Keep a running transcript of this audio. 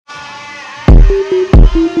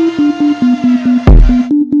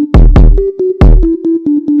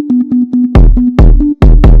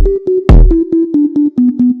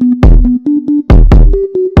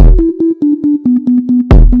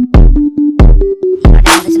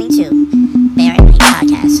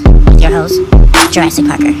Jurassic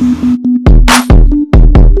Parker.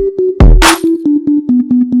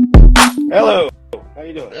 Hello. How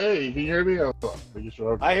you doing? Hey, can you hear me?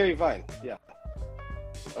 I hear you fine. Yeah.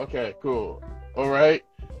 Okay, cool. All right.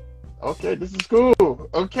 Okay, this is cool.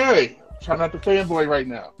 Okay. Try not to fanboy right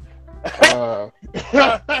now.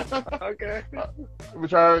 Okay. We're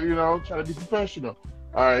trying, trying to be professional.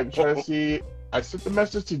 All right, I'm trying to see. I sent the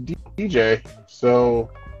message to DJ, so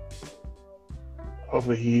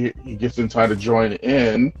hopefully he gets in time to join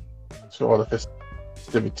in to all the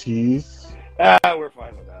festivities. We're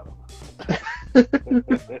fine with that.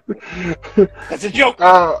 That's a joke.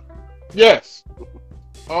 Yes.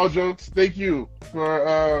 All jokes. Thank you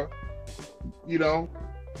for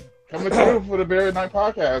coming through for the Barry Night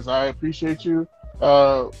podcast. I appreciate you.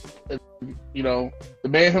 The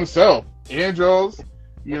man himself, Andros,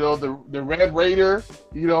 the Red Raider,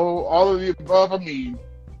 all of the above. I mean,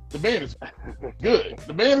 the man is good.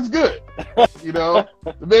 The man is good. The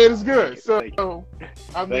man is good. So,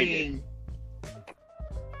 I mean,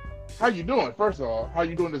 how you doing? First of all, how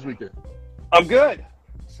you doing this weekend? I'm good.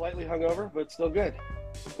 Slightly hungover, but still good.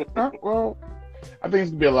 Well, I think it's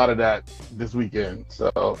gonna be a lot of that this weekend.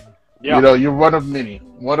 So, yeah. You're one of many.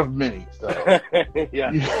 One of many. So,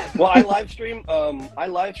 yeah. Well, I live stream. I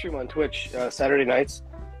live stream on Twitch Saturday nights,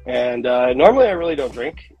 and normally I really don't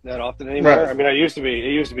drink that often anymore. Right. I mean, I used to be.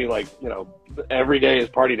 It used to be like every day is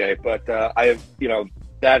party day, but I have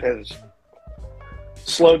that has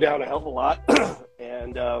slowed down a hell of a lot.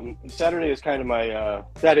 And Saturday is kind of my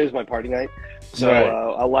that is my party night. So right.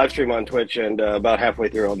 I'll live stream on Twitch, and about halfway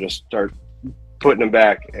through, I'll just start putting them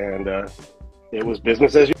back. And it was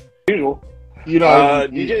business as usual.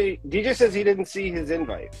 DJ says he didn't see his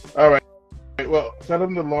invite. All right. Well, tell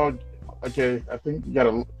him to log. Okay, I think you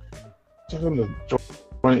gotta tell him to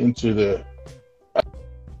join into the.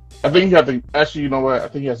 I think you have to. Actually, you know what? I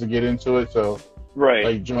think he has to get into it. So right.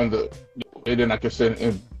 Like join the. And then I can send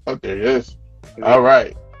in. Oh, there it is. All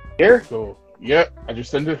right. Here? Cool. Yep. I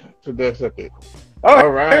just sent it to the accepted. All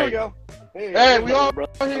right. Here we go. Hey, we all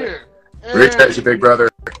here. Hey. Appreciate you, big brother.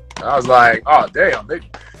 I was like, oh, damn.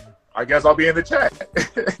 I guess I'll be in the chat.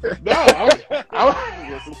 No,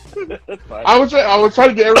 I was trying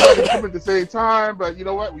to get everybody to come at the same time, but you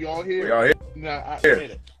know what? We all here. We all here. Nah,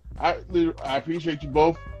 Here. I appreciate you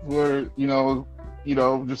both for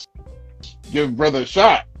just give brother a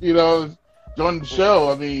shot. Join the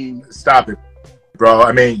show. I mean, Stop it, bro.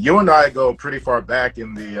 I mean, you and I go pretty far back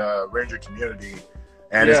in the Ranger community,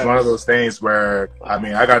 and yes. It's one of those things where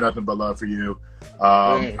I got nothing but love for you.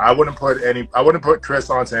 I wouldn't put Chris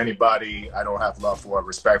onto anybody I don't have love for,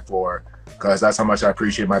 respect for, because that's how much I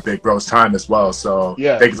appreciate my big bro's time as well. So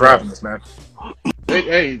yeah, thank you for having us, man.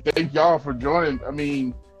 Hey, thank y'all for joining. I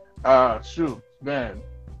mean, shoot, man,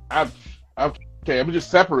 I'm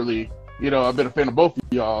just separately. I've been a fan of both of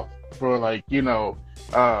y'all for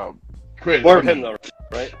Chris. More of him though,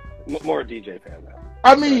 right? More a DJ fan though.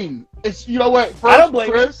 I mean, it's First, I don't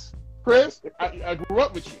blame Chris, I grew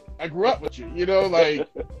up with you. You're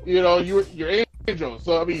Angel.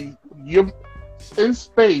 So I mean, you in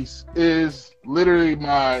space is literally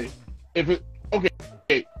my. You have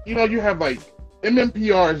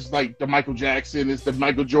MMPR is like the Michael Jackson, is the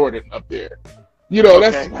Michael Jordan up there.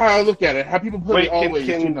 That's how I look at it. How people put it always.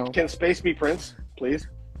 Can space be Prince, please?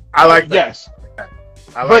 I like that. Yes.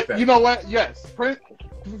 I like that. You know what? Yes. Prince,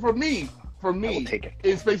 for me, take it.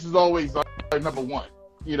 In space is always number one.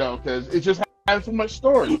 Because it just has so much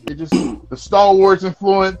story. It just the Star Wars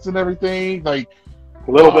influence and everything. A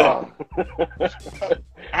little bit.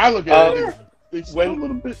 I look at it. It's when a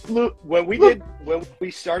little bit.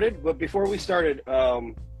 Before we started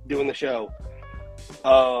doing the show,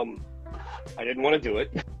 I didn't want to do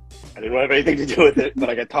it. I didn't want to have anything to do with it, but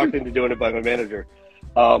I got talked into doing it by my manager.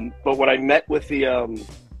 But when I met with the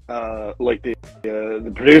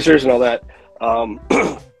producers and all that,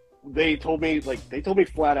 they told me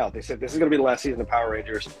flat out. They said this is going to be the last season of Power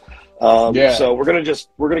Rangers. So we're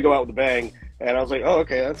gonna go out with a bang. And I was like, oh,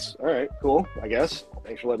 okay, that's all right, cool, I guess.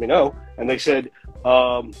 Thanks for letting me know. And they said,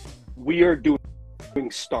 we are doing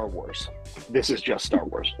Star Wars. This is just Star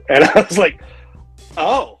Wars. And I was like,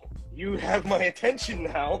 oh, you have my attention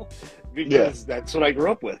now, because that's what I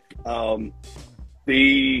grew up with.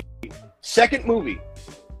 The second movie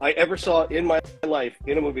I ever saw in my life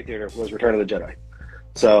in a movie theater was Return of the Jedi.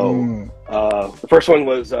 So the first one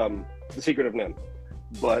was The Secret of Nim.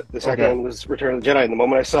 but the second one was Return of the Jedi. And the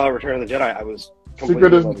moment I saw Return of the Jedi, I was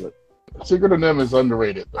completely in love with it. Secret of NIMH is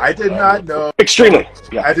underrated. Though. I did not know. Extremely.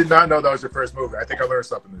 Yeah. I did not know that was your first movie. I think I learned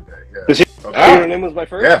something today. Yeah. Secret of NIMH was my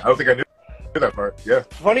first? Yeah, I don't think I knew that part. Yeah.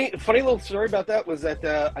 Funny little story about that was that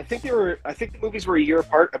I think the movies were a year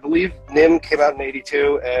apart. I believe NIMH came out in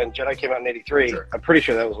 '82 and Jedi came out in '83. Sure. I'm pretty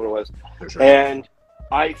sure that was what it was. Sure. And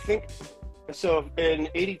I think so. In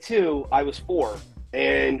 '82, I was 4,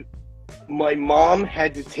 and my mom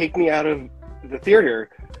had to take me out of the theater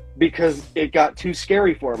because it got too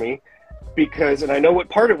scary for me. Because, and I know what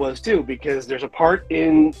part it was too, because there's a part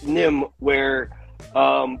in NIMH where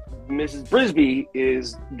Mrs. Brisby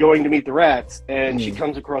is going to meet the rats, and she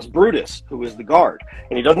comes across Brutus, who is the guard,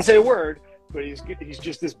 and he doesn't say a word, but he's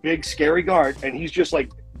just this big scary guard, and he's just like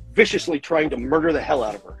viciously trying to murder the hell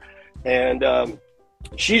out of her, and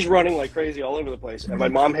she's running like crazy all over the place, and my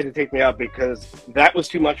mom had to take me out because that was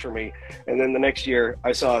too much for me. And then the next year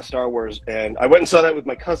I saw Star Wars, and I went and saw that with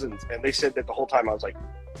my cousins, and they said that the whole time I was like,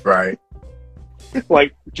 right.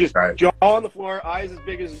 Like, just jaw on the floor, eyes as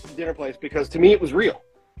big as dinner plates, because to me it was real.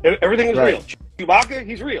 Everything was real. Chewbacca,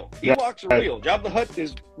 he's real. Ewoks are real. Jabba the Hutt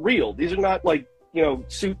is real. These are not like,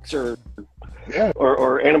 suits or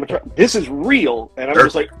animatronics. This is real, and I'm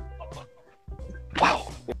just like,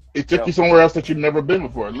 wow. It took you somewhere else that you've never been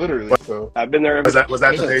before, literally. So I've been there. Was that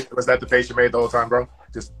the face you made the whole time, bro?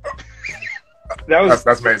 Just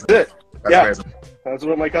that's amazing. That's amazing. That's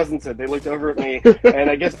what my cousin said. They looked over at me, and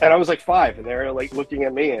I was like 5, and they were like looking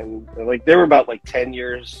at me, and like they were about like 10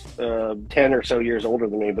 or so years older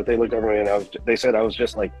than me, but they looked over at me, and they said I was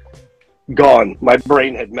just like gone. My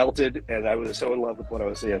brain had melted, and I was so in love with what I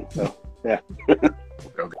was seeing. So yeah.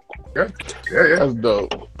 Yeah. That's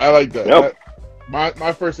dope. I like that. Nope.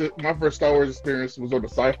 My first Star Wars experience was on the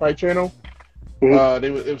Sci-Fi Channel. Mm-hmm.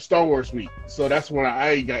 It was Star Wars week, so that's when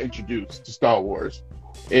I got introduced to Star Wars.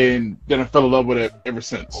 And then I fell in love with it ever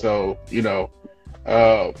since. So,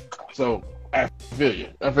 so I feel you.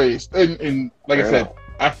 And like I said,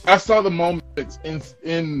 I saw the moments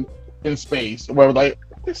in space where I was like,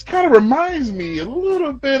 this kind of reminds me a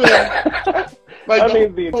little bit of like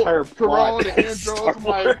the entire plot. And Andros. I'm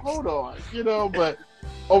like, hold on, but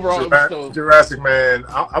overall, Jurassic Man.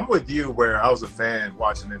 I'm with you where I was a fan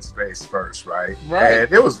watching In Space first, right?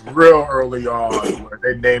 And it was real early on where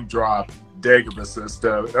they name dropped Dagobah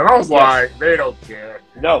system, and I was like, they don't care.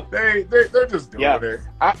 No, they're just doing it.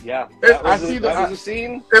 I see that was a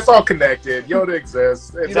scene. It's all connected. Yoda exists.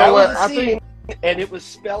 That was a scene, and it was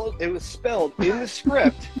spelled in the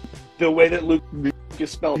script the way that Luke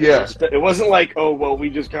just spelled it. It wasn't like, oh well, we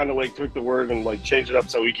just kind of like took the word and like changed it up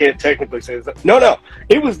so we can't technically say this. No,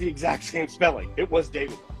 it was the exact same spelling. It was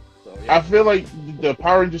Dagobah. So, I feel like the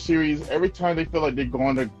Power Ranger series, every time they feel like they're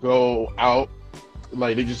going to go out,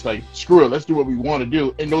 like they just like, screw it, let's do what we want to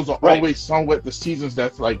do, and those are always somewhat the seasons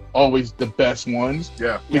that's like always the best ones.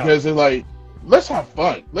 Because they're like, let's have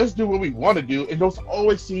fun, let's do what we want to do, and those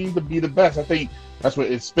always seem to be the best. I think that's what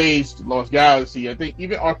it's Space, Lost Galaxy. I think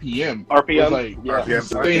even RPM was like RPM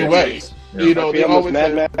the same way. RPM they always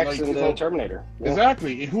Mad Max like, and the Terminator.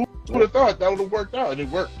 Exactly. And who would have thought that would have worked out? And it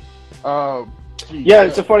worked.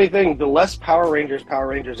 It's a funny thing. The less Power Rangers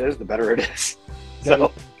is, the better it is.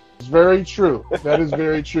 So. It's very true. That is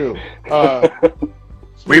very true.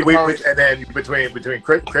 We and then between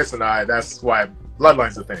Chris and I, that's why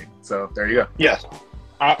Bloodline's a thing. So there you go. Yes,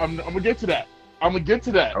 I'm gonna get to that.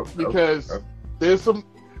 Because there's some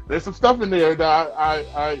stuff in there that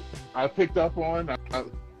I picked up on.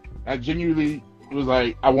 I genuinely was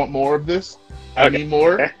like, I want more of this. I need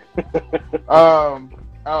more.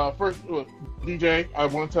 First, DJ, I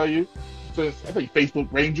want to tell you, since I think Facebook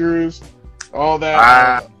Rangers, all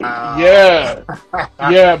that. Yeah,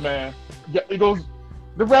 man. Yeah, it goes.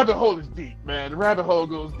 The rabbit hole is deep, man. The rabbit hole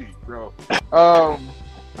goes deep, bro. I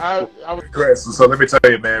was Chris. So let me tell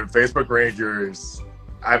you, man. Facebook Rangers.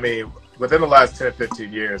 I mean, within the last 10,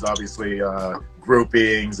 15 years, obviously,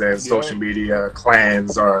 groupings and social media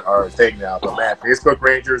clans are a thing now. But man, Facebook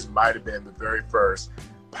Rangers might have been the very first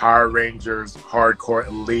Power Rangers hardcore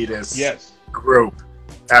elitist group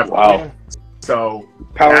ever. Wow. So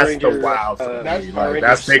Power that's Rangers, the wow for me.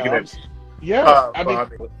 That's taking it. Yeah, I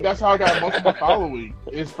mean, that's how I got most of my following.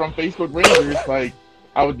 Is from Facebook Rangers. Like,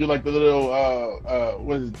 I would do like the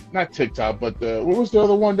little not TikTok, but what was the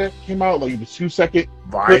other one that came out? Like the 2-second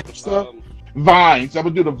Vine stuff. Vines. I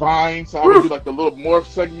would do the Vines. So I would do like the little morph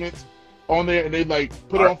segments on there, and they like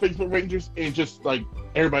put it on Facebook Rangers, and just like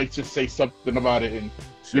everybody just say something about it, and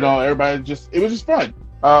everybody just, it was just fun.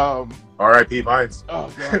 R.I.P. Vines.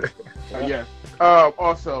 Oh god.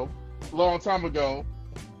 Also, a long time ago,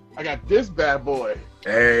 I got this bad boy.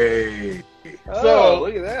 Hey.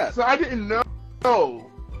 Look at that. So I didn't know,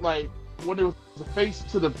 like, when it was the face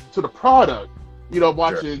to the product,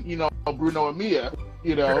 watching, Bruno and Mia,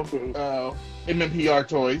 MMPR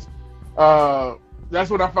Toys. That's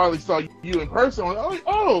when I finally saw you in person. I was like,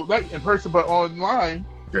 oh, like in person, but online.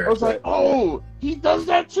 I was like, oh, he does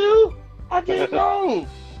that too? I didn't know.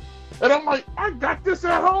 And I'm like, I got this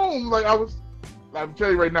at home. Like, I'm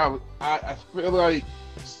telling you right now, I feel like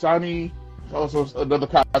Sunny, also another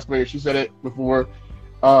cosplayer, she said it before,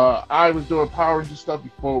 I was doing Power Rangers stuff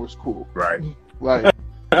before it was cool. Right. Like,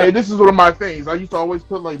 and this is one of my things. I used to always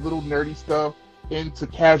put, like, little nerdy stuff into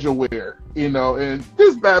casual wear, and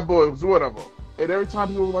this bad boy was one of them. And every time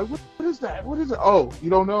people were like, what is that? What is it? Oh, you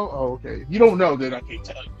don't know? Oh, okay. If you don't know, then I can't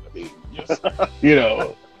tell you. I mean, just, you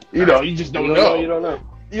just don't know. You don't know.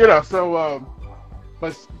 So,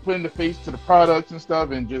 but putting the face to the products and stuff,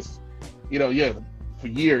 and just, for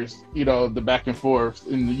years, the back and forth,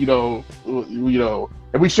 and, and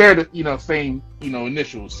we shared, same,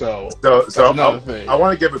 initials. So another thing. I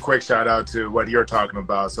want to give a quick shout out to what you're talking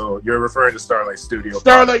about. So you're referring to Starlight Studio.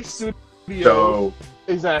 Starlight Studio. So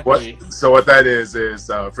exactly. What that is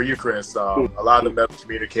for you, Chris. A lot of the metal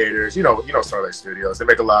communicators, Starlight Studios. They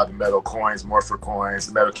make a lot of the metal coins, Morpher coins,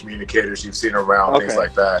 the metal communicators you've seen around, things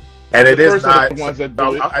like that. And it is not.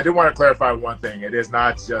 I do want to clarify one thing. It is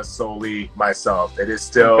not just solely myself. It is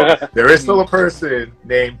still there is still a person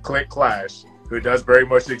named Click Clash who does very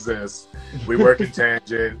much exist. We work in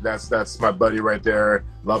tangent. That's my buddy right there.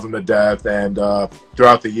 Love him to death. And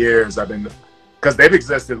throughout the years, I've been, because they've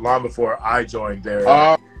existed long before I joined their team.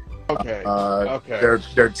 Oh, okay.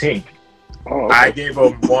 I gave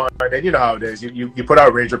them one, and you know how it is. You put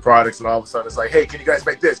out Ranger products, and all of a sudden it's like, hey, can you guys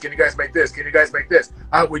make this? Can you guys make this? Can you guys make this?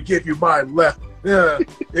 I would give you mine left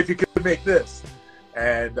if you could make this.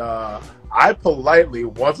 And I politely,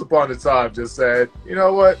 once upon a time, just said, you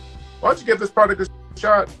know what? Why don't you give this product a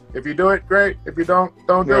shot? If you do it, great. If you don't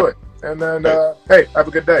do it. And then, hey, have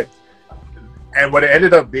a good day. And what it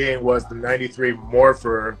ended up being was the 93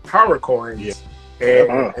 Morpher Power Coins.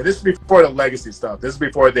 Yeah. And this is before the legacy stuff. This is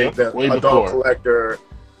before the adult collector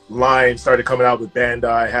line started coming out with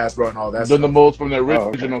Bandai, Hasbro, and all that stuff. The molds from the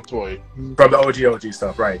original toy. From the OG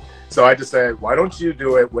stuff, right. So I just said, why don't you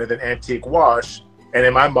do it with an antique wash? And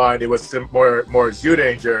in my mind, it was more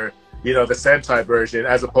Zoodanger, the Sentai version,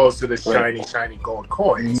 as opposed to the shiny gold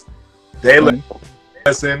coins. They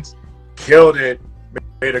listened, killed it,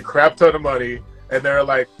 made a crap ton of money, and they're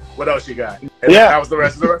like, what else you got? And that was the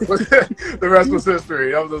rest. The rest was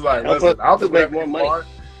history. I was just like, listen, I'll just make more money.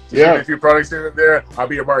 Yeah, a few products here and there. I'll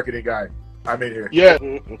be your marketing guy. I'm in here. Yeah,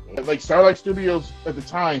 like Starlight Studios at the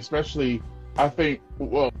time, especially, I think,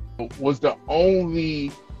 was the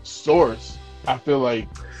only source. I feel like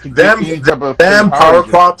them Power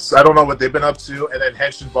Crops. I don't know what they've been up to, and then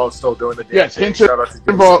Henshin Vault's still doing the damn thing.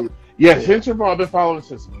 Henshin Vault. Yes, Henshin Vault I've been following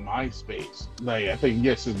since MySpace. Like, I think,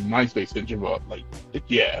 since MySpace, Henshin Vault. Like,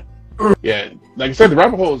 yeah. Like I said, the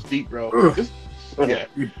rabbit hole is deep, bro. I'm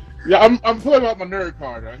pulling out my nerd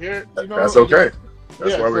card right here. That's okay.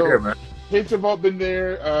 That's why we're here, man. Henshin Vault been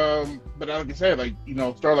there, but like I said, like,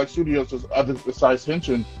 Starlight Studios was other besides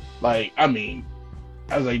Henshin. Like, I mean,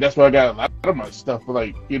 I was like, that's where I got a lot of my stuff for,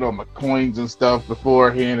 like, my coins and stuff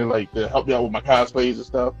beforehand, and like to help me out with my cosplays and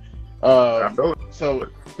stuff. So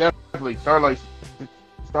definitely Starlight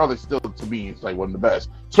still, to me, is like one of the best,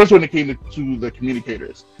 especially when it came to the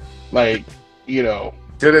communicators. Like, to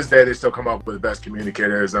this day, they still come up with the best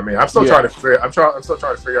communicators. I mean, I'm still trying to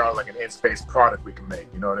figure out like an in-space product we can make.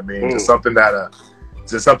 You know what I mean? Just something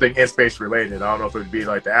just something in-space related. I don't know if it would be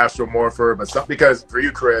like the Astromorpher, but because for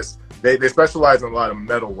you, Chris, they specialize in a lot of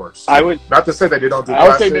metal works. I would not to say that they don't do. I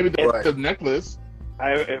would say maybe the necklace.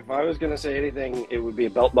 If I was going to say anything, it would be a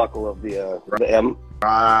belt buckle of the M.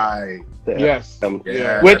 Right. Yes.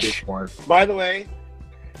 Yeah, which, by the way,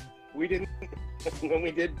 we didn't when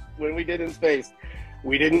we did in space,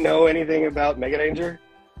 we didn't know anything about Mega Danger.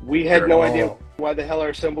 We had no idea why the hell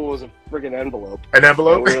our symbol was a friggin' envelope. An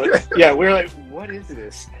envelope? We were like, what is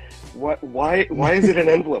this? Why is it an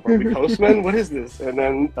envelope? Are we postmen? What is this? And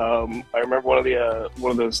then I remember one of the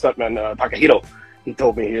stuntmen, Takahito, he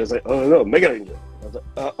told me, he was like, oh no, Mega Danger. I was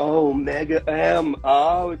like, Mega M.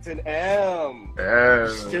 Oh, it's an M.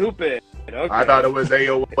 Stupid. Okay. I thought it was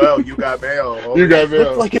AOL. You got mail. You got mail. It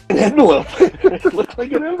looked like an envelope. It looked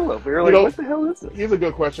like an envelope. We were like, what the hell is this? Here's a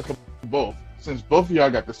good question for both. Since both of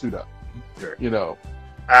y'all got the suit up. Sure.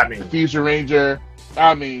 I mean, the Fusion Ranger,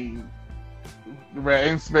 the Red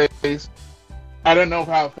in Space. I don't know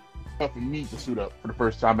how it felt for me to suit up for the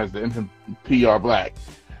first time as the MPR Black.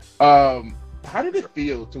 How did it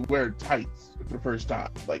feel to wear tights for the first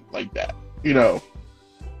time, like that?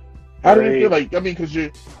 How do you feel like? I mean, because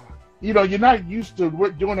you're not used to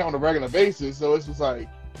doing that on a regular basis, so it's just like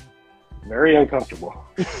very uncomfortable,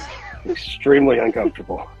 extremely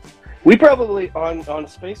uncomfortable. We probably on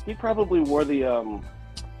Space. We probably wore the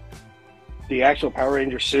actual Power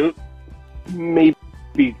Ranger suit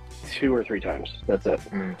maybe 2 or 3 times. That's it.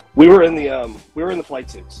 We were in the flight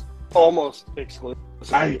suits almost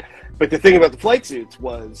exclusively. But the thing about the flight suits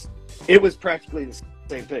was it was practically the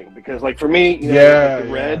same thing, because like for me,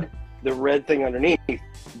 the red thing underneath,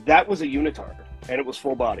 that was a unitard, and it was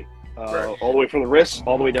full body, all the way from the wrists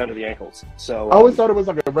all the way down to the ankles. So I always thought it was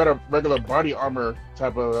like a regular body armor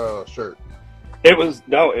type of shirt. It was a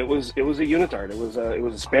unitard. It was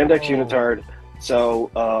a spandex unitard. So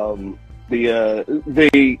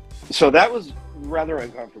so that was rather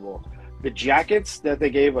uncomfortable. The jackets that they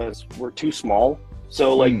gave us were too small.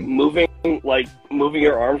 So like moving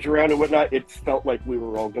your arms around and whatnot, it felt like we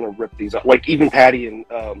were all gonna rip these up. Like even Patty and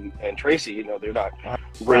Tracy, they're not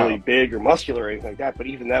really big or muscular or anything like that, but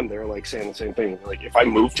even them, they're like saying the same thing. Like, if I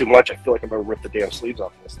move too much, I feel like I'm gonna rip the damn sleeves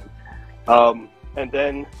off this thing. And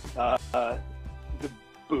then the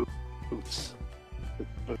boots.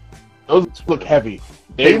 Those look heavy.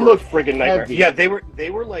 They look friggin' nightmare. Yeah, they were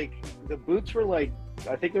like, the boots were like,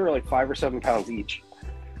 I think they were like 5 or 7 pounds each,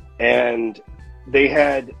 and they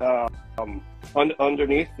had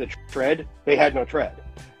underneath the tread, they had no tread.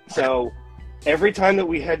 So every time that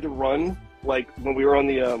we had to run, like when we were on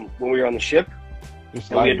the ship, and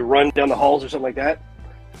we had to run down the halls or something like that,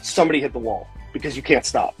 somebody hit the wall, because you can't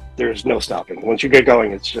stop. There's no stopping. Once you get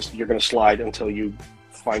going, it's just you're going to slide until you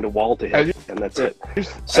find a wall to hit, and that's it.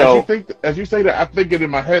 So as you say that, I'm thinking in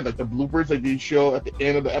my head like the bloopers that you show at the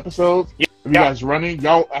end of the episodes. You guys running,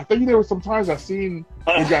 y'all. I think there were some times I've seen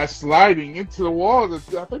you guys sliding into the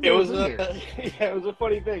walls. I think it was a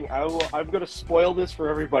funny thing. I'm going to spoil this for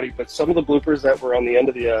everybody, but some of the bloopers that were on the end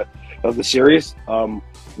of the series,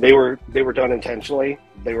 they were done intentionally.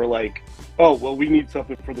 They were like, oh well, we need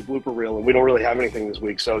something for the blooper reel, and we don't really have anything this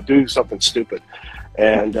week, so do something stupid.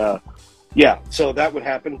 And so that would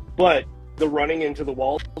happen. But the running into the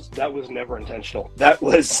walls, that was never intentional. That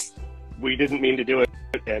was, we didn't mean to do it.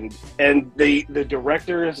 And the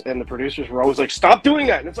directors and the producers were always like, stop doing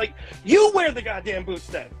that. And it's like, you wear the goddamn boots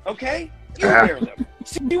then, okay? You wear them.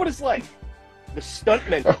 See what it's like. The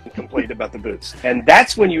stuntmen complained about the boots. And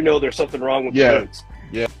that's when you know there's something wrong with the boots.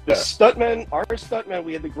 Yeah. The stuntmen, our stuntmen,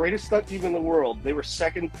 we had the greatest stunt team in the world. They were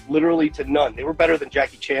second literally to none. They were better than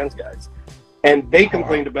Jackie Chan's guys. And they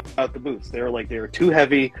complained about the boots. They were like, they were too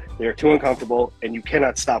heavy, they were too uncomfortable, and you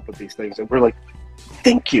cannot stop with these things. And we're like,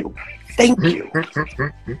 thank you. I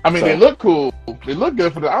mean, they look cool. They look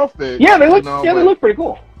good for the outfit. Yeah, they look. They look pretty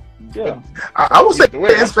cool. Yeah, I would say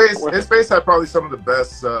In Space had probably some of the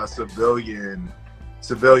best civilian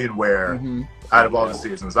wear out of all the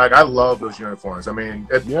seasons. Like, I love those uniforms. I mean,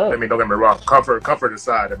 don't get me wrong. Comfort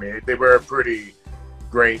aside, I mean, they were pretty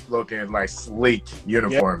great looking, like sleek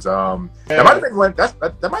uniforms. That might have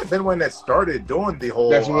been when that started doing the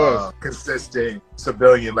whole consistent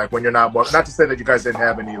civilian, like when you're not to say that you guys didn't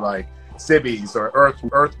have any like civvies or earth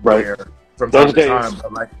wear from time to time,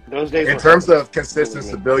 but like those days in terms of consistent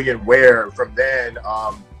civilian wear from then,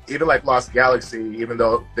 even like Lost Galaxy, even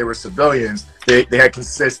though they were civilians, they had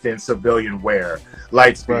consistent civilian wear.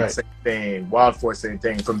 Lightspeed, same thing. Wild Force, same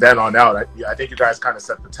thing. From then on out, I think you guys kind of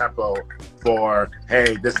set the tempo for,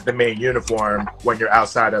 hey, this is the main uniform when you're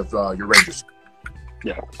outside of your Rangers.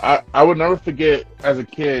 Yeah, I would never forget as a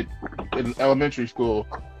kid in elementary school,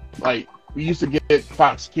 like we used to get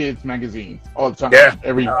Fox Kids magazines all the time. Yeah,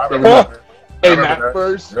 every month. And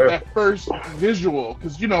that first visual,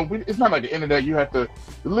 because it's not like the internet. You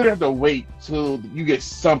literally have to wait till you get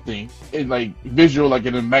something in like visual, like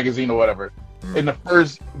in a magazine or whatever. And the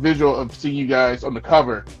first visual of seeing you guys on the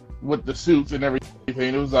cover with the suits and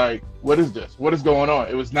everything, it was like, what is this? What is going on?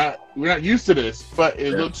 We're not used to this, but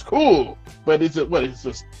it looks cool. But it's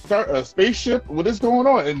a spaceship? What is going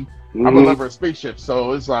on? And I'm a lover of spaceships,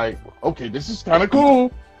 so it's like, okay, this is kind of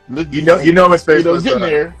cool. You know what space was getting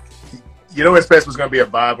there. You know, Space was going to be a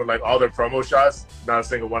vibe when, like, all their promo shots, not a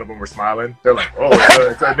single one of them were smiling. They're like, oh,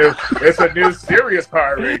 it's a new serious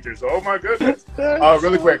Power Rangers. Oh, my goodness.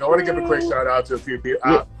 Really quick, I want to give a quick shout out to a few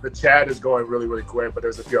people. The chat is going really, really quick, but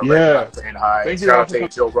there's a few of them saying hi. Shout out to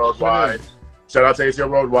ATO Worldwide. Shout out to ATO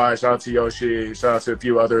Worldwide. Shout out to Yoshi. Shout out to a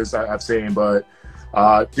few others I've seen. But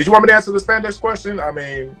did you want me to answer the spandex question? I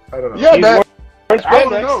mean, I don't know. Yeah, man. I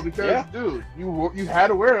don't know, because, dude, you had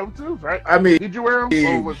to wear them, too, right? I mean, did you wear them,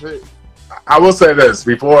 or was it... I will say this,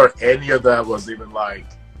 before any of that was even like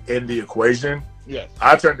in the equation,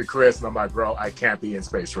 I turned to Chris and I'm like, bro, I can't be in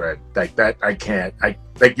Space Red. Like that, I can't.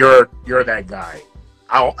 You're that guy.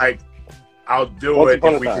 I'll do it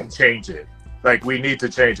if we can change it. Like, we need to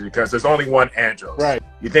change it because there's only one Andros. Right.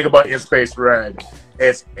 You think about In Space Red,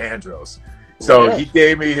 it's Andros. So he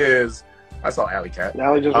gave me his. I saw Alley Cat.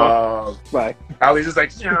 Alley just bye. Alley just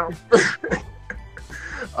like, you know.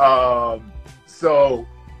 So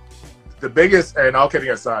the biggest, and all kidding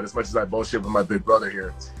aside, as much as I bullshit with my big brother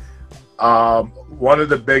here, one of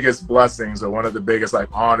the biggest blessings or one of the biggest like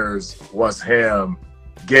honors was him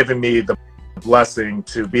giving me the blessing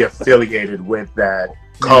to be affiliated with that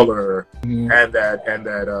color and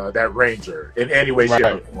that Ranger in any way, shape,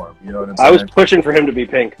 or form. You know what I'm saying? I was pushing for him to be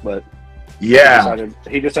pink, but he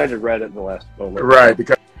decided red at the last moment. Right,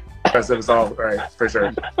 because it was all right for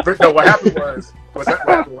sure. No, what happened was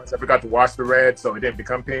I forgot to wash the red, so it didn't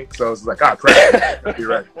become pink. So it was like, crap, you're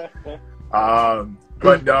right.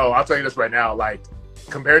 But no, I'll tell you this right now, like,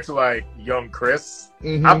 compared to like young Chris,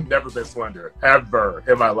 I've never been slender ever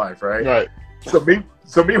in my life, right? Right. So me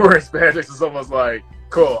wearing spandex is almost like,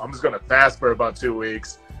 cool, I'm just gonna fast for about 2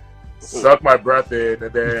 weeks, suck my breath in,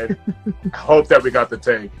 and then hope that we got the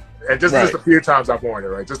take. And just a few times I've worn it,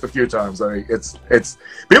 right? Just a few times. Like it's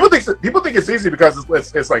people think it's easy because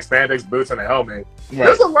it's like spandex, boots, and a helmet. Right.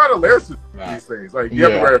 There's a lot of layers to these things. Like you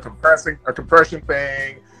have to wear a compression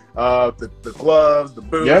thing, the gloves, the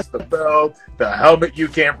boots, the belt, the helmet you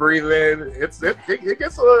can't breathe in. It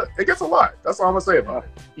gets a lot. That's all I'm gonna say about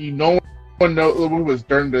it. You know, when it was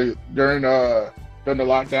during the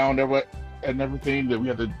lockdown and everything that we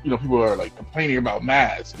had to, people are like complaining about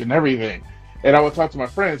masks and everything. And I would talk to my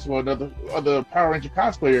friends who are other Power Ranger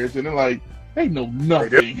cosplayers, and they're like, they know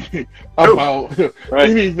nothing about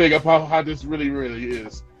anything about how this really, really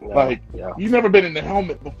is. You've never been in the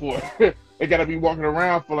helmet before. They got to be walking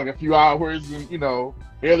around for like a few hours and,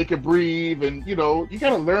 barely can breathe. And, you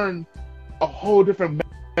got to learn a whole different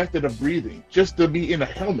method of breathing just to be in a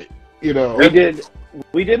helmet,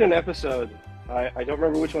 We did an episode. I don't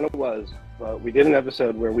remember which one it was, but we did an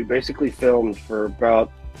episode where we basically filmed for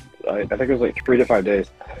about, I think it was like 3 to 5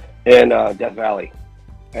 days in Death Valley,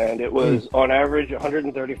 and it was on average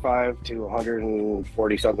 135 to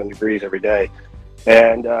 140 something degrees every day,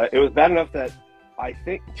 and it was bad enough that I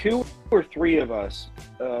think 2 or 3 of us,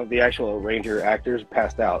 the actual Ranger actors,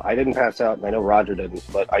 passed out. I didn't pass out, and I know Roger didn't,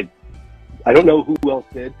 but I don't know who else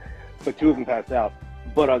did, but 2 of them passed out.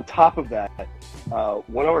 But on top of that,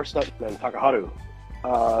 one of our stuntmen,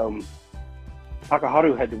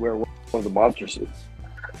 Takaharu had to wear one of the monster suits.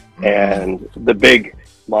 And the big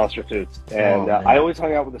monster suits. And I always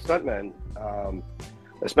hung out with the stuntmen,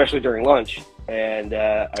 especially during lunch. And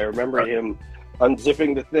I remember him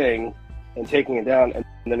unzipping the thing and taking it down. And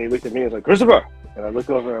then he looked at me and was like, "Christopher!" And I look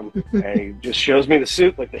over him and he just shows me the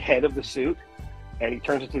suit, like the head of the suit. And he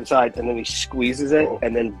turns it to the side and then he squeezes it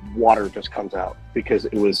and then water just comes out because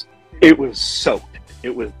it was soaked.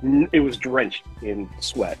 It was drenched in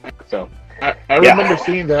sweat. So I remember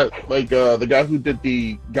seeing that, like the guy who did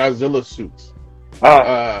the Godzilla suits.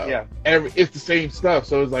 It's the same stuff.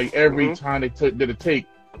 So it's like every time they did a take,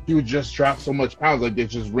 he would just drop so much pounds, like they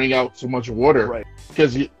just wring out so much water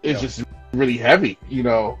because it's just really heavy.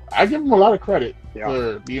 I give him a lot of credit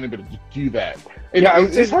for being able to do that. And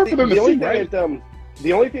it's hard for them to see, right?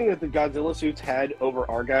 The only thing that the Godzilla suits had over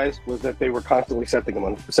our guys was that they were constantly setting them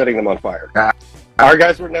on fire. Our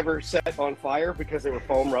guys were never set on fire because they were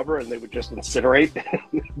foam rubber and they would just incinerate.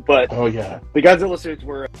 But the Godzilla suits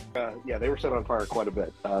were, they were set on fire quite a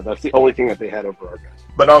bit. That's the only thing that they had over our guys.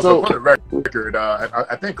 But also, for the record,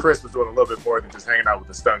 I think Chris was doing a little bit more than just hanging out with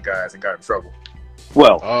the stunt guys and got in trouble.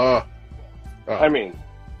 Well, I mean,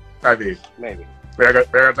 maybe. We're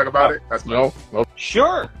gonna talk about it? That's no.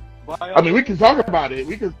 Sure. I mean, we can talk about it.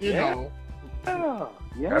 We can, know.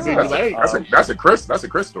 That's a Chris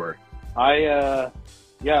story. All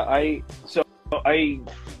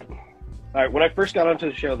right, when I first got onto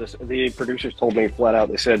the show, the producers told me flat out.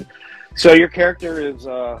 They said, "So your character is."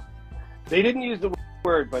 They didn't use the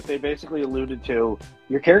word, but they basically alluded to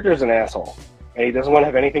your character is an asshole, and he doesn't want to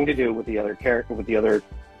have anything to do with the other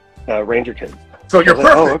Ranger kids. So you're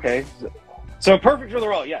perfect. Oh, okay. So perfect for the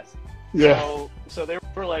role, yes. Yeah. So they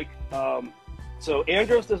were like, so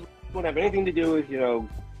Andros doesn't want to have anything to do with,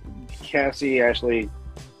 Cassie, Ashley,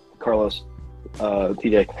 Carlos,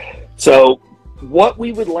 TJ. So what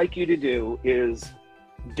we would like you to do is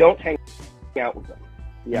don't hang out with them,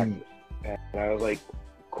 the actors. And I was like,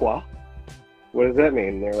 quoi? What does that mean?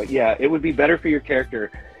 And they're like, yeah, it would be better for your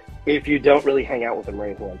character if you don't really hang out with them or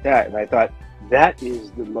anything like that. And I thought, that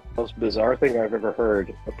is the most bizarre thing I've ever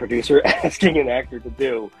heard a producer asking an actor to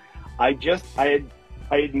do. I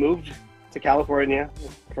had moved to California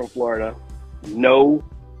from Florida.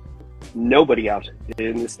 Nobody out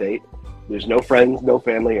in the state. There's no friends, no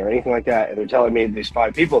family, or anything like that. And they're telling me these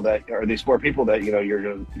 4 people that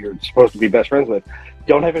you're supposed to be best friends with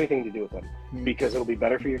don't have anything to do with them because it'll be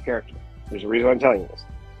better for your character. There's a reason I'm telling you this.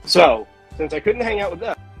 So since I couldn't hang out with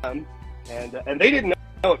them, and they didn't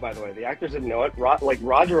know it, by the way, the actors didn't know it.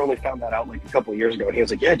 Roger only found that out like a couple of years ago, and he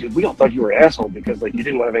was like, "Yeah, dude, we all thought you were an asshole because like you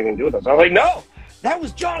didn't want to have anything to do with us." I was like, "No, that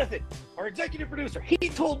was Jonathan, our executive producer. He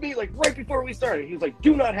told me like right before we started. He was like,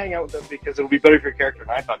 do not hang out with them because it'll be better for your character."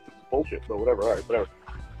 And I thought this is bullshit, but whatever. All right, whatever.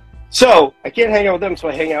 So I can't hang out with them, so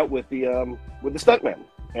I hang out with the stuntmen.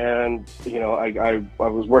 And I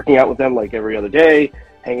was working out with them like every other day,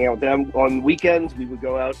 hanging out with them on weekends. We would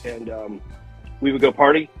go out and we would go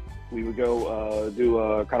party. We would go do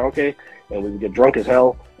karaoke, and we would get drunk as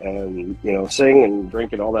hell, and sing and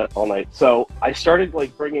drink and all that all night. So I started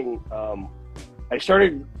like bringing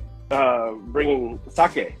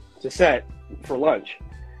sake to set for lunch,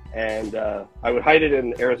 and I would hide it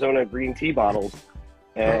in Arizona green tea bottles,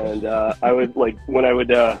 and I would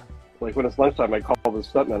when it's lunchtime, I'd call the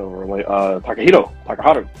stuntman over. I'm like, Takahito,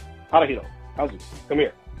 how's it? Come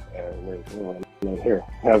here. And they're here,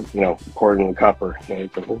 have pour it in the cup or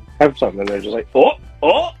have something, and they're just like, oh,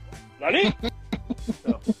 nani?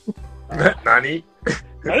 So, Nani?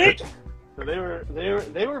 Nani? So they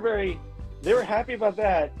were happy about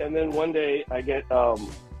that. And then one day I get a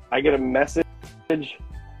message,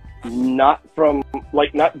 not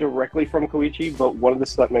directly from Koichi, but one of the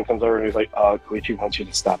stuntmen comes over and he's like, Koichi wants you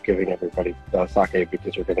to stop giving everybody sake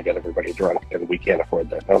because you're going to get everybody drunk and we can't afford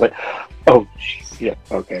that. And I was like, oh, yeah,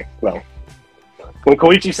 okay. Well, when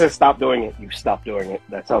Koichi says stop doing it, you stop doing it.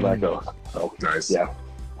 That's how that goes. So, nice. Yeah.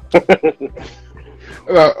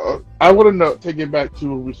 I want to know, take it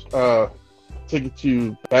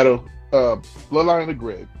to Battle, Bloodline of the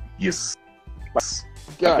Grid. Yes. My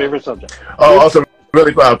favorite subject. Oh, also,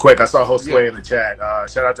 really quick, I saw Josue in the chat.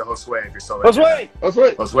 Shout out to Josue if you're still there.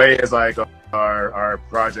 Josue is like our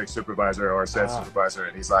project supervisor or set supervisor,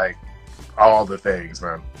 and he's like all the things,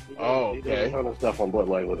 man. Oh, he did a ton of stuff on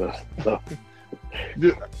Bloodline with us. So.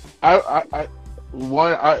 Dude, at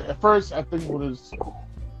first I think was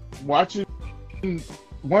watching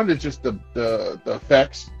one is just the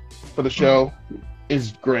effects for the show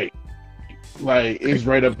is great. Like it's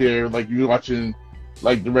right up there. Like you're watching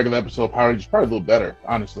like the regular episode of Power Rangers, probably a little better,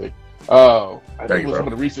 honestly. I think with some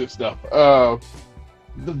of the recent stuff. The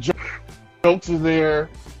jokes is there,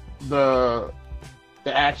 the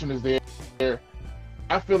action is there.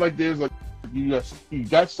 I feel like there's like you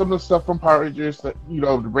got some of the stuff from Power Rangers that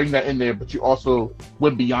to bring that in there, but you also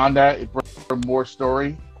went beyond that. It brought more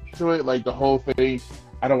story to it, like the whole thing.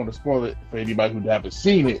 I don't want to spoil it for anybody who haven't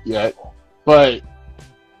seen it yet, but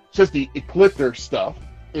just the Ecliptor stuff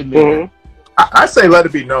in there. Mm-hmm. I say let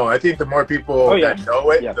it be known. I think the more people that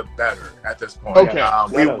know it, the better at this point. Okay.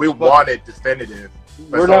 We want it definitive.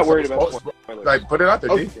 We're not worried about spoilers. Like, put it out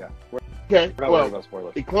there, okay. Yeah. Okay. We're not worried about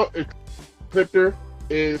spoilers. Ecliptor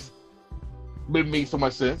is made so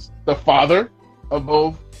much sense. The father of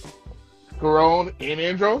both Carone and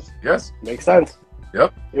Andros. Yes. Makes sense.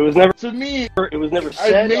 Yep. It was never to me. It was never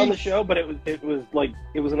said on the show, but it was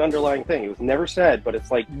an underlying thing. It was never said, but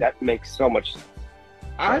it's like that makes so much sense.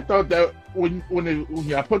 I thought that when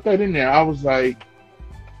I put that in there, I was like,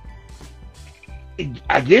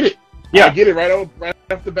 I get it. Yeah, I get it right off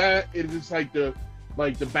the bat. It's just like the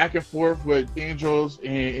back and forth with Angels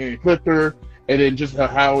and Ecliptor, and then just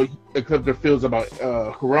how Ecliptor feels about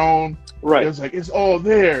Carone. Right. It's like it's all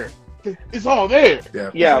there. It's all there.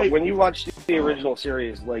 Yeah. Like, when you watch the original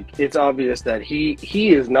series, like it's obvious that he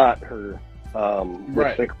is not her.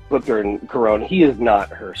 With Ecliptor and Carone, he is not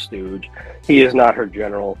her stooge. He is not her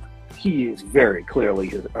general. He is very clearly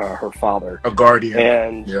her father, a guardian.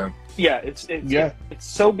 And it's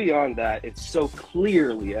so beyond that. It's so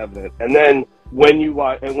clearly evident. And then when you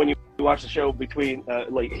watch the show between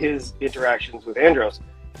like his interactions with Andros,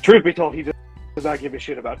 truth be told, he does not give a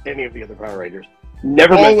shit about any of the other Power Rangers.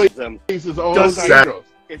 Never mentions them. It's only Andros.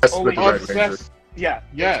 It's only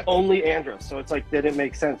Andros. So it's like that. It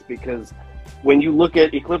makes sense because when you look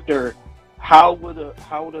at Ecliptor, how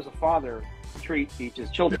does a father treat each of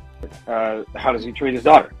his children? How does he treat his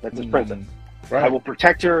daughter? That's his princess. Right. I will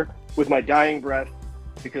protect her with my dying breath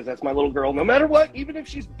because that's my little girl. No matter what, even if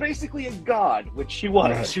she's basically a god, which she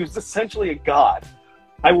was. Right. She was essentially a god.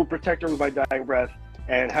 I will protect her with my dying breath.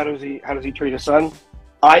 And how does he treat his son?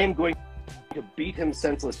 I am going to beat him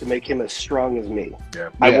senseless to make him as strong as me. Yeah.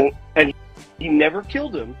 I won't. And he never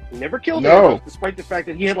killed him. Him, despite the fact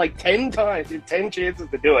that he had like 10 chances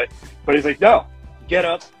to do it. But he's like, no, get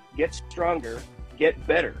up, get stronger, get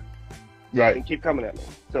better. Right. And keep coming at me.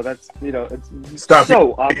 So that's, it's stop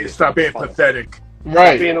so obvious. Stop being pathetic.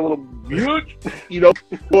 Right. Being a little huge. You know,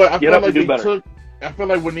 but I feel like they took. I feel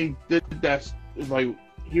like when they did that, like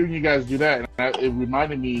hearing you guys do that, and it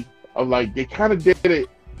reminded me of like they kind of did it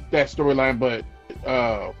that storyline, but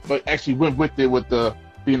actually went with it with the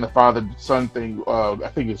being the father son thing. I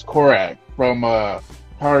think it's Korak from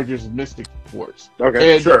Power Rangers Mystic Force.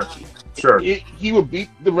 Okay, and sure. He would beat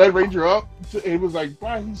the Red Ranger up. It was like,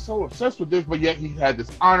 wow, he's so obsessed with this, but yet he had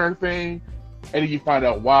this honor thing, and then you find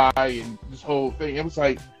out why and this whole thing. It was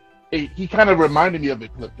like he kind of reminded me of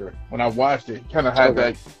Ecliptor when I watched it. He kind of had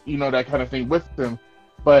that, you know, that kind of thing with him.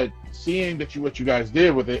 But seeing what you guys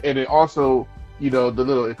did with it, and then also, you know, the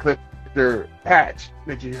little Ecliptor patch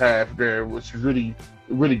that you have there, which is really,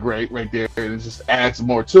 really great right there, and it just adds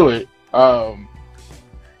more to it.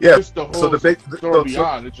 Just the whole story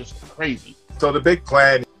beyond, it's just crazy. So the big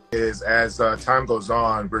plan is, as time goes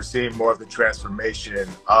on, we're seeing more of the transformation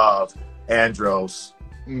of Andros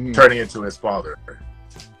turning into his father.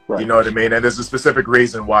 Right. You know what I mean? And there's a specific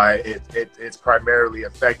reason why it's primarily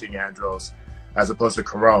affecting Andros as opposed to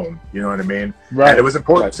Corone. You know what I mean? Right. And it was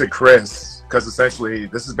important to Chris because essentially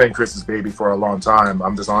this has been Chris's baby for a long time.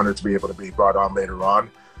 I'm just honored to be able to be brought on later on.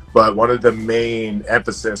 But one of the main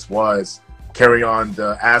emphasis was carry on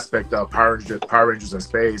the aspect of Power Rangers in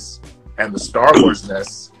space and the Star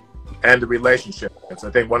Wars-ness and the relationships. I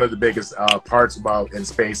think one of the biggest parts about in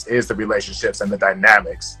space is the relationships and the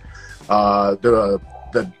dynamics. The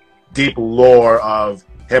deep lore of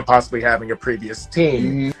him possibly having a previous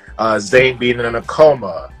team, Zane being in a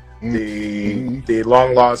coma, the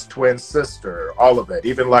long lost twin sister, all of it,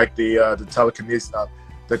 even like the telekinesis,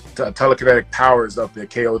 the telekinetic powers of the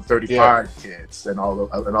KO-35 kids, and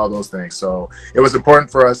all those things. So it was important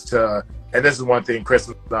for us to, and this is one thing Chris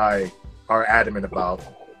and I are adamant about,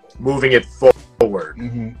 moving it forward,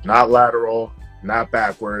 not lateral, not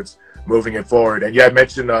backwards. Moving it forward. And you had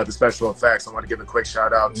mentioned the special effects. I want to give a quick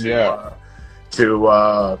shout out to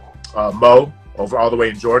Mo over all the way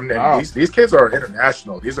in Jordan. And these kids are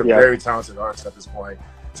international. These are very talented artists at this point.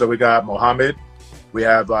 So we got Mohammed, we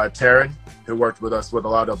have Taryn, who worked with us with a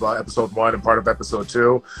lot of episode 1 and part of episode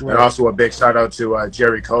 2, and also a big shout out to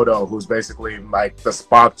Jerry Kodo, who's basically like the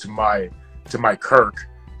Spock to my Kirk.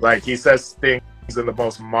 Like, he says things in the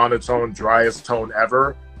most monotone, driest tone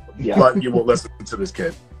ever, but you will listen to this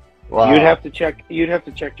kid. Wow. You'd have to check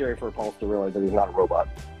Jerry for a pulse to realize that he's not a robot,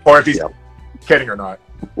 or if he's kidding or not.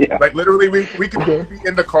 Like literally, we could be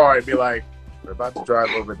in the car and be like, "We're about to drive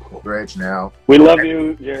over the bridge now." We love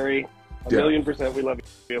you, Jerry. A 1,000,000%. We love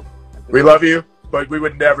you. We love you, but we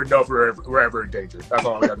would never know if we're ever in danger. That's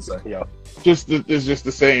all I got to say. It's just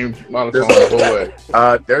the same monotone the whole way.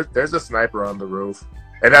 There's a sniper on the roof.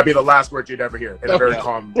 And that'd be the last word you'd ever hear in a very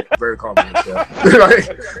calm voice.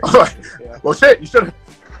 Well, shit, you should have.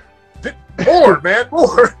 More, man,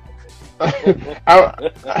 more.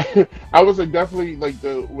 I was definitely like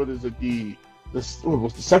the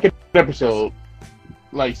second episode,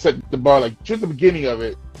 like set the bar, like just the beginning of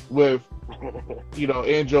it with, you know,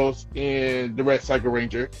 Andros and the Red Psycho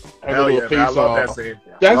Ranger. Hell yeah, man, I love that scene.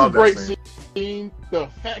 That's a great scene. The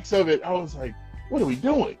effects of it, I was like, what are we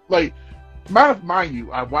doing? Like, mind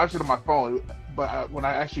you, I watched it on my phone, but when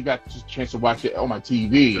I actually got a chance to watch it on my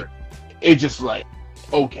TV, it just like,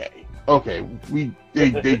 okay,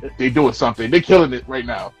 they doing something. They're killing it right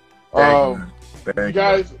now. You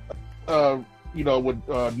guys, you know, with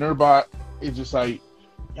Nerdbot, it's just like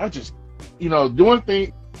y'all just, you know, doing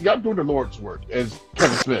things. Y'all doing the Lord's work, as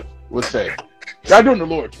Kevin Smith would say. Y'all doing the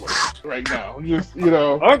Lord's work right now. Just, you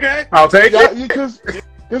know. Okay, I'll take it. Because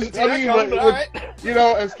I mean, you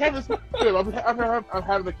know, as Kevin Smith, I'm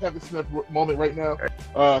having a Kevin Smith moment right now.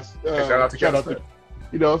 Shout out to Kevin Smith.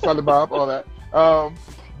 You know, Silent Bob, all that.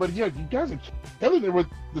 But yeah, you guys are killing it with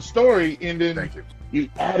the story, and then you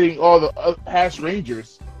adding all the past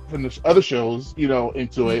Rangers from the other shows, you know,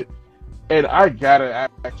 into it. And I gotta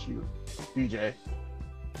ask you, DJ,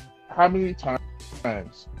 how many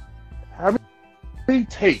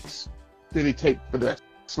takes did it take for that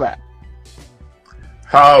slap?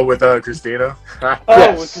 Oh, with Christina?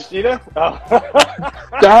 With Christina?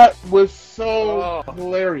 That was so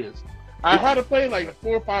hilarious. I had to play like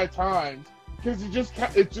 4 or 5 times because it just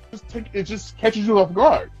catches you off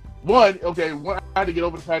guard. One, I had to get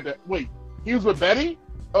over the fact that he was with Betty.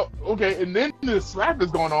 Oh, okay, and then the slap is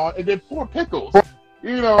going on, and then poor Pickles.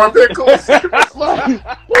 You know, poor Pickles.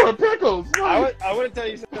 Poor Pickles. I want to tell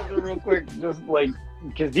you something real quick, just like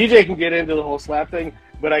because DJ can get into the whole slap thing,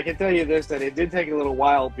 but I can tell you this, that it did take a little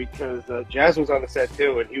while because Jazz was on the set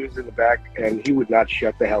too, and he was in the back, and he would not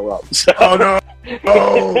shut the hell up. So. Oh no!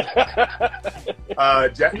 Oh.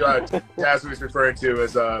 Jazz was referring to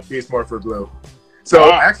as Beast Morpher Blue.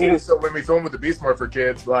 So actually, so when we filmed with the Beast Mode for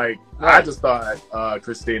Kids, like I just thought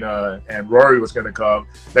Christina and Rory was gonna come.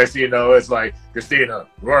 Next thing you know, it's like Christina,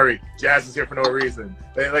 Rory, Jazz is here for no reason.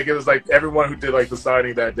 Like it was like everyone who did like the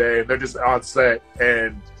signing that day, and they're just on set,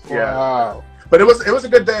 and yeah. Wow. But it was a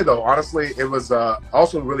good day though. Honestly, it was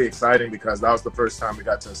also really exciting because that was the first time we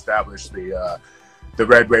got to establish the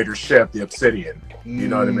Red Raider ship, the Obsidian. You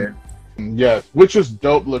know what I mean? Yes, which is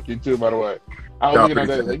dope looking too, by the way. I was thinking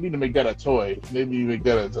that they need to make that a toy. Maybe make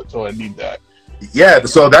that as a toy. I need that. Yeah,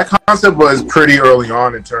 so that concept was pretty early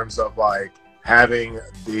on in terms of like having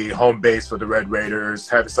the home base for the Red Raiders,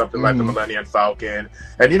 having something like the Millennium Falcon,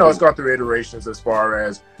 and it's gone through iterations as far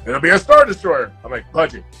as it'll be a Star Destroyer. I'm like,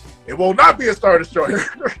 budget. It will not be a Star Destroyer.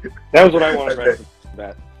 That was what I wanted right off the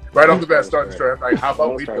bat. Right off the bat, Star Destroyer. Like, how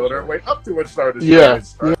about we build our way up to a Star Destroyer? Yeah.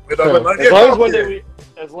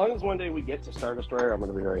 As long as one day we get to Star Destroyer, I'm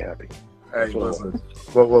going to be very happy. Hey, listen.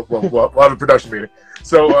 We'll have a production meeting.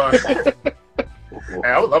 So, hey,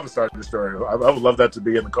 I would love a Star Destroyer. I would love that to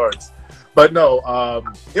be in the cards. But no,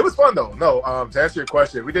 it was fun though. No, to answer your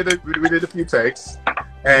question, we did a few takes,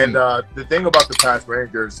 and the thing about the past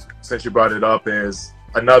Rangers, since you brought it up, is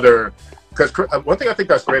another. Because one thing I think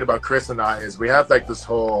that's great about Chris and I is we have like this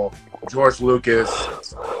whole George Lucas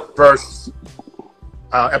first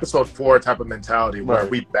episode 4 type of mentality where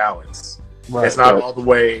we balance. Right. It's not all the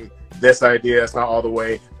way this idea. It's not all the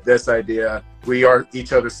way this idea. We are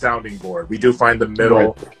each other's sounding board. We do find the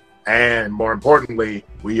middle. Right. And more importantly,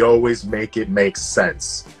 we always make it make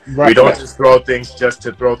sense. Right. We don't just throw things just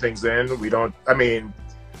to throw things in. We don't, I mean,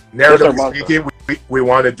 narratively speaking, we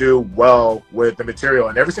want to do well with the material.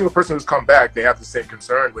 And every single person who's come back, they have the same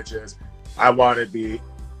concern, which is, I want it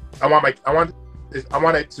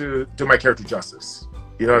to do my character justice.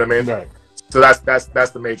 You know what I mean? Right. So that's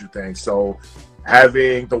the major thing. So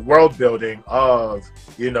having the world building of,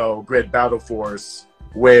 Grid Battle Force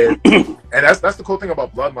with, and that's the cool thing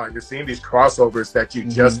about Bloodline. You're seeing these crossovers that you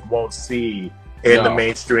just won't see in the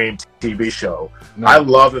mainstream TV show. No. I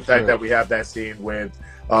love the fact that we have that scene with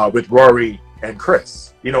Rory and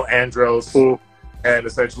Chris, Andros and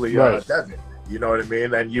essentially Devin. You know what I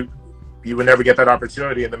mean? And you would never get that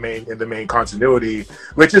opportunity in the main continuity,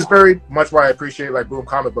 which is very much why I appreciate like Boom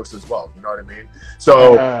comic books as well. You know what I mean?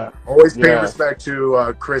 So always pay respect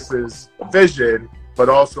to Chris's vision, but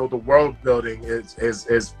also the world building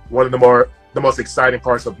is one of the most exciting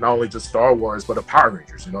parts of not only just Star Wars but of Power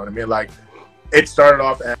Rangers. You know what I mean? Like it started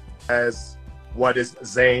off as what is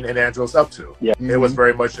Zane and Andros up to? Yeah. It was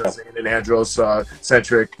very much a Zane and Andros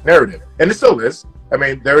centric narrative, and it still is. I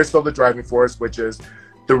mean, there is still the driving force, which is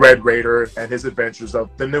the Red Raider and his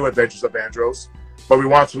the new adventures of Andros. But we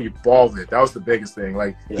want to evolve it. That was the biggest thing.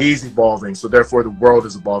 Like he's evolving, so therefore the world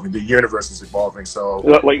is evolving, the universe is evolving. So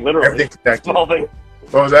like literally, everything's connected. Evolving.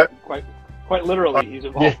 What was that? Quite literally, he's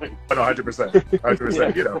evolving. No, 100%,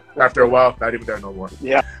 100%. After a while, not even there no more.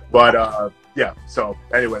 Yeah. But yeah. So,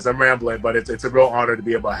 anyways, I'm rambling, but it's a real honor to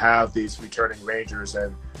be able to have these returning Rangers,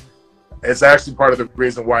 and it's actually part of the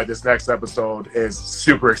reason why this next episode is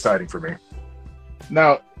super exciting for me.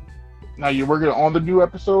 Now you're working on the new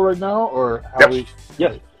episode right now, or how?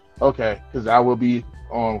 Yes. Okay, because I will be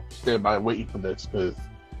on standby waiting for this because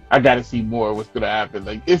I got to see more of what's gonna happen.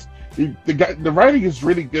 Like the writing is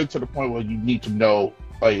really good to the point where you need to know.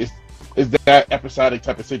 Like it's that episodic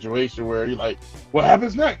type of situation where you're like, what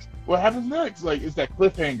happens next? What happens next? Like it's that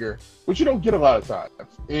cliffhanger, which you don't get a lot of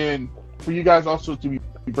times. And for you guys also to be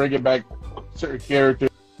bringing back certain characters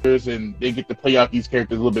and they get to play out these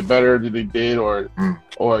characters a little bit better than they did, or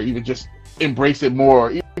even just embrace it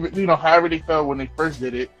more. Even, however they felt when they first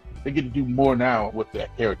did it, they get to do more now with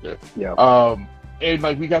that character. Yeah. And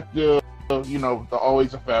like we got the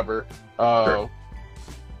Always a Forever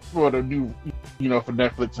for the new, for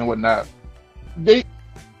Netflix and whatnot. They,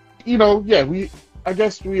 I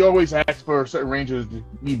guess we always ask for certain Rangers to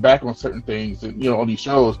be back on certain things, and on these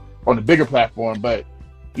shows on the bigger platform. But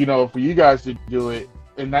for you guys to do it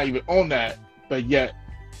and not even own that, but yet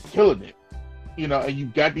killing it, and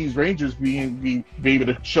you've got these Rangers be able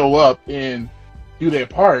to show up and do their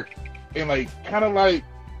part, and kind of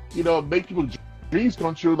make people's dreams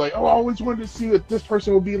come true. Like, oh, I always wanted to see what this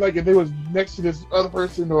person would be like if they was next to this other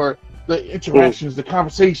person, or the interactions, the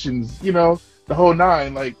conversations, the whole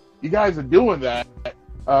nine. Like, you guys are doing that.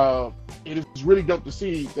 It is really dope to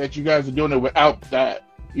see that you guys are doing it without that,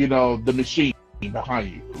 the machine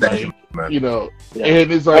behind you. Like,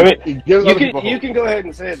 and it's like, you can go ahead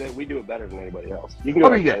and say that we do it better than anybody else. You can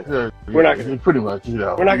go ahead. We're not going to pretty much,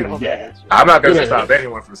 we're not going to. I'm not going to stop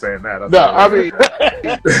anyone from saying that. I mean,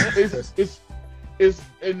 it's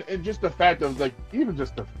and just the fact of even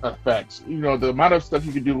just the effects. The amount of stuff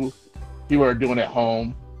you can do people are doing at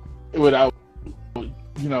home without,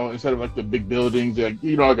 instead of like the big buildings, like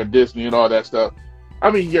like a Disney and all that stuff. I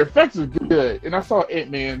mean, your effects are good, and I saw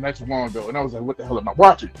Ant-Man not too long ago, and I was like, "What the hell am I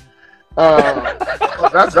watching?"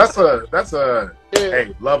 That's a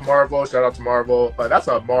hey, love Marvel. Shout out to Marvel. That's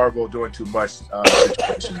a Marvel doing too much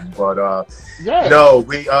situation. But no,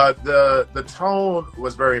 we the tone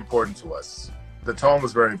was very important to us. The tone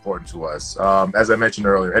was very important to us, as I mentioned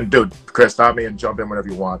earlier. And dude, Chris, stop me and jump in whenever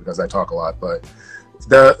you want because I talk a lot. But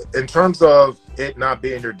in terms of it not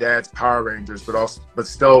being your dad's Power Rangers, but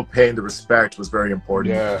still paying the respect was very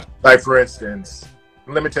important. Yeah. Like for instance,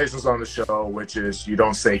 limitations on the show, which is you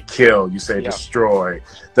don't say kill, you say destroy.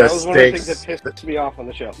 That was one of the things that pissed me off on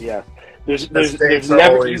the show. Yeah, there's never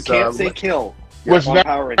always, you can't say kill. Which on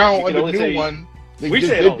Power Rangers. On the new one, they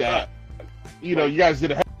just did that. You guys did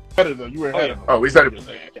it better though. You were ahead of them. Oh, we said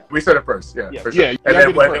it. We said it first. Yeah, for sure.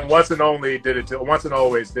 And then Once and Only did it. Once and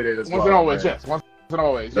Always did it as well. Once and Always, yes. Once and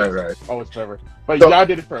Always, yes. Right. Always clever. But y'all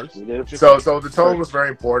did it first. So the tone was very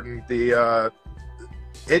important.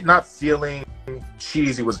 It not feeling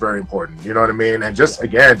cheesy was very important. You know what I mean? And just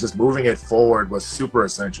moving it forward was super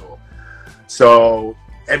essential. So,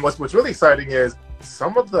 and what's really exciting is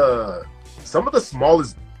some of the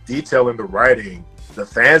smallest detail in the writing the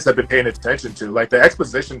fans have been paying attention to, like the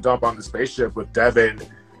exposition dump on the spaceship with Devin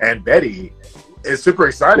and Betty is super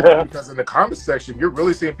exciting because in the comments section, you're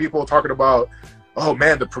really seeing people talking about, oh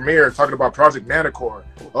man, the premiere, talking about Project Manicore.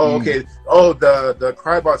 Oh, okay. Oh, the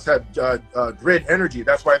Crybots have grid energy.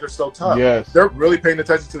 That's why they're so tough. Yes. They're really paying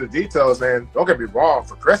attention to the details. And don't get me wrong,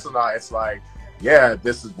 for Chris and I, it's like, yeah,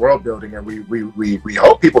 this is world building, and we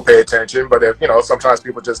hope people pay attention. But if sometimes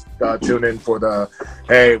people just tune in for the,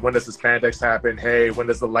 hey, when does the spandex happen? Hey, when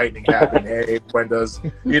does the lightning happen? Hey, when does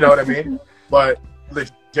you know what I mean? But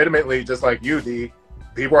legitimately, just like you, D,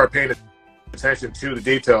 people are paying attention to the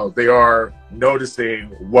details. They are noticing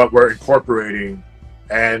what we're incorporating,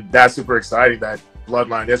 and that's super exciting. That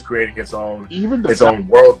Bloodline is creating its own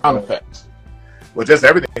world effects. Well, just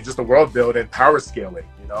everything, just the world building, power scaling.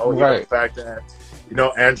 Right. The fact that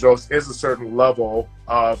Andros is a certain level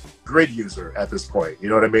of grid user at this point. You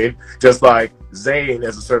know what I mean? Just like Zane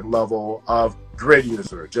is a certain level of grid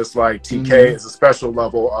user. Just like TK is a special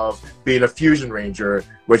level of being a fusion ranger,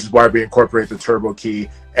 which is why we incorporate the turbo key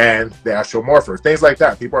and the astral morpher. Things like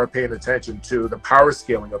that. People are paying attention to the power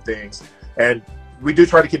scaling of things, and we do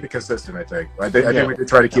try to keep it consistent, I think. I think we do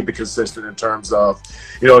try to keep it consistent in terms of,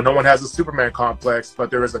 no one has a Superman complex, but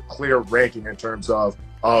there is a clear ranking in terms of,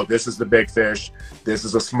 oh, this is the big fish, this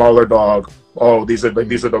is a smaller dog, oh, these are the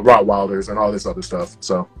Rottweilers and all this other stuff.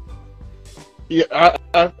 So, yeah,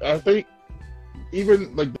 I think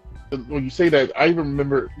even like when you say that, I even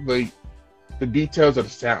remember like the details of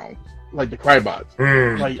the sound, like the Crybots.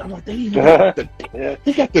 Like I'm like, they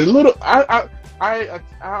got the little. I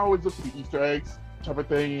always look for the Easter eggs type of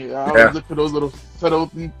thing. I always look for those little subtle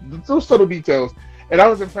details, and I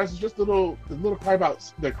was impressed with just the little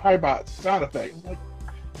Crybots sound effect. I'm like,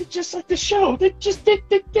 it's just like the show. They just did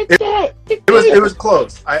that. It was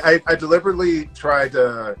close. I deliberately tried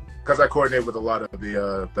to, because I coordinate with a lot of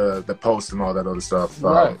the posts and all that other stuff.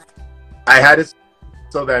 Right. I had it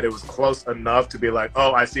so that it was close enough to be like,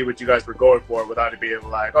 oh, I see what you guys were going for, without it being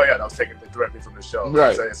like, oh yeah, that was taken directly from the show.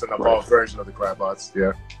 Right. It's an evolved version of the Crybots.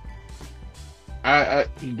 Yeah.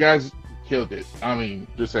 You guys killed it. I mean,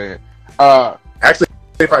 just saying. Actually,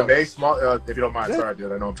 if I may, small, if you don't mind, sorry,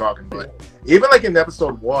 dude, I know I'm talking, but even like in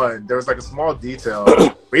episode 1, there was like a small detail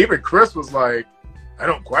where even Chris was like, I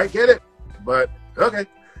don't quite get it, but okay.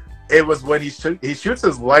 It was when he shoots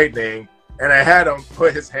his lightning, and I had him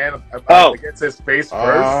put his hand against his face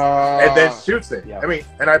first, and then shoots it. Yeah. I mean,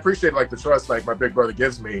 and I appreciate like the trust like my big brother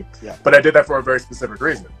gives me, but I did that for a very specific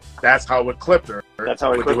reason. That's how it clipped her. That's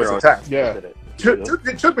how it clipped her. His attack. Yeah.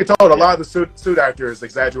 Truth be told, a lot of the suit actors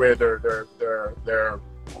exaggerated their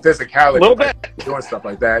physicality, a little bit, doing stuff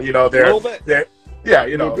like that.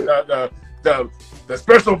 They're the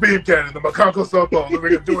special beam cannon, the Makanko Sopo, we're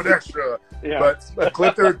gonna do an extra. Yeah. But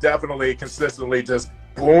Clifton definitely consistently just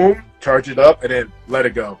boom, charge it up, and then let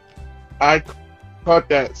it go. I caught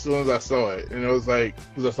that as soon as I saw it, and it was like,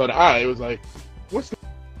 because I saw the eye, it was like, what's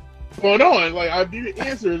going on? Like, I needed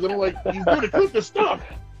answers, and I'm like, he's doing the Clifton stuff.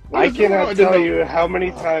 I cannot tell you how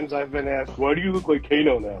many times I've been asked, why do you look like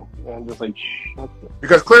Kano now? And I'm just like, shut up.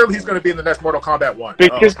 Because clearly he's going to be in the next Mortal Kombat 1.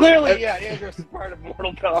 Because clearly, Andros is part of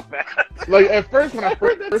Mortal Kombat. Like, at first, when I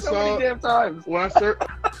first so saw many damn times. When I first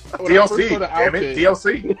DLC, saw the outfit,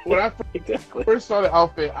 DLC. When I first saw the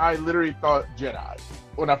outfit, I literally thought Jedi.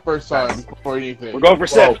 When I first saw it before anything. We're going for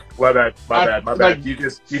Sith. My bad. Like, you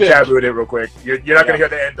tabooed it real quick. You're not going to hear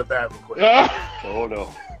the end of that real quick. Oh,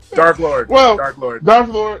 no. Dark Lord. Well, Dark Lord. Dark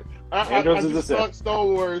Lord. I Andros just is saw Star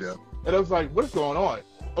Wars, and I was like, "What's going on?"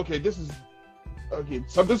 Okay,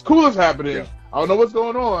 something's cool is happening. Yeah. I don't know what's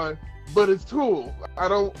going on, but it's cool. I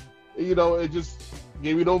don't, it just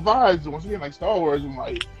gave me those vibes. Once again, like Star Wars, I'm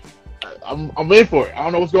like, I'm in for it. I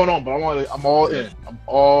don't know what's going on, but I'm all in. I'm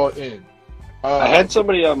all in. I had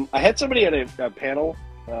somebody at a panel.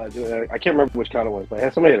 I can't remember which con it was, but I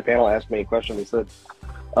had somebody at a panel ask me a question. They said,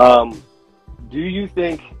 "Do you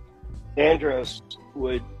think Andros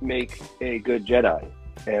would make a good Jedi?"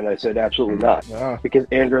 And I said, "Absolutely not, because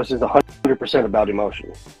Andros is 100% about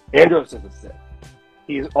emotion. Andros is a Sith.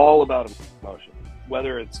 He's all about emotion,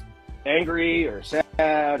 whether it's angry or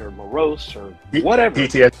sad or morose or whatever.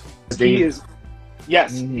 PTSD. He is."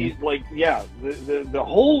 Yes, he's like, the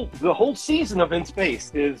whole season of In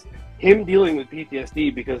Space is him dealing with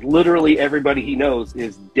PTSD because literally everybody he knows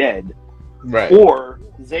is dead. Right. Or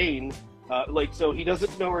Zane, so he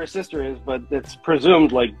doesn't know where his sister is, but it's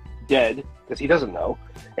presumed like dead because he doesn't know.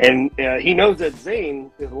 And he knows that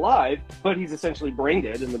Zane is alive, but he's essentially brain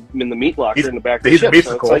dead in the meat locker in the back of the ship. He's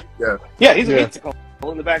a meat he's a meat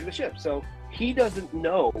in the back of the ship. So he doesn't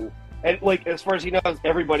know. And as far as he knows,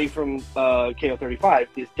 everybody from KO-35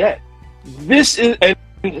 is dead. This is and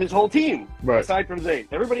his whole team, aside from Zane,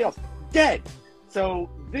 everybody else dead. So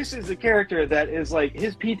this is a character that is like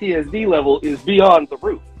his PTSD level is beyond the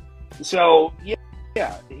roof. So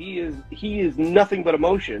he is nothing but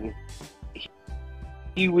emotion.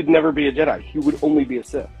 He would never be a Jedi. He would only be a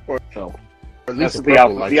Sith. So at least the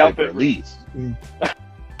outfit. At least.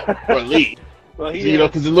 Or at least. Well,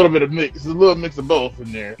 because a little bit of mix. There's a little mix of both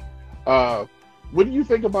in there. What do you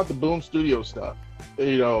think about the Boom Studio stuff?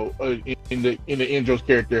 In the Andros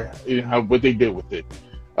character, what they did with it.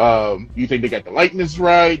 You think they got the likeness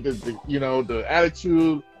right? The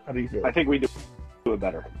attitude. How do you feel? I think we do it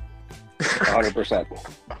better. 100%.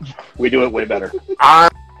 We do it way better. I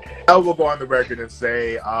will go on the record and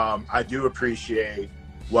say I do appreciate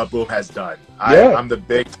what Boom has done. I'm the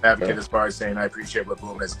big advocate as far as saying I appreciate what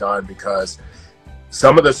Boom has done because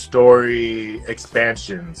some of the story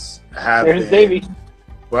expansions have There's been... Davey.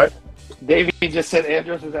 What? Davey just said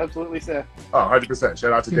Andros is absolutely Sith. Oh, 100%.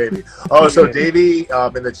 Shout out to Davey. So Davey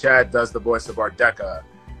in the chat does the voice of Ardeka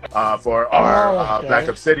for our Black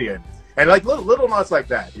Obsidian. And little nods like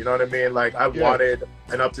that, you know what I mean? Like I wanted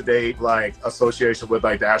an up-to-date association with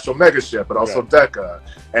the actual megaship, but also Deca.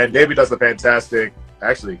 And Davey does a fantastic...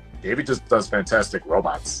 Actually, Davey just does fantastic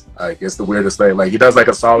robots. It's the weirdest thing. He does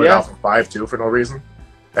a solid Alpha 5 too for no reason.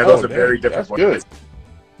 And those are very different. That's good.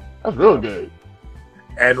 That's real good.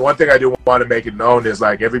 And one thing I do want to make it known is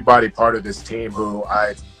everybody part of this team who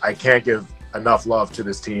I can't give enough love to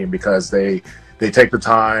this team because they take the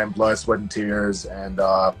time, blood, sweat, and tears, and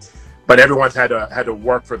but everyone's had to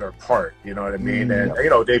work for their part. You know what I mean? And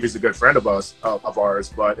Davey's a good friend of ours,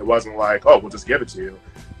 but it wasn't we'll just give it to you.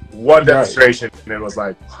 One demonstration, and it was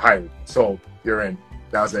hi, so you're in.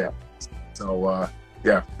 That was it. So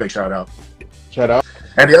big shout out. Shout out.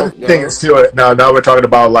 And the other thing is too, now we're talking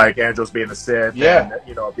about Andros being a Sith, and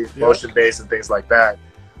being motion based and things like that.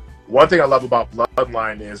 One thing I love about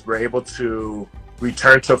Bloodline is we're able to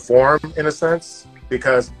return to form in a sense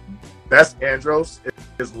because best Andros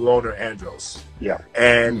is loner Andros. Yeah,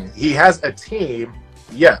 and he has a team,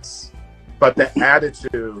 yes, but the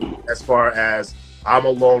attitude as far as I'm a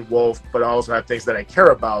lone wolf, but I also have things that I care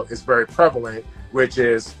about is very prevalent, which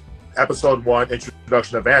is episode 1,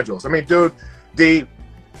 introduction of Andros. I mean, dude,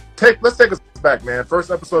 let's take us back, man.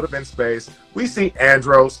 First episode of In Space, we see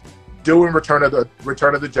Andros doing Return of the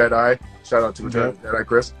Jedi. Shout out to Return of the Jedi,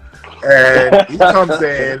 Chris. And he comes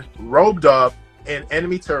in, robed up in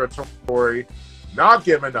enemy territory, not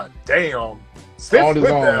giving a damn, sits with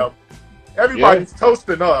them. Everybody's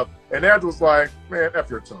toasting up, and Andros man,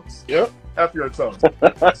 F your toast. Yep. F your toast.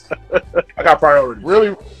 I got priorities.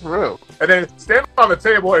 Really, real. And then stand on the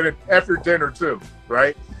table and then F your dinner too,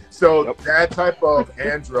 right? So that type of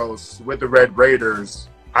Andros with the Red Raiders,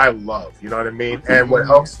 I love. You know what I mean? And what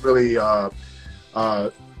helps really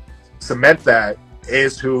cement that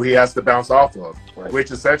is who he has to bounce off of,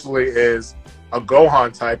 which essentially is a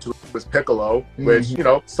Gohan type to his Piccolo, which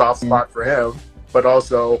soft spot for him. But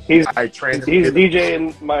also, he's DJ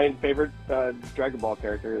and my favorite Dragon Ball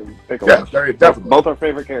character, Piccolo. Yeah, very definitely. Both our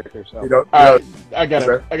favorite characters. So. I got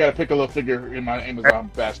a Piccolo figure in my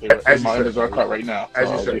Amazon basket, in my Amazon cart right now.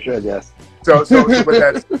 As you should, yes. So with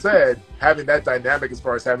that said, having that dynamic as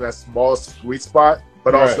far as having that small sweet spot,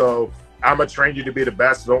 but also I'm gonna train you to be the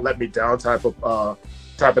best, so don't let me down type of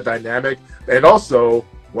dynamic, and also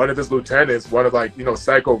one of his lieutenants, one of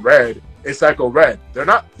Psycho Red is Psycho Red. They're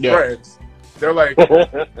not friends.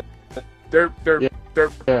 They're they're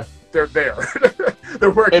they're there.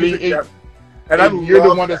 They're working together. And you're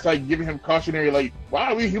the one that's like giving him cautionary, like,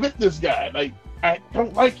 why are we with this guy? Like, I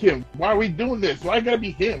don't like him. Why are we doing this? Why gotta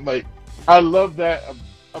be him? Like, I love that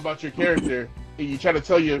about your character. And you try to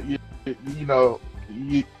tell your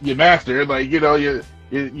master, like,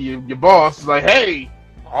 your boss is like, hey,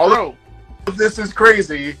 all of this is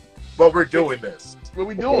crazy, but we're doing this. What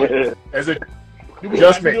we doing? Is it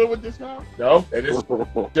just me? With this guy? No, it is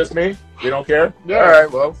just me. You don't care? Yeah. All right,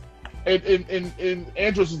 well. And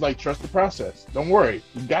Andros is like, trust the process. Don't worry,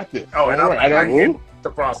 you got this. Oh, don't and worry. I hate the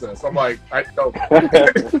process. I'm like, I don't.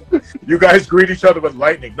 You guys greet each other with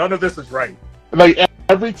lightning. None of this is right. Like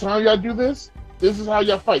every time y'all do this is how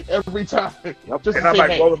y'all fight. Every time. Just and I'm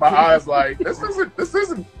like rolling my eyes, like, this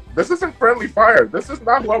isn't friendly fire. This is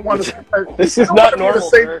not what I want to. This is not normal.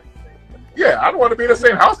 Yeah, I don't want to be in the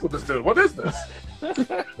same house with this dude. What is this?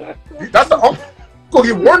 That's the uncle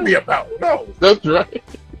you warned me about. No, that's right.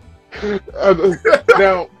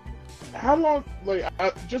 Now, how long? Like,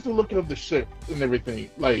 just looking up the ship and everything.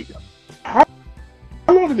 Like, how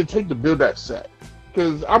long did it take to build that set?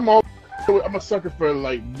 Because I'm a sucker for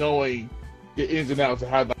like knowing the ins and outs of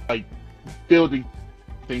how like building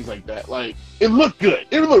things like that. Like, it looked good.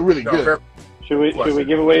 It looked really good. Should we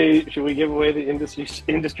give away the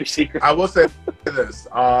industry secret? I will say this.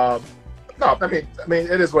 No, I mean,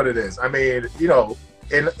 it is what it is. I mean,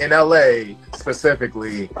 in LA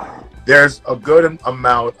specifically, there's a good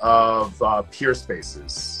amount of pier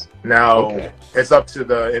spaces. Now, It's up to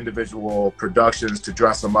the individual productions to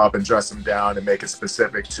dress them up and dress them down and make it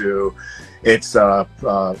specific to its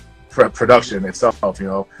production itself,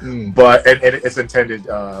 But and it's intended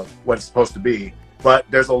what it's supposed to be. But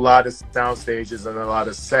there's a lot of sound stages and a lot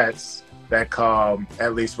of sets that come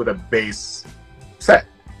at least with a base set.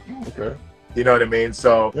 Okay. You know what I mean?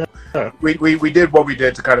 So we did what we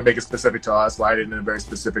did to kind of make it specific to us, light it in a very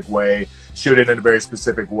specific way, shoot it in a very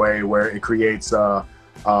specific way where it creates an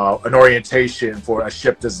orientation for a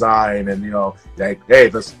ship design, and like, hey,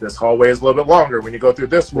 this hallway is a little bit longer when you go through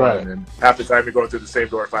this one, and half the time you're going through the same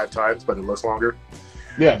door 5 times, but it looks longer.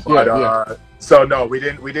 So no, we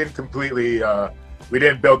didn't completely we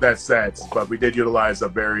didn't build that set, but we did utilize a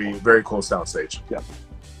very, very cool soundstage. Yeah,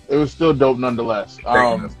 it was still dope nonetheless.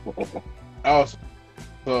 Also,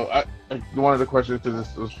 so one of the questions to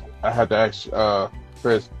this was I had to ask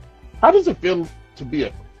Chris, how does it feel to be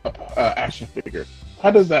a action figure? How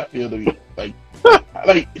does that feel to be like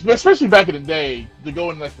especially back in the day, to go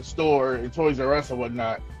in like the store and Toys R Us and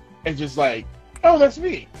whatnot, and just like, oh, that's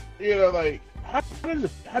me. Like how did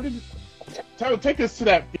it take us to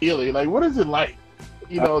that feeling? Like, what is it like?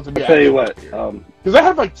 To be. I'll tell you what, because I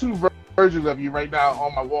have like 2 versions of you right now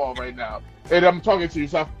on my wall right now, and I'm talking to you,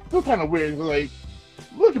 so I feel kind of weird. Like,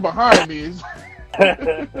 looking behind me.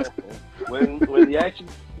 when the action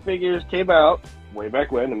figures came out way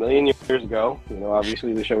back when, a million years ago,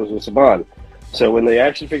 obviously the show was with Saban. So when the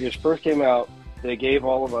action figures first came out, they gave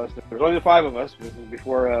all of us. There was only the 5 of us. This was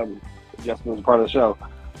before Justin was a part of the show,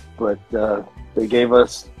 but they gave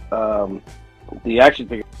us the action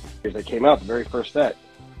figures that came out, the very first set,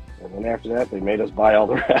 and then after that, they made us buy all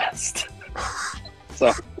the rest.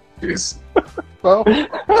 So, jeez. Well, hey,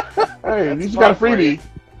 at least you got a freebie.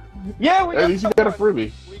 Yeah, at least you got a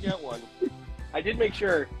freebie. We got one. I did make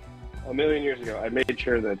sure a million years ago. I made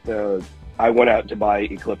sure that I went out to buy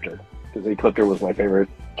Ecliptor, because Ecliptor was my favorite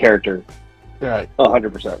character. Right.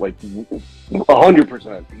 100%, like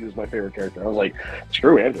 100%. He was my favorite character. I was like,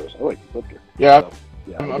 screw Andros. I like Ecliptor. Yeah. So,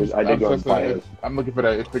 I did go and buy it. I'm looking for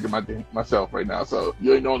that figure myself right now, so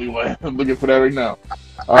you ain't the only one. I'm looking for that right now.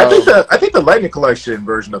 I think the Lightning Collection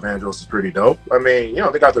version of Andros is pretty dope. I mean,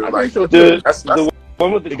 they got the like the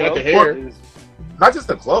one with the got the hair. Is, not just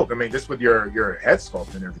the cloak. I mean, just with your head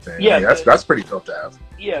sculpt and everything. Yeah, that's pretty dope to have.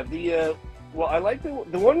 Yeah, well, I like the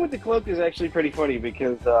one with the cloak is actually pretty funny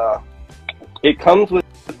because it comes with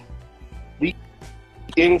the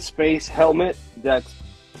in-space helmet that's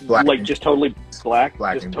black. Like just totally black,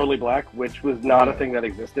 totally black, which was not a thing that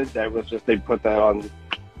existed. That was just they put that on.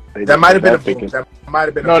 That might have been a Boom. That might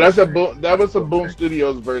have been. No, that's a Boom. That was a Boom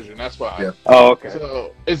Studios version. That's why. Yeah. Oh, okay.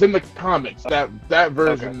 So it's in the comics that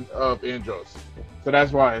version of Andros. So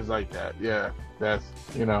that's why it's like that. Yeah, that's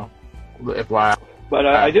FYI. But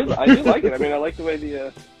I do like it. I mean, I like the way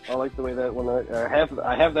that one. I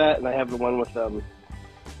have that, and I have the one with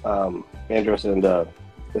Andros and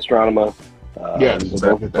Astronema.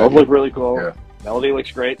 Both look really cool. Yeah. Melody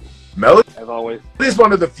looks great. Melody, as always, is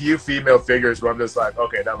one of the few female figures where I'm just like,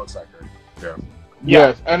 okay, that looks like her. Yeah.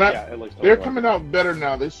 Yes, and they're coming out better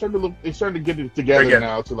now. They're starting to get it together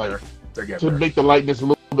now to make the likeness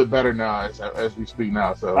look bit better now as we speak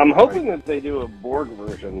now. So I'm hoping that they do a Borg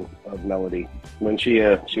version of Melody when she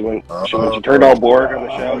turned all Borg on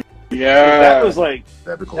the show. Yeah, that was like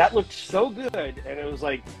cool. That looked so good, and it was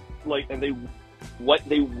like and they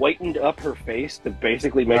whitened up her face to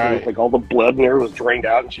basically make it look like all the blood in her was drained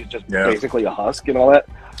out, and she's just basically a husk and all that.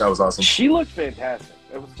 That was awesome. She looked fantastic.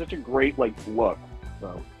 It was such a great look.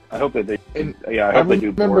 So I hope that they they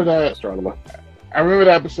do remember that Astronema. I remember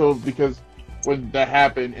that episode because when that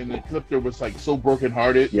happened and the Ecliptor was like so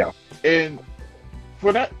brokenhearted. Yeah. And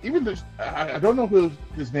for that, even this, I don't know who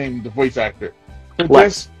his name, the voice actor.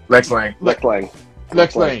 Lex Lang. Lex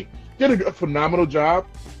Lang did a phenomenal job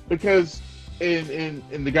because in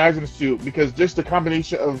the guys in the suit, because just the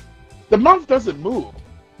combination of the mouth doesn't move.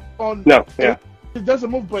 It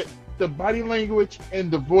doesn't move, but the body language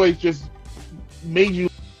and the voice just made you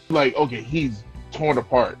like, okay, he's torn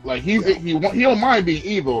apart. Like he don't mind being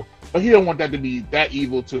evil, but he don't want that to be that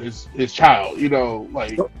evil to his child. You know,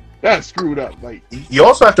 like that's screwed up. Like you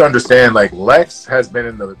also have to understand, like Lex has been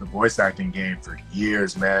in the voice acting game for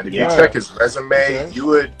years, man. If you check his resume,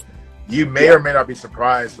 you may or may not be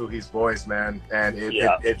surprised who he's voiced, man. And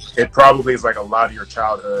it probably is like a lot of your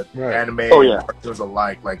childhood anime cartoons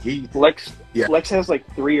alike. Like Lex has like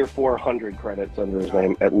 300 or 400 credits under his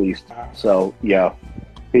name at least. So he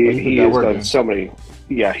has done so many.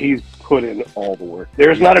 Yeah, he's put in all the work.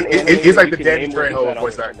 There's not an anime he's like the Danny Trejo of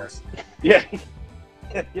voice actors. Yeah,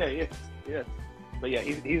 he is. But yeah,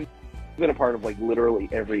 he's been a part of like literally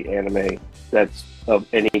every anime that's of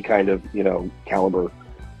any kind of caliber.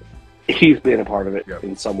 He's been a part of it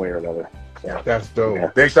in some way or another. Yeah, that's dope. Yeah.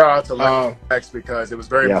 Big shout out to Lex because it was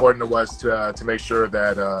very important to us to make sure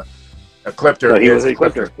that Ecliptor. He was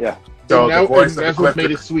Ecliptor. Yeah. So the voice that's what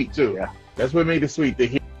made it sweet too. Yeah. That's what made it sweet to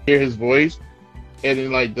hear his voice, and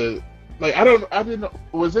then I didn't know,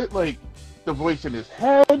 was it like the voice in his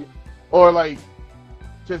head or like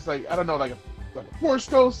just like I don't know, like a Force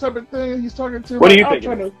Ghost separate thing he's talking to. What do you think?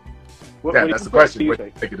 That's the question. What do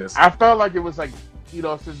you think it is? I felt like it was like,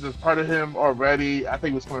 since it's part of him already, I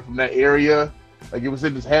think it was coming from that area. Like it was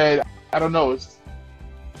in his head. I don't know.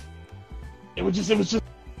 It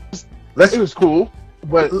was cool.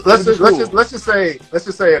 But let's just say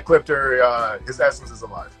Ecliptor, his essence is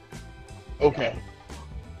alive. Okay.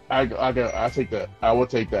 I take that. I will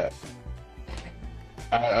take that.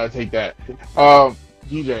 I take that.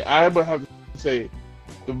 DJ, I would have to say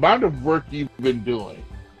the amount of work you've been doing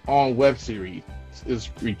on web series is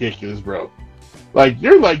ridiculous, bro. Like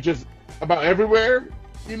you're like just about everywhere,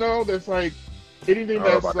 there's like anything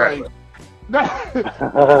that's like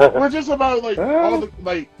we're just about like all the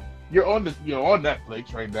like you're on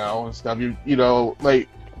Netflix right now and stuff. Like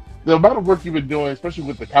the amount of work you've been doing, especially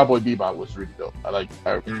with the Cowboy Bebop, was really dope. I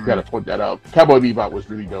gotta point that out. Cowboy Bebop was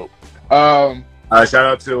really dope. Shout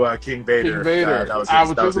out to King Vader. I was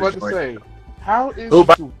just about to say, how is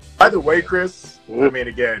by the way, Chris? I mean,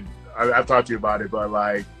 again, I've talked to you about it, but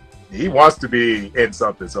like he wants to be in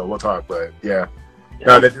something, so we'll talk. But no,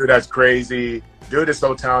 that dude, that's crazy. Dude is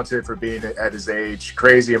so talented for being at his age.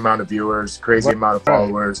 Crazy amount of viewers, crazy amount of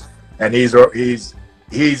followers, and he's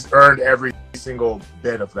earned every single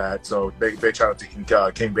bit of that. So big shout out to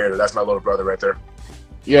King Vader. That's my little brother right there.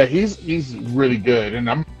 Yeah, he's really good, and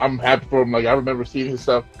I'm happy for him. Like I remember seeing his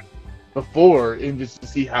stuff before, and just to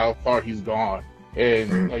see how far he's gone,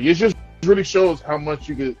 and like, it just really shows how much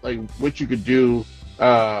you could what you could do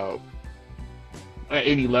at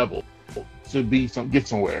any level to get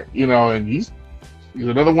somewhere, and he's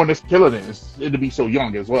another one that's killing it. And to be so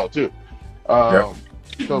young as well too.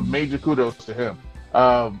 So major kudos to him.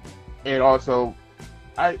 And also,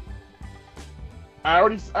 I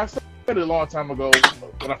said it a long time ago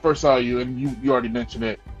when I first saw you, and you already mentioned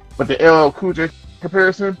it, but the LL Cool J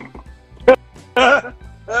comparison, I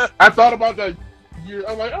thought about that.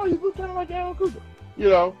 I'm like, oh, you look kind of like LL Cool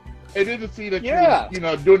J, and then to see that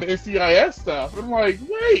doing the NCIS stuff, I'm like,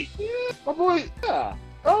 wait, my boy,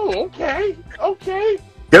 oh, okay.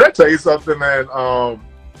 Can I tell you something, man?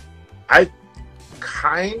 I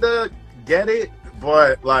kind of get it,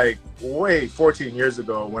 but like 14 years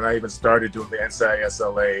ago when I even started doing the NCIS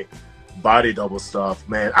LA body double stuff,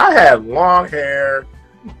 man, I had long hair.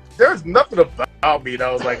 There's nothing about me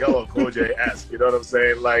that was like LL Cool J-esque, you know what I'm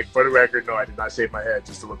saying? Like, for the record, no, I did not shave my head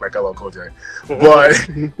just to look like LL Cool J.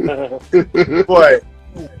 But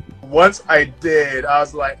once I did, I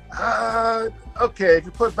was like, okay, if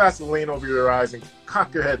you put Vaseline over your eyes and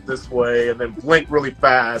cock your head this way and then blink really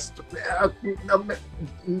fast,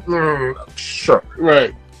 sure.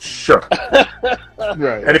 Right. Sure.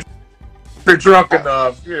 Right. And if you're drunk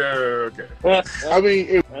enough, okay. I mean,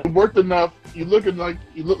 it worked enough you look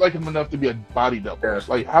like him enough to be a body double. Yeah.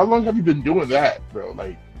 Like, how long have you been doing that, bro?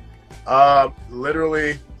 Like,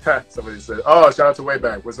 literally. Somebody said, "Oh, shout out to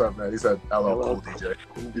Wayback. What's up, man?" He said, "Hello, cool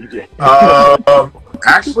DJ."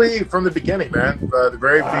 Actually, from the beginning, man, the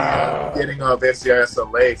very beginning of NCIS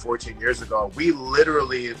LA 14 years ago, we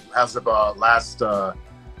literally, as of last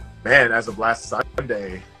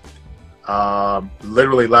Sunday,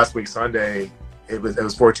 literally last week Sunday, it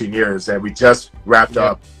was 14 years, and we just wrapped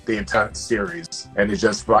up the entire series, and it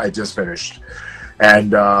just finished,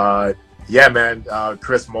 and. Yeah, man.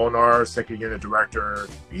 Chris Molnar, second unit director,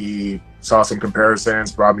 he saw some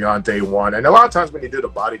comparisons, brought me on day one. And a lot of times when you do the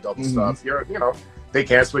body double stuff, they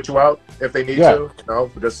can switch you out if they need to,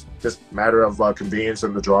 just matter of convenience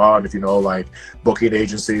and the draw. And if like booking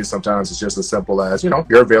agencies, sometimes it's just as simple as,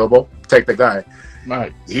 you're available, take the guy.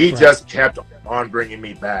 Right. He just kept on bringing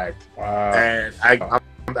me back. Wow. And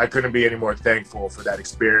I couldn't be any more thankful for that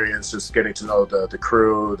experience, just getting to know the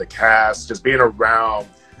crew, the cast, just being around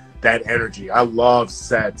that energy. I love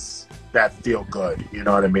sets that feel good, you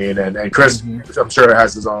know what I mean? And Chris, I'm sure,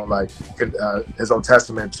 has his own his own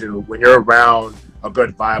testament to when you're around a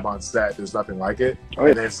good vibe on set, there's nothing like it. Oh, yeah.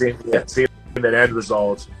 And then seeing that end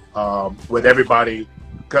result with everybody,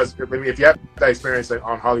 because I mean, if you have that experience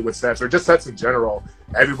on Hollywood sets or just sets in general,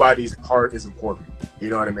 everybody's part is important.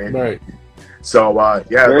 You know what I mean? Right. So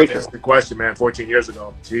that's the question, man. 14 years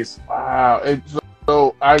ago, jeez. Wow. And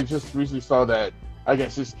so I just recently saw that. I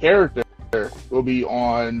guess his character will be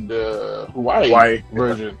on the Hawaii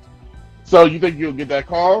version. So you think you'll get that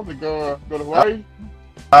call to go to Hawaii?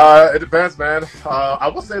 It depends, man. I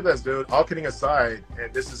will say this, dude. All kidding aside,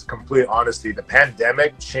 and this is complete honesty, the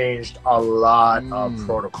pandemic changed a lot of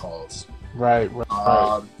protocols. Right.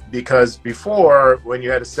 Because before, when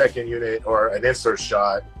you had a second unit or an insert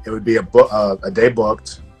shot, it would be a day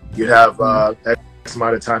booked. You'd have X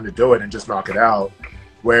amount of time to do it and just knock it out.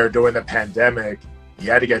 Where during the pandemic, you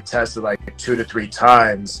had to get tested like 2 to 3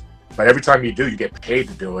 times, but every time you do, you get paid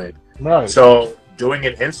to do it. Right. So doing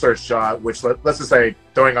an insert shot, which let's just say,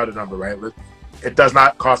 throwing out a number, right? It does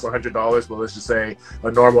not cost $100, but let's just say a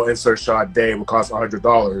normal insert shot day would cost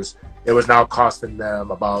 $100. It was now costing them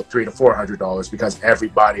about $300 to $400 because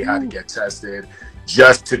everybody had to get tested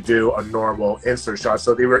just to do a normal insert shot.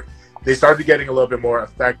 So they started getting a little bit more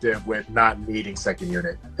effective with not needing second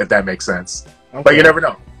unit, if that makes sense. Okay. But you never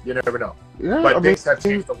know. Yeah, but things have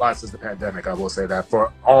changed a lot since the pandemic, I will say that,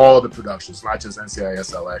 for all the productions, not just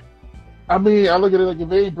NCIS LA. I mean, I look at it like,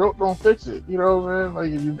 if it ain't broke, don't fix it. You know, man? Like,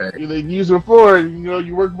 if you used it before,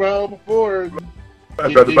 you worked well before,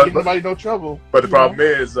 you give nobody no trouble. But the problem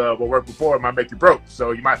is, what worked before might make you broke, so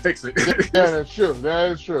you might fix it. Yeah, that's true.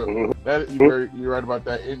 That is true. You're right about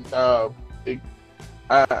that. And,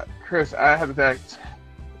 Chris, I have to ask,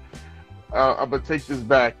 I'm going to take this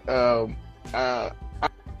back.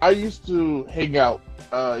 I used to hang out,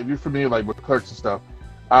 if you're familiar with Clerks and stuff,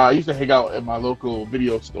 I used to hang out at my local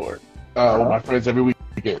video store with my friends every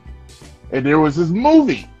weekend. And there was this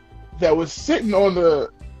movie that was sitting on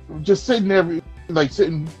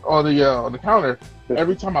sitting on the counter.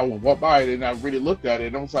 Every time I would walk by it and I really looked at it,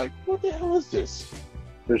 and I was like, what the hell is this?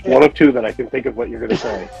 There's one of two that I can think of what you're going to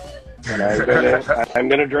say. And I'm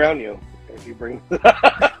going to drown you if you bring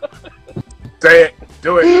Say it.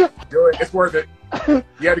 Do it. It's worth it. You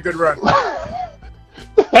had a good run. I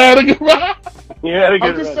had a good run. You had a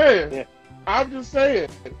good run. I'm just saying.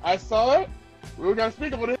 I saw it. We were going to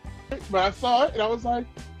speak about it, but I saw it and I was like,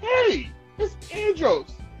 hey, it's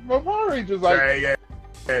Andros from Power Rangers.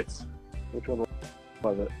 Which one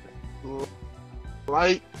was it?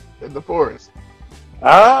 Light in the Forest.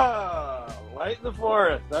 Ah, Light in the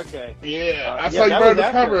Forest. Okay. Yeah, I saw you burn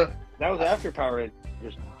the cover. That was after Power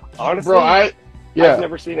Rangers. Honestly, bro, I've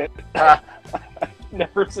never seen it.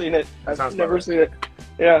 Never seen it. I've never seen it.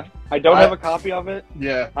 Yeah, I don't have a copy of it.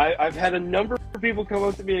 Yeah, I've had a number of people come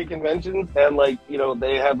up to me at conventions and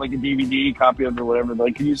they have a DVD copy of it or whatever. They're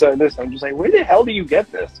like, can you sign this? I'm just like, where the hell do you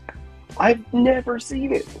get this? I've never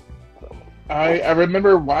seen it. I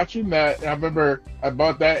remember watching that. And I remember I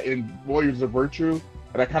bought that in Warriors of Virtue,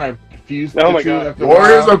 and I kind of confused the two after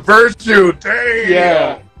Warriors of Virtue, dang!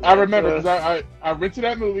 Yeah, I remember because I rented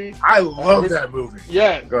that movie. I love that movie.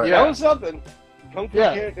 Yeah, that was something. Kung Fu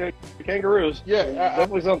Kangaroos. Yeah,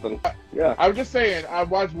 definitely something. Yeah, I was just saying, I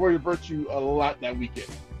watched Warrior of Virtue a lot that weekend.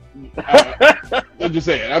 I'm just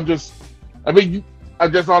saying. That's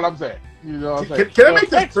all I'm saying. You know what I'm saying? Can I make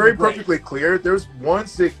this very perfectly clear? There's one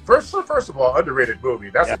first of all, underrated movie.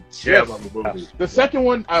 That's a gem of a movie. The second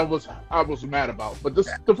one I was mad about, but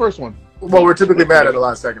the first one. Well, we're typically mad at the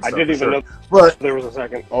last second. I didn't even know there was a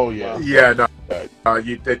second. Oh yeah. Yeah, no.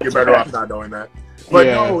 You're better off not knowing that. But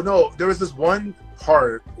no, there was this one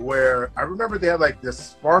part where I remember they had like this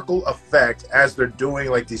sparkle effect as they're doing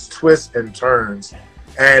like these twists and turns,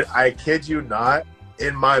 and I kid you not,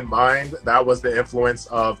 in my mind, that was the influence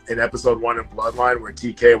of in episode 1 in Bloodline where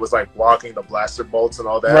TK was like blocking the blaster bolts and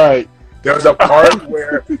all that. Right. There was a part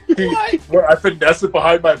where where I finesse it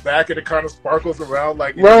behind my back and it kind of sparkles around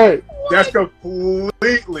like right. That's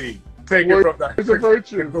completely taken from that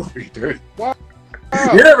movie, dude. Wow.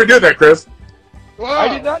 You never did that, Chris. Wow. I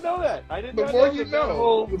did not know that. I did not know that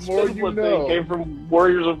whole thing came from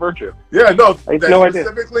Warriors of Virtue. Yeah, no, I had no idea.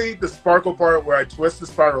 Specifically the sparkle part where I twist the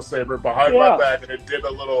spiral saber behind my back and it did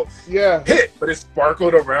a little hit, but it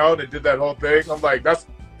sparkled around and did that whole thing. I'm like, that's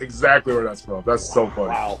exactly where that's from. That's so funny.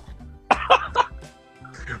 Wow.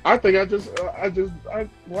 I think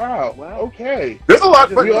wow, okay. There's a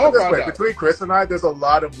lot, but this way, between Chris and I, there's a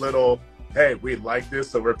lot of little, hey, we like this,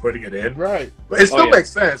 so we're putting it in. Right. But it still makes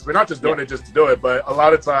sense. We're not just doing it just to do it, but a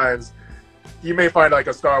lot of times you may find like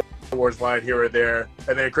a Star Wars line here or there,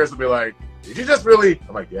 and then Chris will be like, did you just really?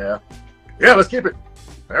 I'm like, yeah, let's keep it.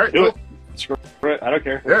 All right, do it. Screw it. I don't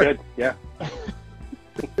care. It's good. Yeah.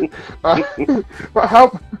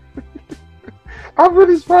 I'm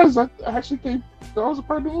really surprised. I actually think that was a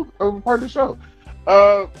part of the show.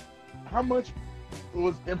 How much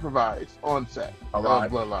was improvised on set on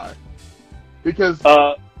Bloodline? Because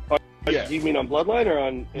do you mean on Bloodline or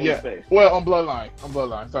on Space? Well, on Bloodline. On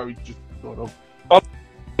Bloodline. Sorry, just going over. On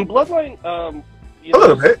Bloodline, a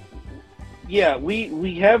little bit. Yeah,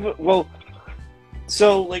 we have. Well,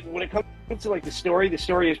 so like when it comes to like the story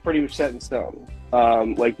is pretty much set in stone.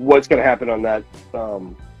 Like what's going to happen on that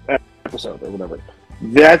episode or whatever.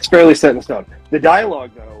 That's fairly set in stone. The dialogue,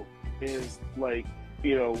 though, is like,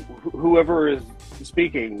 you know, whoever is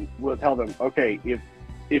speaking will tell them, okay,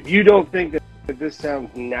 if you don't think that this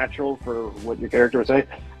sounds natural for what your character would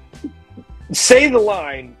say the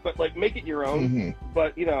line, but like make it your own. Mm-hmm.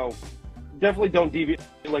 But you know, definitely don't deviate.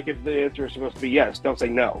 Like if the answer is supposed to be yes, don't say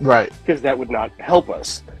no, right? Because that would not help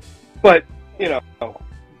us. But you know,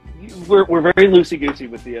 we're very loosey-goosey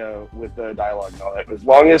with the dialogue and all that. As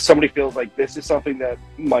long as somebody feels like this is something that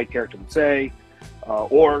my character would say,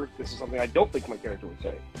 or this is something I don't think my character would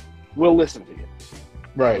say, we'll listen to you.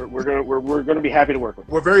 Right. We're gonna be happy to work with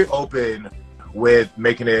you. We're very open with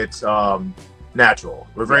making it natural.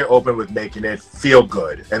 We're very open with making it feel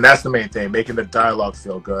good, and that's the main thing, making the dialogue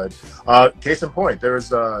feel good. Case in point, there's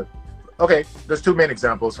two main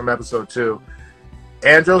examples from episode 2.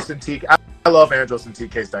 Andros and TK. I love Andros and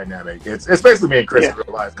TK's dynamic. It's basically me and Chris in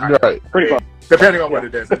real life, kind of. Right. Pretty fun. Depending on what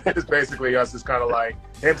it is. It's basically us. It's kind of like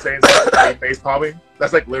him saying something, face palming.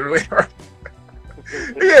 That's like literally her.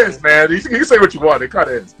 He is, man. You can say what you want. It kind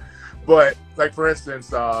of is. But like for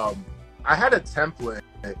instance, I had a template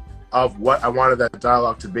of what I wanted that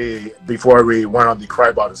dialogue to be before we went on the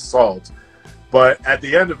Crybot assault. But at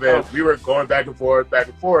the end of it, we were going back and forth,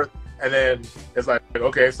 and then it's like,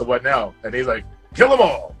 okay, so what now? And he's like, kill them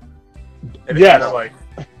all. And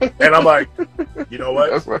I'm like, you know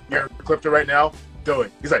what? You're Clifton right now. Do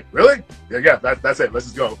it. He's like, really? Yeah. That's it. Let's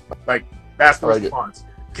just go. Like, that's the response.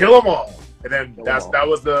 Kill them all. And then that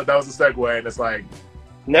was the segue. And it's like,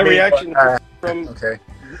 the reaction from okay.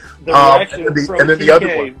 The reaction from TK, the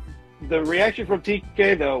other one. The reaction from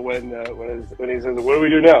TK though when he says, "What do we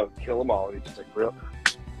do now? Kill them all." And he's just like, "Real?"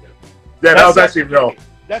 Yeah, that was actually real.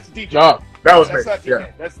 That's DJ. That was that's me. Not TK.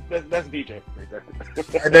 Yeah. That's DJ right there.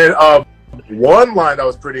 And then one line that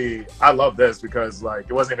was pretty. I love this because like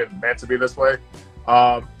it wasn't even meant to be this way.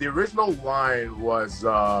 The original line was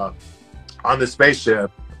on the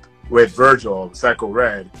spaceship with Virgil, Psycho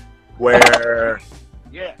Red, where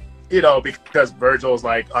you know, because Virgil's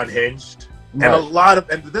like unhinged. Right.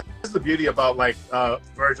 And this is the beauty about like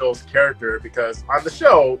Virgil's character, because on the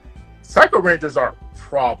show, Psycho Rangers are a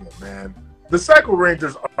problem, man. The Psycho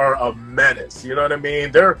Rangers are a menace. You know what I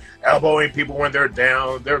mean? They're elbowing people when they're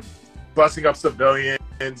down. They're busting up civilians.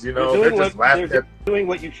 You know, they're just laughing. They're doing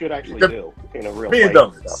what you should actually do in a real fight.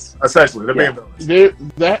 Villains, essentially, they're being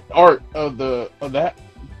villains. That art of that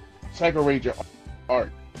Psycho Ranger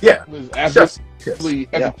art, was absolutely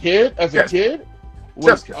as a kid.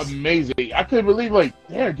 Was amazing. I couldn't believe like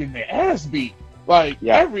they're getting their ass beat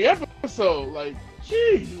every episode. Like,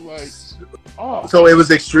 geez, like So it was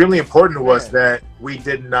extremely important to us that we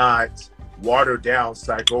did not water down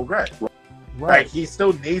Psycho Red. Right. Like he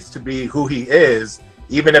still needs to be who he is,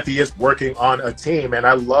 even if he is working on a team. And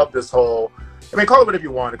I love this whole. I mean, call it whatever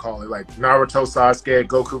you want to call it, like Naruto, Sasuke,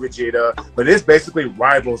 Goku, Vegeta, but it's basically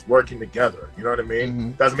rivals working together. You know what I mean?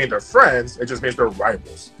 Mm-hmm. Doesn't mean they're friends. It just means they're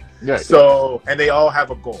rivals. Yeah, and they all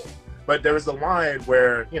have a goal. But there was a line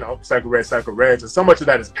where, Psycho Reg, and so much of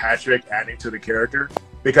that is Patrick adding to the character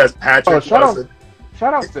because Patrick. Shout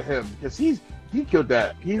out to him because he killed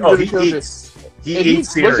that. He eats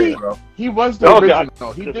scenery, bro. He was the original.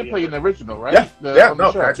 God. He did play in the original, right?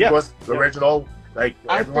 Patrick was the original. Like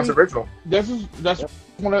everyone's original. That's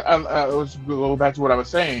one. I was go back to what I was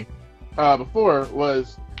saying before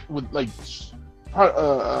was with like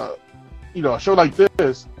a show like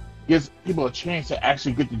this gives people a chance to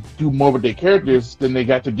actually get to do more with their characters than they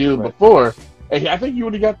got to do before. And I think you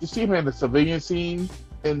only got to see him in the civilian scene,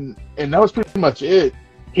 and that was pretty much it.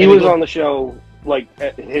 He was on the show. Like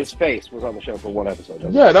his face was on the show for one episode.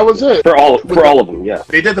 Yeah, that was it for all of them. Yeah,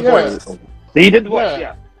 he did the voice. He did the voice.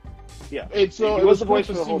 Yeah. And so he was the voice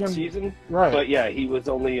for the whole season. Right. But yeah, he was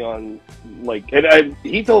only on and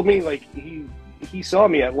he told me like he saw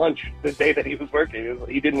me at lunch the day that he was working.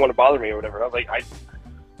 He didn't want to bother me or whatever. I was like,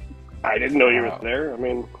 I didn't know you were there. I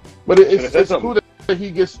mean, but it's cool that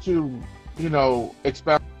he gets to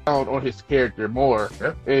expound on his character more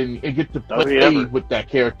and get to play with that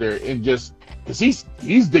character and just because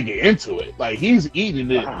he's digging into it, like he's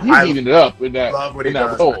eating it, eating it up in that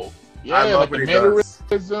role. Yeah, like the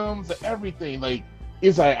mannerisms, everything. Like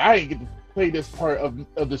it's like I didn't get to play this part of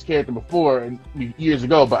this character before and years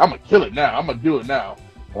ago, but I'm gonna kill it now. I'm gonna do it now.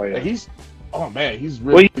 Oh yeah, he's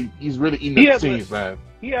really eating up scenes, man.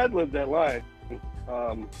 He ad-libbed that line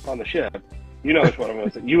on the ship. You know which one I'm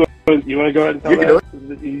gonna say. You want to go ahead and tell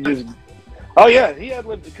that? You just, oh yeah, he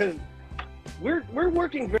ad-libbed because we're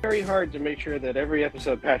working very hard to make sure that every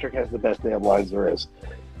episode Patrick has the best damn lines there is.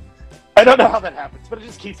 I don't know how that happens, but it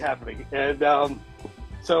just keeps happening. And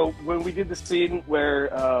so when we did the scene where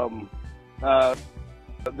the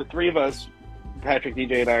three of us, Patrick,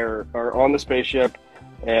 DJ, and I are on the spaceship,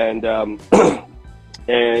 and and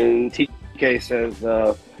TK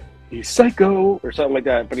says he's psycho or something like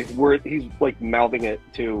that, but he's like mouthing it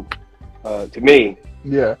to me.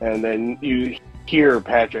 Yeah. And then you hear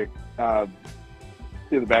Patrick in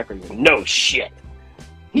the background go, "No shit."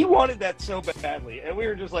 He wanted that so badly, and we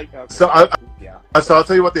were just like, okay. So I'll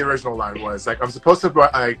tell you what the original line was. Like, I'm supposed to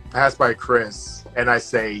I pass by Chris, and I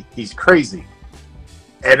say he's crazy,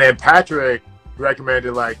 and then Patrick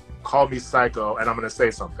recommended like call me psycho, and I'm gonna say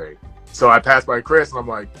something. So I pass by Chris, and I'm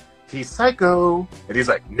like, he's psycho, and he's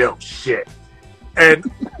like, no shit, and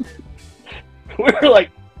we were like,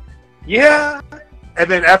 yeah. And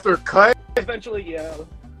then after cut, eventually, yeah.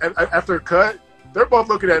 And after cut, they're both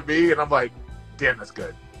looking at me, and I'm like, damn, that's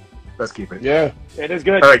good. Let's keep it. Yeah, it is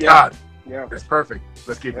good. Like, God, yeah, it's perfect.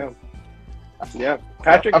 Let's keep it. Yeah,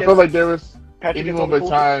 Patrick. I felt like there was any moment of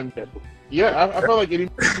time. Yeah, I felt like any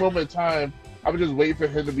moment of time, I would just wait for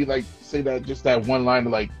him to be like, say that one line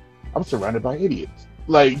of like, I'm surrounded by idiots.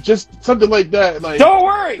 Like just something like that. Like, don't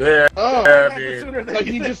worry. Yeah. Like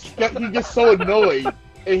he gets so annoyed,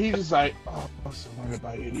 and he's just like, oh, I'm surrounded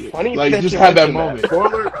by idiots. Funny, like just have that moment.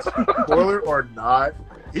 Spoiler or not.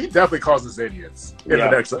 He definitely causes idiots in the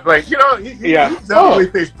next. Like he definitely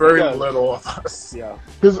thinks very little of us. Yeah,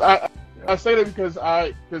 because I say that because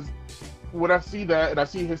when I see that and I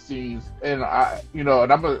see his scenes and I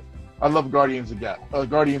love Guardians of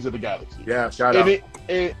the Galaxy. Yeah, shout out.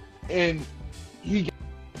 And he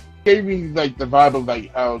gave me like the vibe of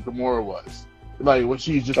like how Gamora was, like when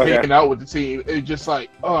she's just hanging out with the team. It's just like,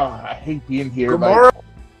 oh, I hate being here. Gamora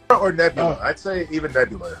or Nebula? I'd say even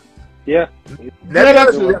Nebula. Yeah.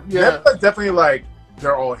 Nebula definitely like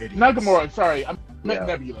they're all idiots. Not Gamora. Sorry, I meant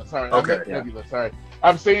Nebula. Sorry, I meant Nebula. Sorry,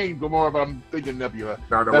 I'm saying Gamora, but I'm thinking Nebula.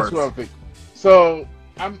 No, that's what I'm thinking. So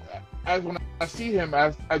when I see him,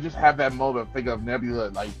 I just have that moment of thinking of Nebula.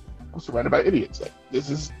 Like I'm surrounded by idiots. Like this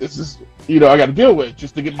is I got to deal with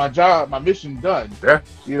just to get my mission done. Yeah.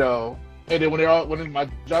 And then when my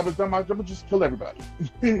job is done, my job is just kill everybody.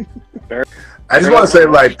 I just want to say,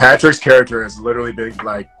 like, Patrick's character has literally been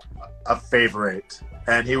like a favorite,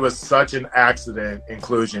 and he was such an accident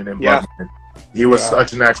inclusion in Bloodline. He was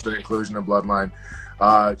such an accident inclusion in Bloodline.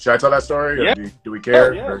 Should I tell that story? Yeah. Do we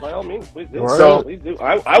care? Oh, yeah, by all means, please do. So, please do.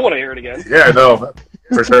 I want to hear it again. Yeah, no,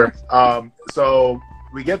 for sure. So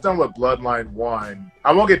we get done with Bloodline 1.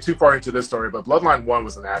 I won't get too far into this story, but Bloodline 1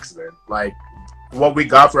 was an accident. Like, what we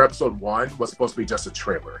got for episode 1 was supposed to be just a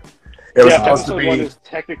trailer. It was supposed to be. Episode 1 is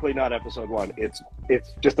technically not episode 1. It's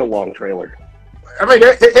just a long trailer. I mean,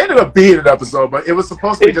 it ended up being an episode, but it was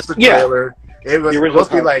supposed to be just a trailer. It was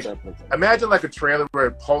supposed to be like, imagine like a trailer where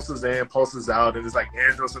it pulses in, pulses out, and it's like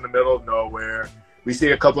Andros in the middle of nowhere. We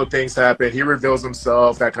see a couple of things happen. He reveals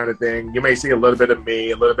himself, that kind of thing. You may see a little bit of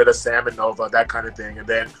me, a little bit of Sam and Nova, that kind of thing, and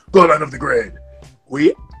then Bloodline of the Grid.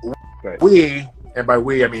 We, and by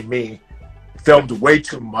we I mean me, filmed way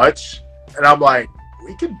too much, and I'm like,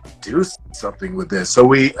 we could do something with this. So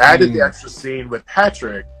we added the extra scene with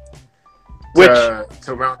Patrick to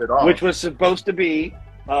round it off. Which was supposed to be,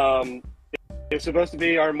 it's supposed to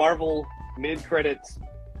be our Marvel mid-credits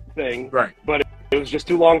thing. Right. But it was just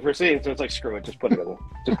too long for a scene, so it's like, screw it, just put it in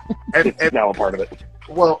there. It's now a part of it.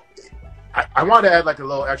 Well, I wanted to add like a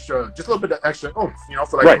little extra, just a little bit of extra oomph, you know,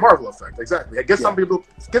 for like a Marvel effect. Exactly. Get some people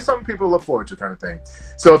to look forward to, kind of thing.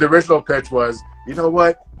 So the original pitch was, you know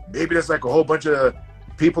what? Maybe there's like a whole bunch of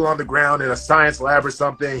people on the ground in a science lab or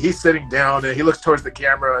something. He's sitting down and he looks towards the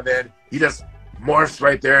camera, and then he just morphs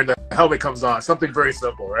right there, and the helmet comes on. Something very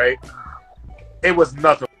simple, right? It was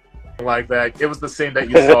nothing like that. It was the scene that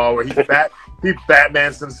you saw where he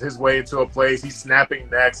Batmans his way into a place. He's snapping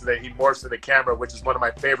necks, and then he morphs in the camera, which is one of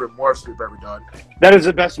my favorite morphs we've ever done. That is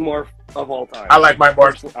the best morph of all time. I like my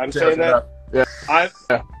morphs. I'm saying that. Yeah.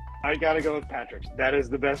 I gotta go with Patrick's. That is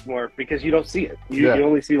the best morph because you don't see it. You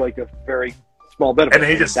only see like a very small bit of it. And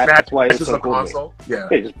then he just snaps why it's so cool. Console. Yeah.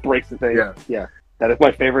 He just breaks the thing. Yeah. That is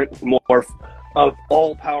my favorite morph of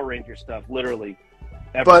all Power Ranger stuff, literally.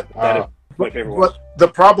 Ever. But that is my favorite one. The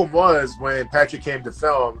problem was when Patrick came to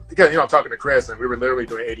film, because, you know, I'm talking to Chris, and we were literally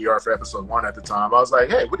doing ADR for episode 1 at the time. I was like,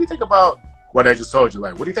 hey, what do you think about what I just told you?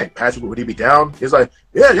 Like, what do you think? Patrick, would he be down? He's like,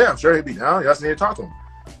 yeah, I'm sure he'd be down. You just need to talk to him.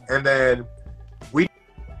 And then we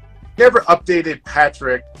never updated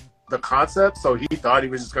Patrick the concept, so he thought he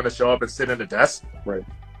was just going to show up and sit in the desk. Right.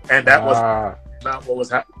 And that was not what was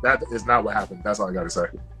that is not what happened. That's all I got to say.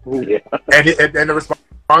 Yeah. And the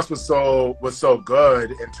response was so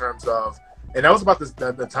good in terms of, and that was about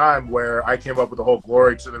the time where I came up with the whole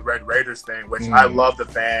glory to the Red Raiders thing, which I love the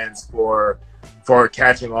fans for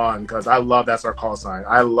catching on, because I love that's our call sign.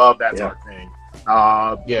 I love that's our thing.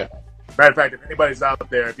 Matter of fact, if anybody's out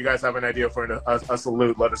there, if you guys have an idea for a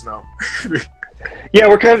salute, let us know. Yeah,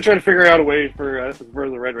 we're kind of trying to figure out a way for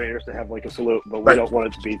the Red Raiders to have like a salute, but we don't want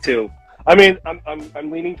it to be too. I mean,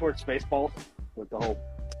 I'm leaning towards Spaceballs with the whole.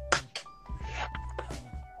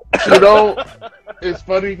 You know, it's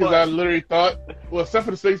funny because I literally thought, well, except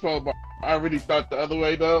for the Spaceballs, I already thought the other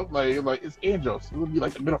way though. Like it's angels. It would be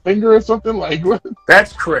like the middle finger or something. Like what?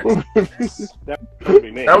 That's Chris. That would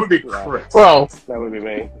be me. That would be Chris. Well, that would be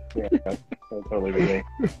me. Yeah, that would totally be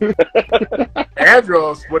me.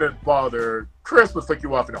 Andros wouldn't bother. Chris would flick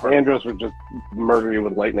you off in a heartbeat. Andros would just murder you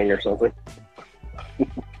with lightning or something.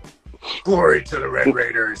 Glory to the Red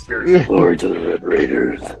Raiders. Glory to the Red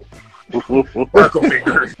Raiders. Sparkle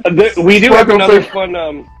fingers. We do have another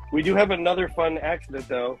fun. We do have another fun accident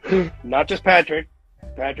though. Not just Patrick.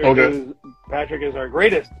 Patrick is our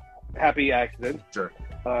greatest happy accident. Sure.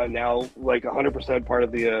 Now like 100% part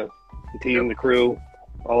of the team, the crew,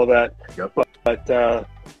 all of that. Yep. But the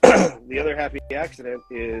other happy accident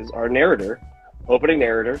is our narrator, opening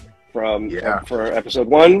narrator from for episode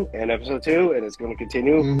 1 and episode 2, and it's going to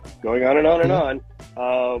continue going on and on and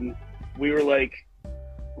on. We were like.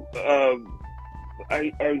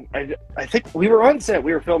 I think we were on set.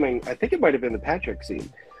 We were filming. I think it might have been the Patrick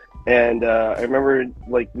scene, and I remember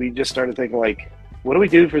like we just started thinking like, what do we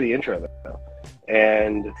do for the intro though?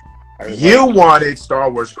 And you wanted Star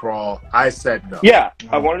Wars crawl. I said no. Yeah,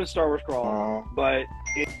 I wanted a Star Wars crawl, but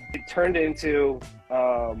it turned into.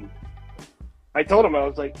 I told him, I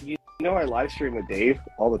was like, you know, I live stream with Dave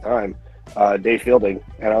all the time, Dave Fielding,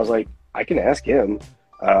 and I was like, I can ask him.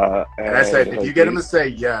 And I said, if you get him to say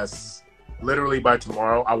yes, literally by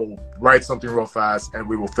tomorrow, I will write something real fast and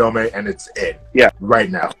we will film it, and it's in. Yeah,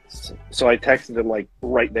 right now. So I texted him like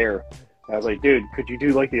right there. I was like, dude, could you do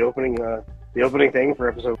like the opening thing for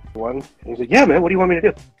episode 1? And he's like, yeah, man. What do you want me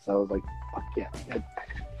to do? So I was like, fuck yeah.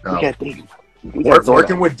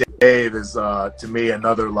 Working with Dave is to me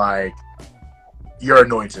another like. You're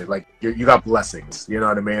anointed, like you got blessings. You know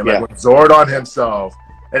what I mean? Like with Zordon himself.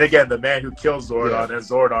 And again, the man who killed Zordon and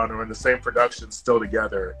Zordon are in the same production, still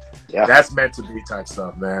together. Yeah. That's meant to be type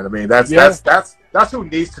stuff, man. I mean, that's who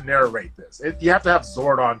needs to narrate this. You have to have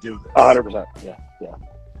Zordon do this. 100%. Yeah.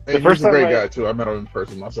 He's a great guy too. I met him in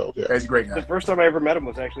person myself. Yeah, he's a great guy. The first time I ever met him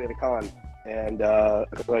was actually at a con, and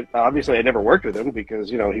obviously I never worked with him because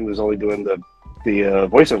he was only doing the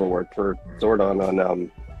voiceover work for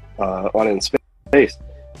Zordon on In Space.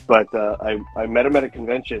 But I met him at a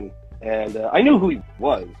convention. And I knew who he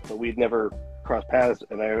was, but we'd never crossed paths.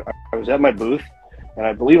 And I was at my booth, and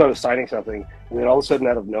I believe I was signing something. And then all of a sudden,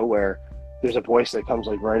 out of nowhere, there's a voice that comes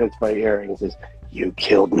like right into my ear, and it says, "You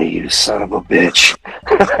killed me, you son of a bitch."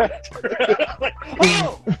 Like,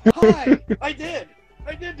 oh, hi, I did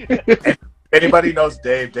do that. Anybody knows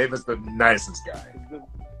Dave? Dave is the nicest guy.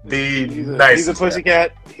 He's a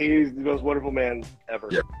pussycat. He's the most wonderful man ever.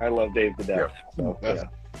 Yep. I love Dave to death. Yep. So,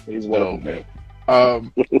 he's a wonderful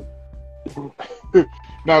man.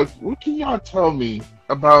 Now, what can y'all tell me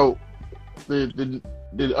about the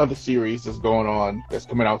other series that's going on, that's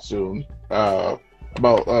coming out soon?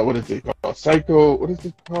 About what is it called? Psycho. What is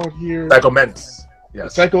it called here? Psycho Menace.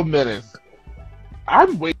 Yes. Psycho Menace.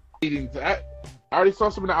 I'm waiting. I already saw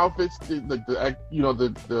some of the outfits,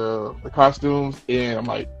 the costumes, and I'm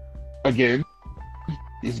like, again,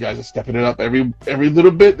 these guys are stepping it up every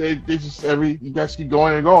little bit. They just you guys keep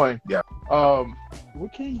going and going. Yeah.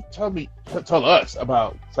 What can you tell us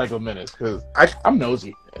about Psycho Menace? Because I'm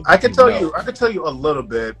nosy. I can tell you a little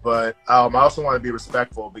bit, but I also want to be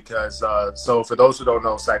respectful because so for those who don't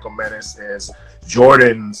know, Psycho Menace is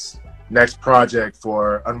Jordan's next project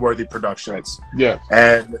for Unworthy Productions. Yeah.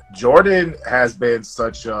 And Jordan has been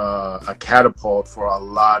such a catapult for a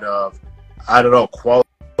lot of, I don't know,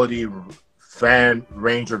 quality fan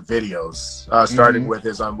Ranger videos, starting with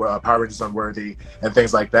his Power Rangers Unworthy and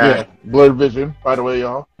things like that. Yeah, Blurred Vision, by the way,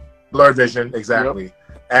 y'all. Blurred Vision, exactly. Yep.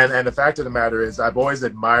 And the fact of the matter is, I've always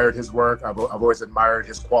admired his work. I've always admired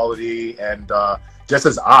his quality and just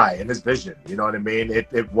his eye and his vision. You know what I mean?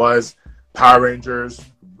 It was Power Rangers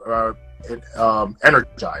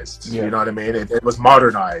energized. Yeah. You know what I mean? It was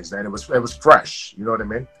modernized and it was fresh. You know what I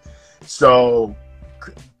mean? So,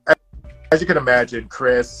 as you can imagine,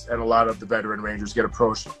 Chris and a lot of the veteran Rangers get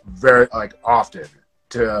approached very often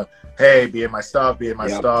to, hey, be in my stuff.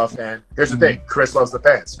 And here's the thing: Chris loves the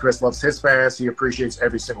fans. Chris loves his fans. He appreciates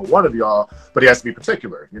every single one of y'all, but he has to be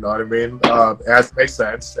particular. You know what I mean? It has to make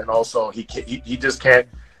sense, and also he just can't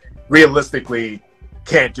realistically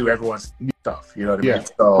do everyone's stuff. You know what I mean?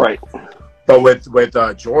 So, right. But with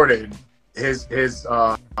Jordan, his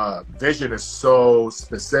vision is so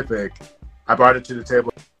specific. I brought it to the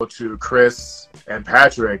table to Chris and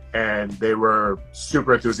Patrick, and they were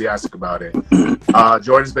super enthusiastic about it.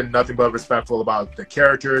 Jordan's been nothing but respectful about the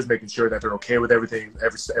characters, making sure that they're okay with everything,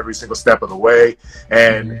 every single step of the way.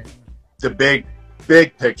 And the big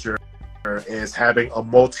picture is having a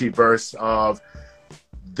multiverse of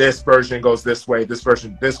this version goes this way, this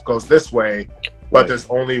goes this way, but there's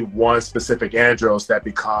only one specific Andros that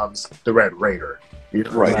becomes the Red Raider. You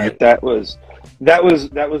know, right. That was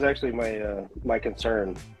actually my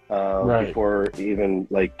concern before even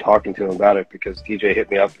talking to him about it, because DJ hit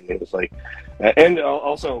me up and it was like, and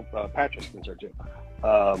also Patrick's concerned too.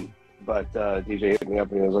 But DJ hit me up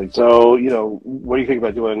and he was like, so what do you think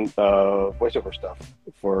about doing voiceover stuff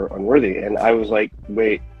for Unworthy? And I was like,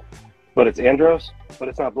 wait, but it's Andros, but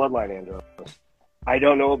it's not Bloodline Andros. I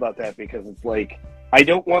don't know about that, because it's like, I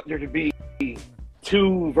don't want there to be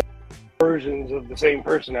two versions of the same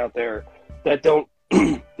person out there that don't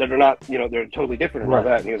that are not, they're totally different and all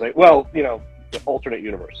that. And he was like, well, the alternate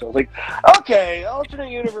universe. So I was like, okay,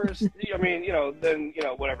 alternate universe. I mean, then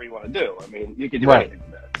whatever you want to do. I mean, you can do anything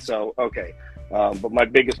with that. So okay, but my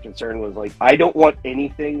biggest concern was I don't want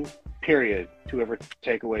anything, period, to ever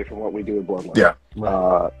take away from what we do with Bloodline. Yeah.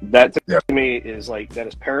 That to me is that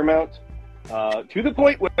is paramount. To the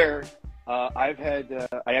point where I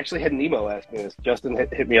actually had Nemo ask me this. Justin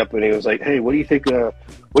hit me up and he was like, "Hey, what do you think? What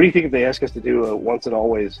do you think if they ask us to do Once and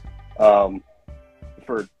Always for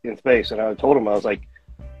in space?" And I told him, I was like,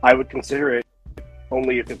 I would consider it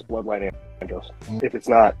only if it's Bloodline Andros. If it's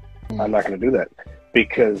not, I'm not going to do that,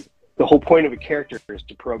 because the whole point of a character is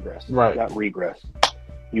to progress, not regress.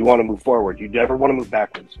 You want to move forward. You never want to move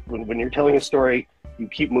backwards. When you're telling a story, you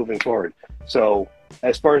keep moving forward. So,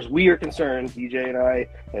 as far as we are concerned, DJ and I,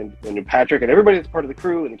 and Patrick, and everybody that's part of the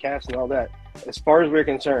crew and the cast and all that, as far as we're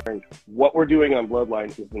concerned, what we're doing on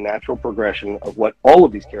Bloodline is the natural progression of what all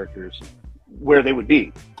of these characters, where they would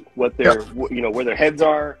be, what their, where their heads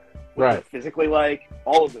are, what they're physically like,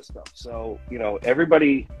 all of this stuff. So,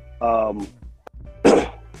 everybody,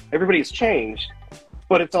 everybody's changed,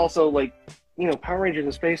 but it's also Power Rangers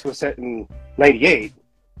in Space was set in '98.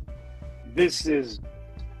 This is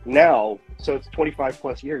now, so it's 25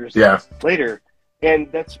 plus years later,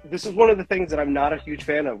 and this is one of the things that I'm not a huge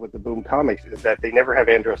fan of with the Boom comics, is that they never have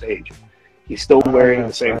Andros age. He's still wearing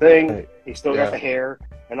the same thing. He's still got the hair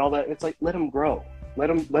and all that. It's let him grow. Let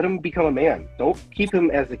him become a man. Don't keep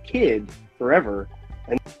him as a kid forever.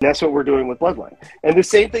 And that's what we're doing with Bloodline. And the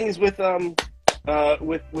same thing is with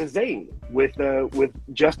Zane, with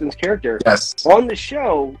Justin's character. Yes. On the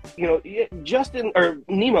show, Justin or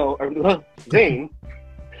Nemo or Zane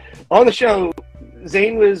on the show,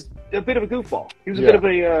 Zane was a bit of a goofball. He was a bit of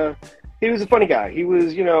a he was a funny guy. He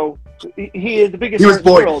was, he had the biggest heart in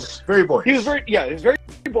the world. Very boyish. He was very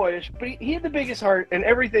boyish, but he had the biggest heart, and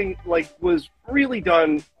everything was really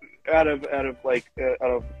done out of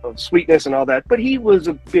sweetness and all that. But he was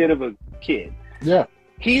a bit of a kid. Yeah.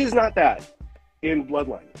 He is not that in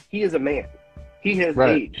Bloodline. He is a man. He has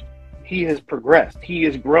aged. he has progressed. He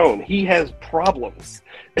has grown. He has problems.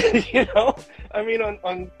 You know, I mean,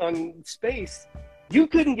 on Space, you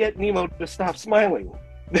couldn't get Nemo to stop smiling.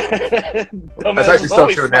 That's actually so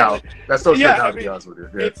true now. That's so true now, to be honest with you.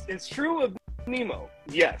 Yeah. It's true of Nemo,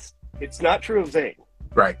 yes. It's not true of Zane.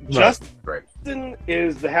 Right. Justin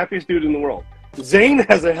is the happiest dude in the world. Zane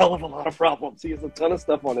has a hell of a lot of problems. He has a ton of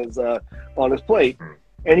stuff on his plate,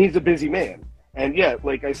 and he's a busy man. And yeah,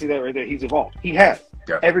 like I see that right there, he's evolved. He has.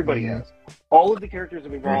 Yeah. Everybody has. All of the characters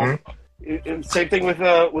have evolved. Same thing with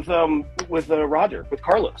Roger, with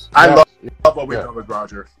Carlos. I love what we've done with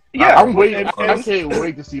Roger. Yeah, I'm waiting. I can't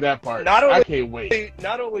wait to see that part. I can't wait.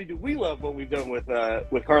 Not only do we love what we've done with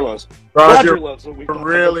Carlos, Roger loves what we've done.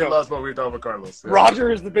 Really loves what we've done with Carlos. Yeah.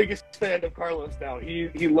 Roger is the biggest fan of Carlos now.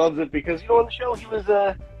 He loves it because, you know, on the show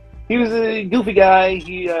he was a goofy guy.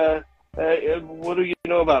 He what do you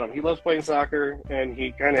know about him? He loves playing soccer, and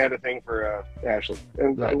he kind of had a thing for Ashley.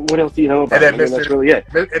 And what else do you know about him? And that's really it.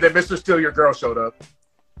 And then Mr. Steal Your Girl showed up.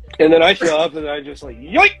 And then I show up, and I just like,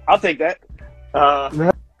 yoink! I'll take that.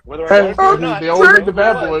 Whether I want to or not. They always look the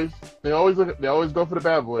bad boys. They always go for the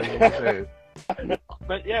bad boys.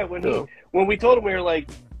 But yeah, when we told him, we were like,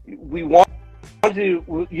 we want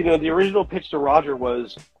to, you know, the original pitch to Roger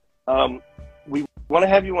was, we want to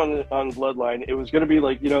have you on Bloodline. It was going to be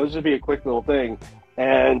like, you know, this would be a quick little thing.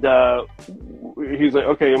 And he's like,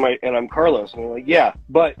 okay, I'm Carlos. And we're like, yeah,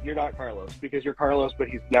 but you're not Carlos, because you're Carlos, but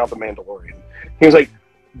he's now the Mandalorian. He was like,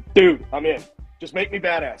 dude, I'm in. Just make me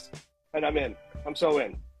badass. And I'm in. I'm so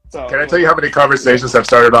in. So, can I tell you how many conversations have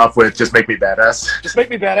started off with "just make me badass"? Just make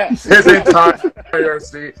me badass.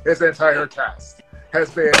 His entire cast has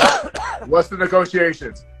been, "What's the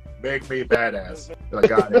negotiations? Make me badass." Like,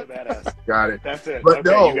 got it. Got it. That's it. But okay,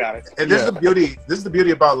 no, you got it. And this is the beauty. This is the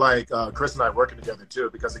beauty about like Chris and I working together too,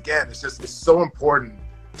 because again, it's so important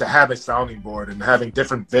to have a sounding board and having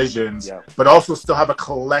different visions, but also still have a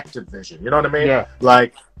collective vision. You know what I mean? Yeah.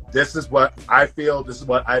 Like, this is what I feel. This is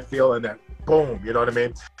what I feel, and then boom. You know what I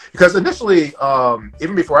mean? Because initially,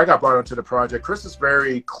 even before I got brought onto the project, Chris is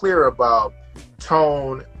very clear about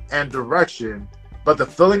tone and direction, but the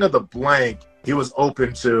filling of the blank, he was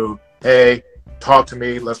open to, hey, talk to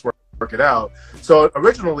me, let's work it out. So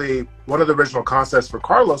originally, one of the original concepts for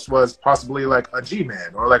Carlos was possibly like a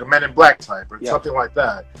G-Man or like a Men in Black type or something like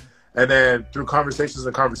that. And then through conversations,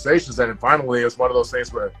 and then finally it was one of those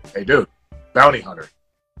things where, hey, dude, bounty hunter.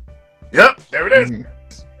 Yep, there it is.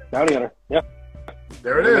 Bounty hunter. Yep.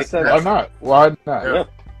 There it is. Why not? Why not? Yeah.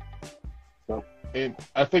 So. And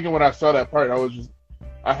I think when I saw that part,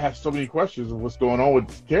 I had so many questions of what's going on with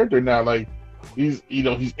this character now. Like, he's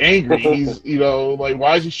angry. He's, like,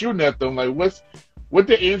 why is he shooting at them? Like, what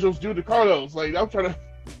did Angels do to Carlos? Like, I'm trying to,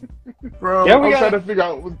 bro. Yeah, I'm trying to figure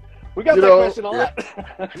out. We got that question a lot.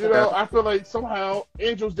 I feel like somehow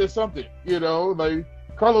Angels did something. Like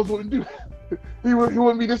Carlos wouldn't do. He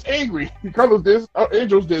wouldn't be this angry.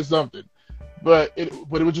 Angels did something, but it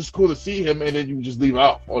was just cool to see him, and then you just leave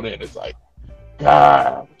off on it. It's like,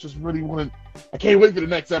 God, I just really want to. I can't wait for the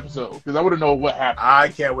next episode because I want to know what happened. I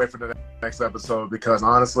can't wait for the next episode because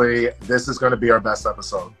honestly, this is going to be our best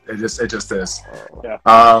episode. It just is.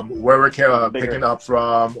 Yeah. Where we're picking up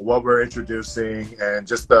from, what we're introducing, and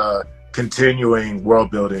just the continuing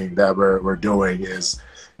world building that we're doing is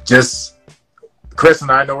just. Chris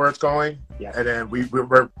and I know where it's going, and then we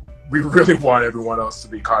really want everyone else to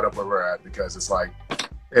be caught up where we're at because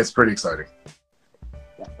it's pretty exciting.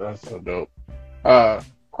 That's so dope.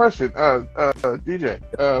 Question, DJ,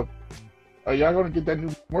 are y'all gonna get that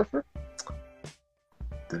new Morpher?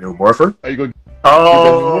 The new Morpher? Are you going?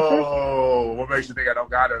 Oh, what makes you think I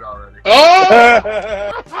don't got it already?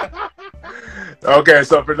 Oh! Okay,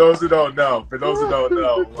 so for those who don't know,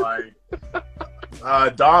 like.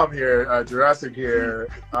 Dom here, Jurassic here.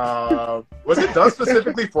 Was it done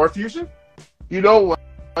specifically for Fusion? You know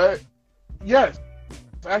what? Yes.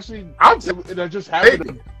 Actually, it just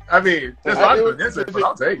happened. I mean, there's a lot of it, but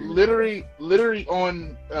I'll take it. Literally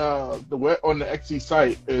on the XE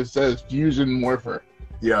site, it says Fusion Morpher.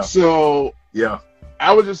 Yeah. So yeah,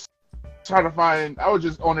 I was just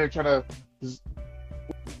on there trying to.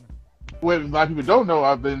 What a lot of people don't know,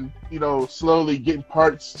 I've been slowly getting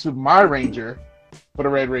parts to my Ranger. For the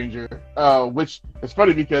Red Ranger, which is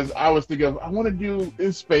funny because I was thinking I want to do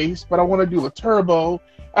in space, but I want to do a turbo.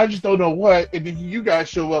 I just don't know what. And then you guys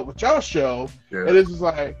show up with y'all show, and it's just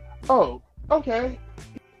like, oh, okay,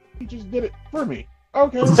 you just did it for me.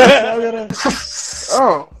 Okay,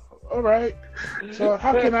 oh, all right. So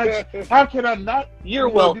how can I not? You're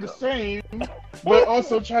welcome. Do the same, but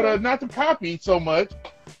also try to not to copy so much.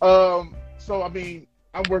 So I mean.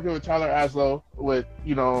 I'm working with Tyler Aslow with,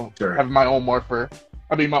 having my own Morpher.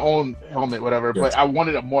 I mean, my own helmet, whatever. But I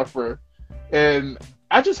wanted a morpher, and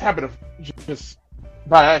I just happened to just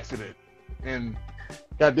by accident and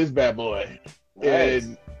got this bad boy. Nice.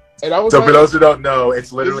 And I was so like, for those who don't know,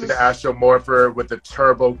 it's literally the Astro Morpher with the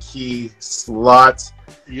turbo key slot.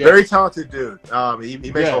 Yes. Very talented dude. He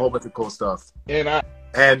makes a whole bunch of cool stuff. And I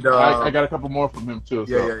got a couple more from him too.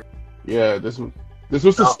 Yeah. This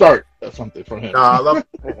was the start of something from him. No, I love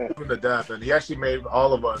him to death, and he actually made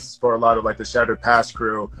all of us, for a lot of like the Shattered Past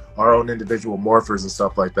crew, our own individual morphers and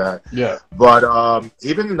stuff like that. Yeah. But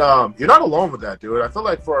even you're not alone with that, dude. I feel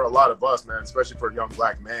like for a lot of us, man, especially for a young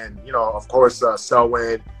black man, you know, of course,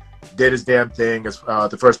 Selwyn did his damn thing as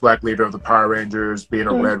the first black leader of the Power Rangers, being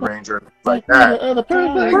a Red Ranger, like that.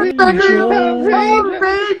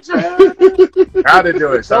 How to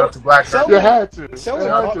do it? Shout out to Black Ranger. You had to.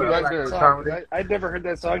 I'd never heard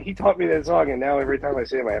that song. He taught me that song, and now every time I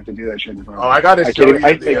see him, I have to do that shit. Oh, I got to show you.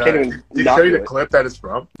 Did he show you the clip that it's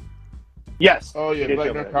from? Yes. Oh yeah,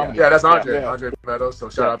 Black Nerd Comedy. Yeah, that's Andre. Andre Meadows. So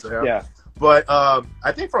shout out to him. Yeah. But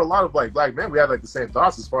I think for a lot of like black men, we have like the same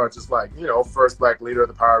thoughts as far as just like, you know, first black leader of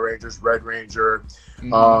the Power Rangers, Red Ranger.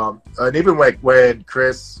 And even like when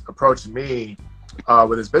Chris approached me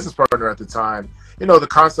with his business partner at the time, you know, the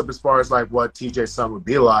concept as far as like what TJ's son would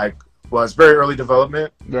be like was very early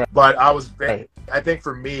development. Right. But I was very, I think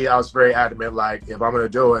for me, I was very adamant, like, if I'm going to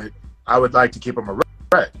do it, I would like to keep him a red.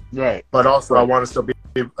 Right. But also I want to still be,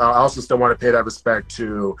 I also still want to pay that respect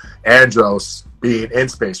to Andros being in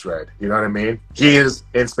Space Red. You know what I mean? He is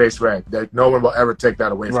in Space Red. That no one will ever take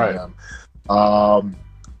that away from him.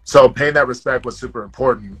 So paying that respect was super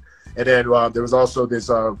important. And then there was also this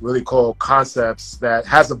really cool concepts that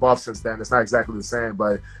has evolved since then. It's not exactly the same,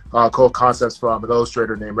 but cool concepts from an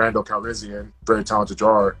illustrator named Randall Calrissian, very talented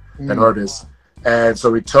drawer and artist. And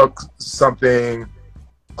so we took something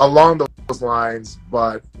along those lines,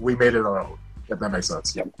 but we made it our own, if that makes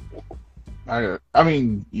sense. Yep. I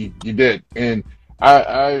mean, you did. And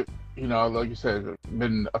I, you know, like you said,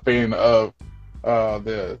 been a fan of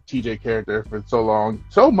the TJ character for so long,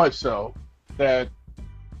 so much so that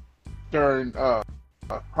during what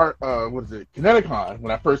is it, Kineticon,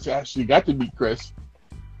 when I first actually got to meet Chris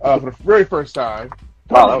for the very first time.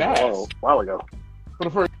 Wow, that was a while ago. For the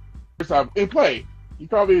first time in play, he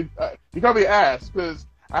called me ass because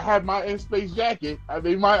I had my in-space jacket. I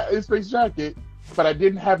made my in-space jacket, but I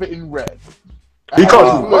didn't have it in red. He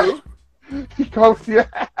called you what? He called me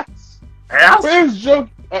ass. Ass? But it was joke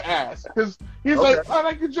ass because he's like, I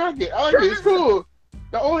like your jacket. I like it. It's cool.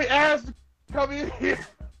 The only ass to come in here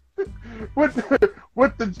with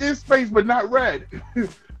the in space, but not red.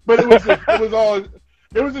 But it was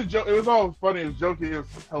a joke. It was all funny. It was joking. It was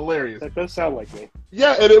hilarious. That does sound like me.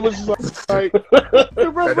 Yeah, and it was like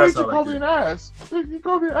the Red Ranger called me an ass. He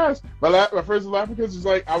called me an ass. My first laughing because it's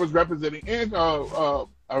like I was representing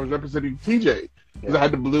TJ because I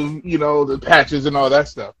had the blue, you know, the patches and all that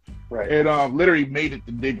stuff. Right. And literally made it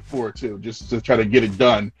the day before too, just to try to get it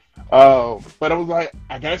done. But I was like,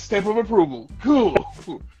 I got a stamp of approval. Cool.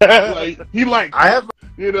 Like he liked. I have,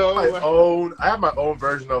 you know, I have my own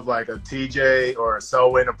version of like a TJ or a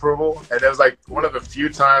Selwyn approval, and it was like one of the few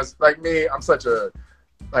times. Like me, I'm such a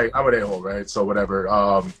I'm an a-hole, right? So whatever.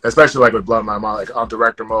 Especially like with Bloodline, I'm like on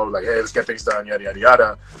director mode, like, hey, let's get things done, yada yada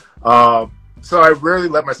yada. So I rarely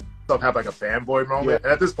let myself have like a fanboy moment. Yeah. And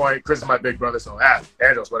at this point, Chris is my big brother, so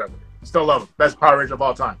Andros, whatever. Still love him. Best Power Ranger of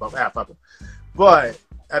all time. But fuck him. But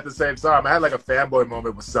at the same time, I had like a fanboy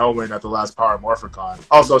moment with Selwyn at the last Power Morphicon.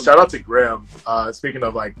 Also, shout out to Grim. Speaking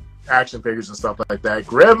of like action figures and stuff like that,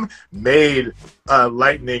 Grim made a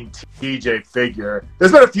Lightning TJ figure.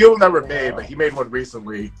 There's been a few of them that were made, but he made one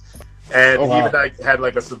recently. And he even had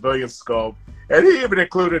like a civilian sculpt. And he even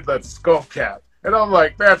included the skull cap. And I'm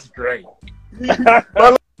like, that's great. My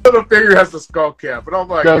little figure has the skull cap. And I'm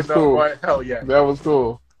like, that's cool. What? Hell yeah. That was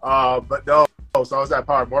cool. But no. So I was at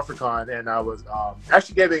Power Morphicon, and I was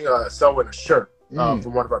actually giving Selwyn a shirt from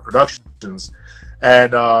one of our productions.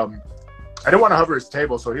 And I didn't want to hover his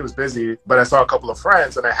table, so he was busy. But I saw a couple of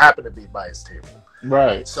friends, and I happened to be by his table.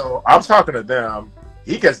 Right. So I'm talking to them.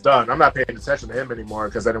 He gets done. I'm not paying attention to him anymore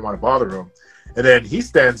because I didn't want to bother him. And then he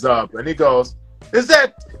stands up, and he goes, "Is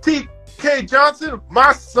that T.K. Johnson,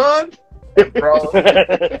 my son?" Bro,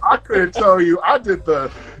 I couldn't tell you. I did the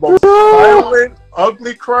most violent,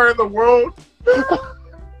 ugly cry in the world.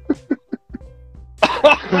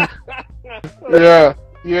 Yeah.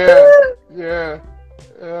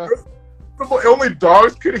 The only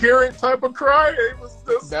dogs could hear it type of cry. It was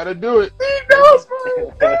just, gotta do it. He knows,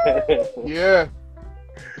 man. Yeah.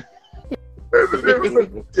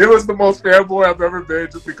 It was the most fanboy I've ever been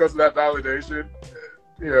just because of that validation.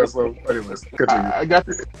 Yeah, so anyways, continue. I got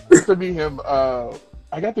to meet him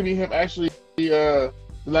I got to meet him actually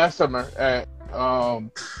last summer at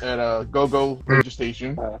Go Go Ranger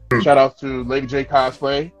Station. Shout out to Lady J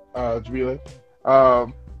Cosplay, Jamila.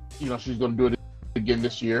 You know, she's going to do it again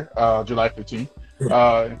this year, July 15th,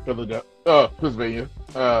 in Philadelphia, Pennsylvania.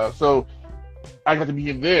 So I got to meet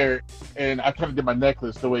him there, and I kind of did my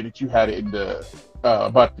necklace the way that you had it in the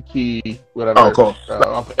about the key, whatever. Oh, cool.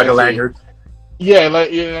 Like a lanyard. Yeah, and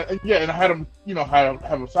I had him, you know, have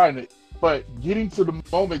him sign it. But getting to the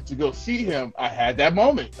moment to go see him, I had that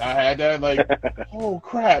moment. I had that like, oh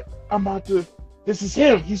crap, this is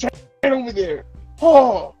him. He's right over there.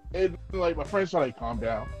 Oh, and like my friends were like, calm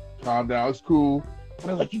down, it's cool.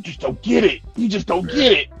 And I was like, you just don't get it. Get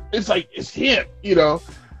it. It's like, it's him, you know.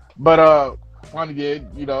 But finally did,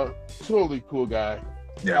 you know, totally cool guy.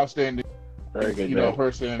 Yeah. Outstanding. Very good,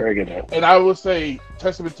 person. Very good, man. And I will say,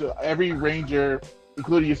 testament to every Ranger,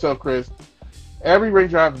 including yourself, Chris, every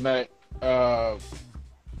Ranger I've met,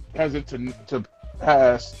 hesitant to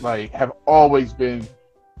pass, like, have always been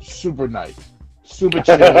super nice, super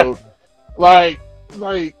chilled. like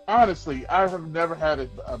honestly, I have never had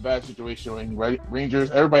a bad situation with any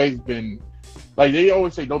Rangers. Everybody's been like, they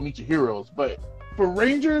always say don't meet your heroes, but for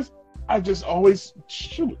Rangers, I just always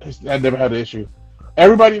I never had an issue.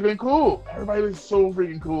 Everybody's been cool. Everybody's so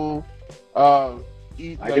freaking cool. I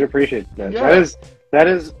can appreciate that. Yeah. That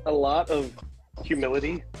is a lot of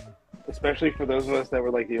humility, especially for those of us that were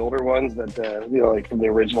like the older ones that you know, like from the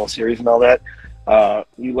original series and all that.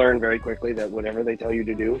 You learn very quickly that whatever they tell you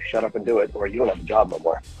to do, shut up and do it, or you don't have a job no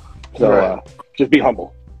more. So just be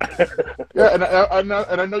humble. Yeah, and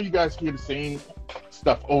I know you guys hear the same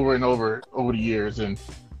stuff over and over the years, and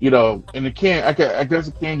you know, and I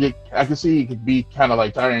can see it could be kind of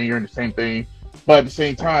like tiring hearing the same thing, but at the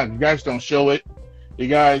same time, you guys don't show it. You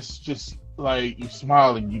guys just like, you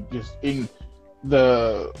smile and you just in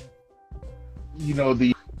the, you know,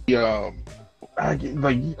 the like,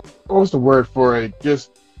 what was the word for it?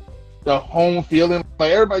 Just the home feeling.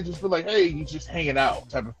 Like, everybody just feel like, hey, you just hanging out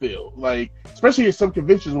type of feel. Like, especially at some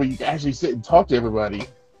conventions where you can actually sit and talk to everybody,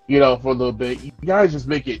 you know, for a little bit. You guys just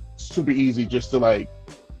make it super easy just to, like,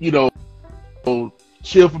 you know,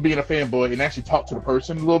 chill from being a fanboy and actually talk to the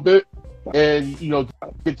person a little bit, and you know,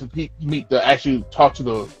 get to actually talk to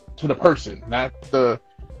the person, not the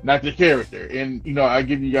character. And you know, I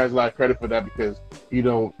give you guys a lot of credit for that, because you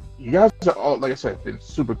know, you guys are all, like I said, been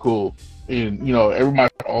super cool. And you know,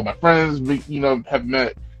 all my friends, you know, have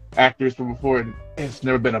met actors from before, and it's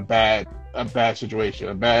never been a bad situation,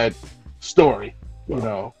 a bad story. You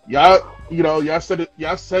know, y'all set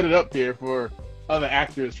it up there for other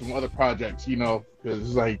actors from other projects, you know, because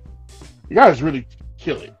it's like, you guys really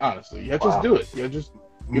kill it, honestly. Yeah, just do it. Yeah, just,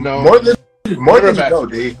 you know, more than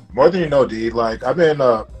you know, D. Like, I've been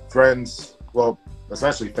friends, well,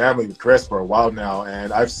 essentially family with Chris for a while now,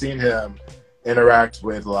 and I've seen him interact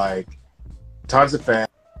with like tons of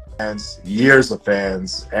fans, years of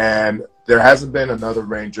fans, and there hasn't been another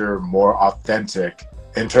Ranger more authentic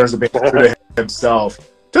in terms of being true to himself.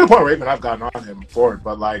 To the point where even I've gotten on him for it,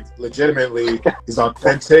 but like, legitimately, he's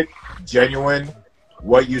authentic, genuine.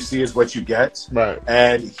 What you see is what you get, right?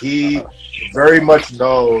 And he very much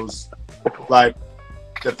knows, like,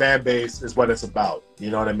 the fan base is what it's about. You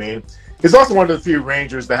know what I mean? He's also one of the few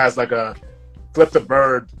Rangers that has like a Flip the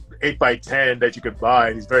Bird 8x10 that you could buy,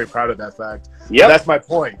 and he's very proud of that fact. Yeah, that's my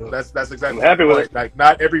point. That's exactly. I'm happy with it. Like,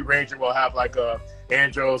 not every Ranger will have like a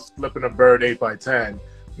Andros flipping a bird 8x10.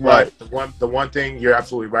 Right. But the one thing you're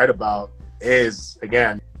absolutely right about is,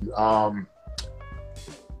 again,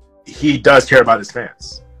 he does care about his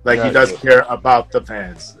fans. Like, he does care about the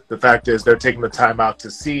fans. The fact is, they're taking the time out to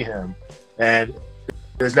see him, and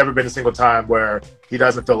there's never been a single time where he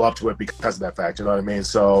doesn't feel up to it because of that fact. You know what I mean?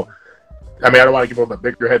 So, I mean, I don't want to give him a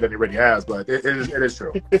bigger head than he already has, but it is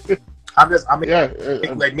true.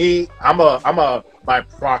 Like me, I'm a by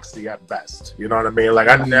proxy at best. You know what I mean? Like,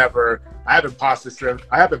 I have imposter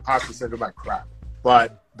syndrome like crap,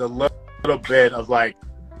 but the little bit of like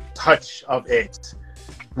touch of it,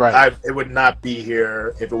 right? It would not be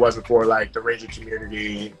here if it wasn't for like the Ranger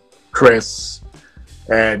community, Chris,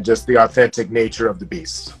 and just the authentic nature of the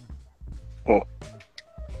beast.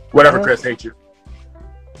 Whatever, Chris, hate you.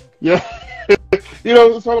 Yeah. You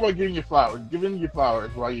know, it's all about giving you flowers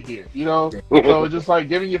while you're here. You know, so just like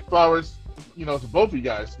giving you flowers, you know, to both of you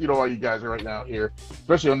guys. You know, while you guys are right now here,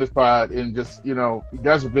 especially on this pod, and just, you know, you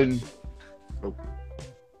guys have been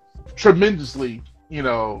tremendously, you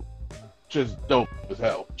know, just dope as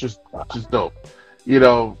hell, just dope. You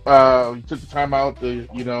know, you took the time out to,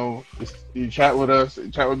 you know, you chat with us,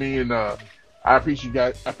 chat with me, and I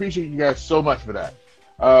appreciate you guys so much for that.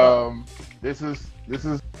 This is,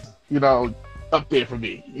 you know, up there for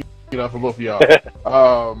me, for both of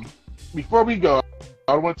y'all. Before we go,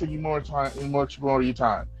 I don't want to take you much more of your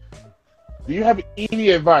time. Do you have any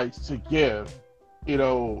advice to give,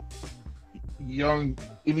 any young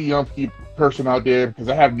person out there? Because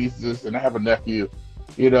I have nieces and I have a nephew,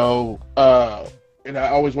 and I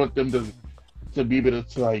always want them to be able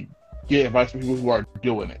to like get advice from people who are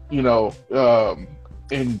doing it,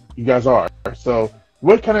 and you guys are. So,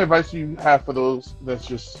 what kind of advice do you have for those that's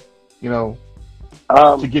just, to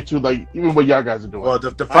get to like even what y'all guys are doing? Well,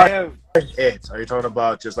 define it. Are you talking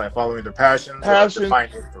about just like following their passions?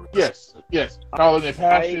 Yes. Following their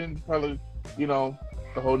passion, following, the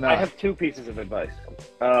whole nine. I have two pieces of advice.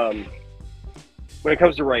 When it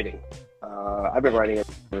comes to writing, I've been writing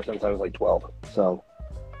ever since I was like 12, so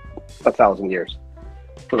 1,000 years,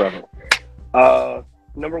 forever.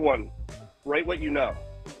 Number one, write what you know.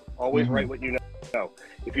 Always write what you know.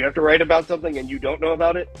 If you have to write about something and you don't know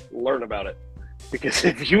about it, learn about it. Because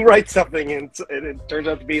if you write something and it turns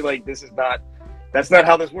out to be like that's not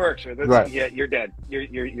how this works, or yeah, you're dead.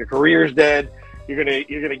 Your career's dead. You're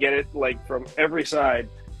gonna get it like from every side.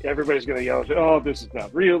 Everybody's gonna yell, "Oh, this is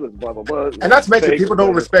not real. This is blah blah blah." And not to mention, people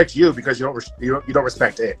don't respect you because you don't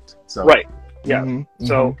respect it. So right, yeah.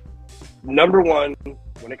 So number one,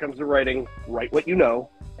 when it comes to writing, write what you know.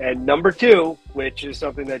 And number two, which is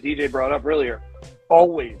something that DJ brought up earlier,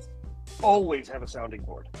 always have a sounding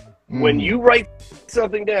board. When you write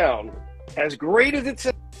something down, as great as it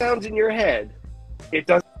sounds in your head, it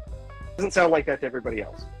doesn't sound like that to everybody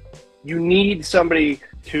else. You need somebody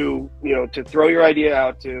to throw your idea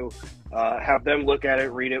out to, have them look at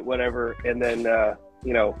it, read it, whatever, and then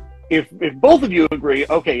if both of you agree,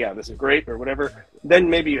 okay, yeah, this is great or whatever, then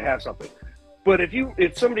maybe you have something. But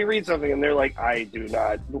if somebody reads something and they're like,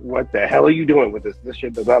 what the hell are you doing with this? This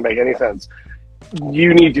shit does not make any sense.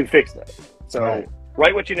 You need to fix that. So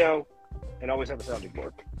write what you know and always have a sounding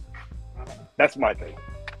board. That's my thing.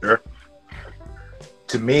 Sure.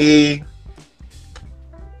 To me,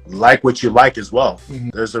 like what you like as well.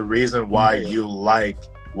 There's a reason why you like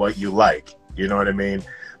what you like. You know what I mean?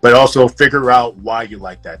 But also figure out why you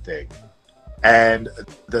like that thing. And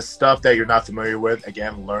the stuff that you're not familiar with,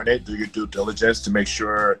 again, learn it, do your due diligence to make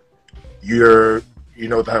sure you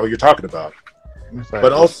know what the hell you're talking about. Exactly.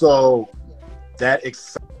 But also that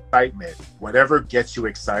excitement, whatever gets you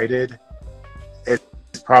excited, it's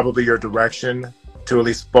probably your direction to at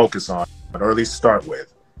least focus on, or at least start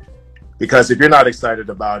with. Because if you're not excited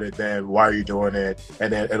about it, then why are you doing it?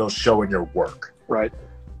 And then it'll show in your work. Right.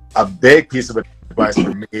 A big piece of advice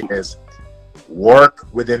for me is work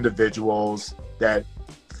with individuals that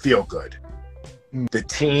feel good. The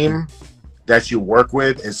team that you work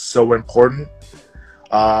with is so important.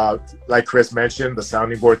 Like Chris mentioned, the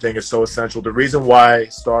sounding board thing is so essential. The reason why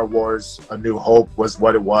Star Wars A New Hope was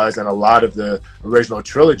what it was, and a lot of the original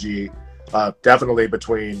trilogy, definitely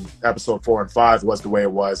between episode 4 and 5 was the way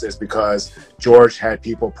it was, is because George had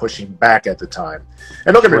people pushing back at the time.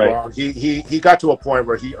 And don't get me wrong, he got to a point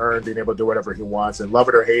where he earned being able to do whatever he wants, and love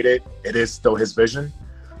it or hate it, it is still his vision.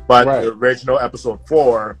 But the original episode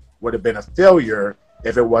 4 would have been a failure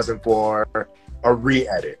if it wasn't for a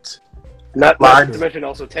re-edit. Not to mention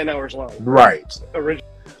also 10 hours long. Right.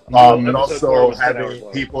 And also having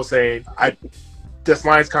people saying, this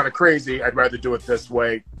line's kind of crazy. I'd rather do it this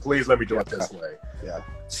way. Please let me do it this way. Yeah.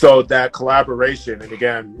 So that collaboration, and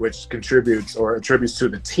again, which contributes or attributes to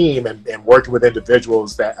the team and working with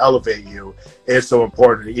individuals that elevate you, is so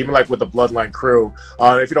important. Even like with the Bloodline crew,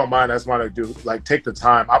 if you don't mind, I just want to take the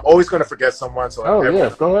time. I'm always going to forget someone, so go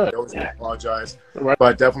ahead. I always apologize.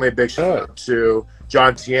 But definitely a big shout out to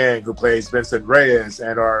John Tiang, who plays Vincent Reyes,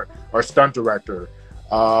 and our stunt director.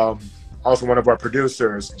 Also one of our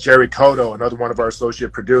producers, Jerry Cotto, another one of our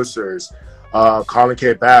associate producers, Colin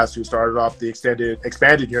K. Bass, who started off the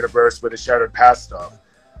expanded universe with the Shattered Past stuff.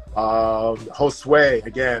 Josue,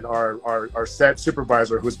 again, our set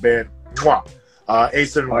supervisor, who's been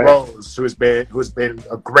Asen Rose, who's been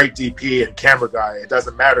a great DP and camera guy. It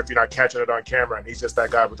doesn't matter if you're not catching it on camera, and he's just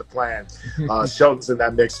that guy with the plan. Sheldon's in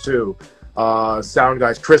that mix too. Sound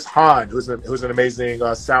guys, Chris Hahn, who's an amazing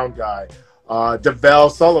sound guy.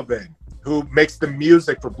 DeVell Sullivan, who makes the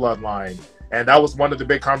music for Bloodline. And that was one of the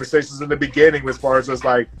big conversations in the beginning, as far as just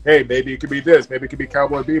like, hey, maybe it could be this, maybe it could be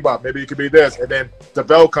Cowboy Bebop, maybe it could be this. And then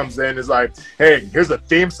DeVell comes in and is like, hey, here's a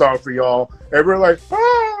theme song for y'all. And we're like,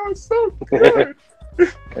 it's so good.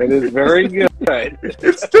 It is very good.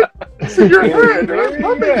 It's in your head. Very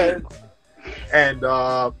good. And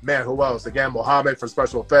man, who else? Again, Mohammed for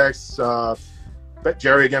special effects.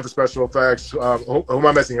 Jerry again for special effects. Who am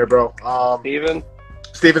I missing here, bro? Steven.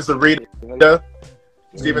 Steven Sarita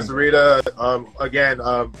Steven Zarita, again,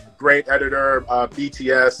 great editor,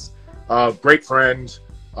 BTS, great friend.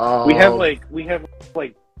 We have like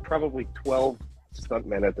probably 12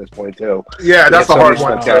 stuntmen at this point too. Yeah, that's the hard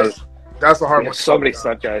one. Guys. That's the hard one. So many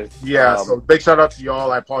stunt guys. Yeah, so big shout out to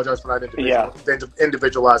y'all. I apologize for not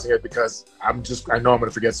individualizing it because I know I'm going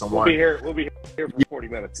to forget someone. We'll be here for 40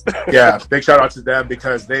 minutes. Yeah, big shout out to them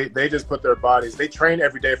because they just put their bodies. They train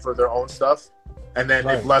every day for their own stuff, and then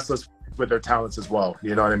they bless us with their talents as well.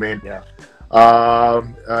 You know what I mean? Yeah.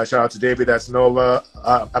 Shout out to Davey. That's Nova.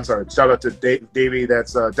 I'm sorry. Shout out to Davey.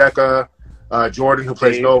 That's Decca. Jordan, who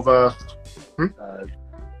plays Nova.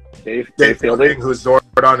 Dave Fielding, who's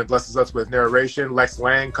Zordon and blesses us with narration. Lex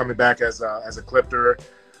Lang coming back as a Clipter.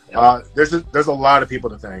 Yeah. There's a lot of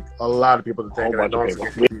people to thank. A lot of people to thank.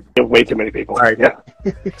 Way too many people. Right. Yeah.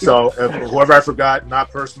 So whoever I forgot,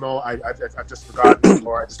 not personal. I've just forgotten,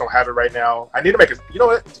 or I just don't have it right now. I need to make it. You know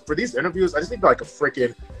what? For these interviews, I just need like a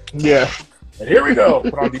freaking And here we go.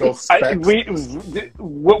 Put on the old specs.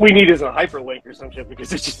 What we need is a hyperlink or some shit because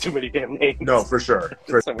there's just too many damn names. No, for sure.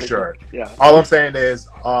 For sure. Yeah. All I'm saying is,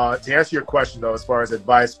 to answer your question, though, as far as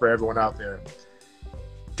advice for everyone out there,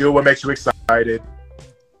 do what makes you excited.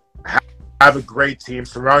 Have a great team.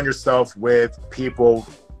 Surround yourself with people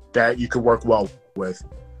that you can work well with.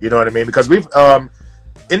 You know what I mean? Because we've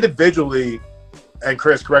individually, and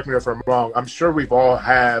Chris, correct me if I'm wrong, I'm sure we've all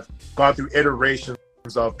have gone through iterations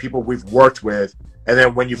of people we've worked with, and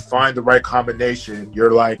then when you find the right combination,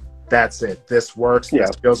 you're like, that's it. This works. This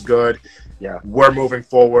feels good. Yeah, we're moving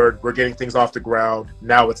forward. We're getting things off the ground.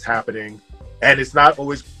 Now it's happening, and it's not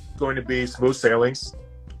always going to be smooth sailings,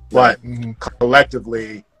 but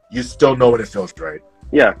collectively, you still know when it feels right.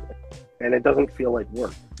 Yeah, and it doesn't feel like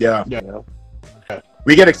work. Yeah. You know?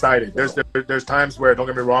 We get excited. There's times where, don't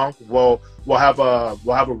get me wrong, we'll have a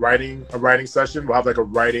writing session. We'll have like a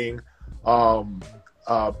writing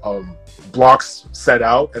blocks set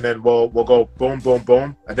out, and then we'll go boom, boom,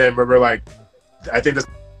 boom, and then we're like, I think this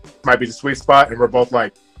might be the sweet spot, and we're both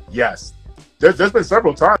like, yes. There's been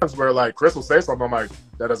several times where like Chris will say something, I'm like,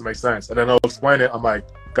 that doesn't make sense, and then I'll explain it. I'm like,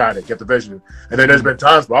 got it, get the vision. And then there's been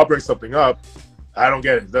times where I'll bring something up, I don't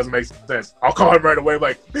get it, it doesn't make sense. I'll call him right away,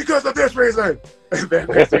 like, because of this reason. And then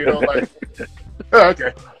next thing you know, like, oh,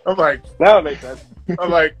 okay. I'm like, now it makes sense.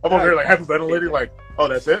 I'm over here like hyperventilating, like, oh,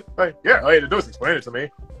 that's it? Like, yeah, all you had to do is explain it to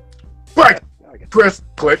me. Like, Chris,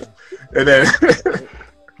 click. And then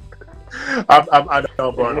I know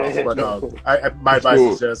I'm going off, but my advice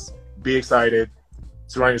is just be excited,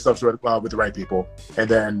 surround yourself with the right people, and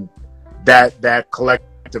then that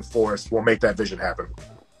collective force will make that vision happen.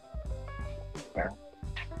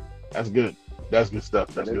 That's good. That's good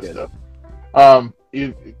stuff. That's good stuff.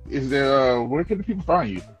 Is there where can the people find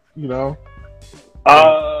you? You know,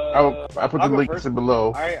 I put the links in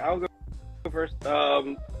below. I'll go first.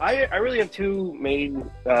 I really have two main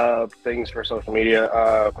things for social media.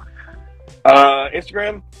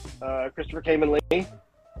 Instagram, Christopher Khayman Lee.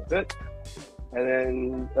 That's it. And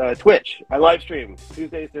then Twitch. I live stream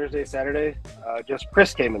Tuesdays, Thursdays, Saturdays. Just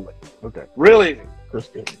Chris Khayman Lee. Okay. Really easy. Chris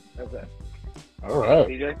Khayman. That's it. All right.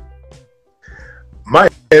 DJ. My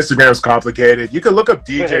Instagram is complicated. You can look up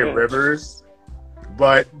DJ Rivers,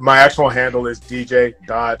 but my actual handle is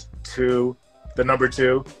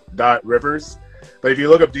DJ.2Rivers. But if you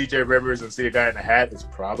look up DJ Rivers and see a guy in a hat, it's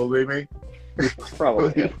probably me.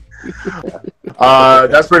 Probably.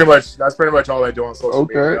 That's pretty much all I do on social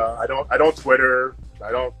media. I don't Twitter.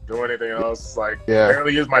 I don't do anything else. Like, I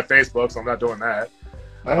barely use my Facebook, so I'm not doing that.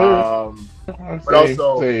 But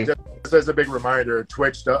also, just as a big reminder,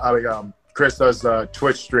 Twitch. Chris does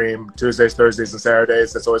Twitch stream Tuesdays, Thursdays, and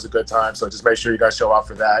Saturdays. That's always a good time. So just make sure you guys show up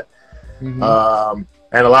for that. And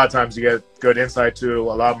a lot of times you get good insight to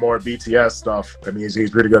a lot more BTS stuff. I mean,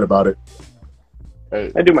 he's pretty good about it. Hey,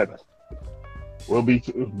 I do my best. We'll be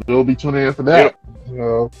tuning in for that.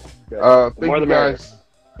 Thank you guys.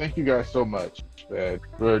 Thank you guys so much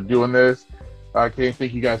for doing this. I can't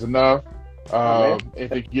thank you guys enough. And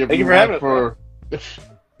thank you for having us.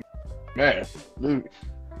 Man,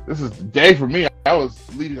 this is the day for me. I was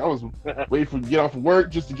waiting to get off of work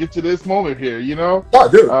just to get to this moment here, you know? Oh,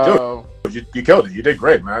 dude, you killed it. You did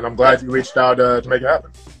great, man. I'm glad you reached out to make it happen.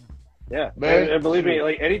 Yeah, man. And believe me,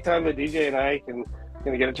 like anytime the DJ and I can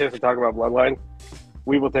get a chance to talk about Bloodline,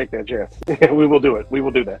 we will take that chance. We will do it. We will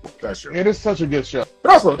do that. That's true. It is such a good show.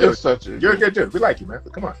 But also, you're a good dude. We like you, man.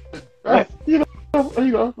 Come on. I've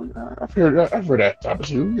heard that type of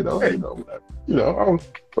shit.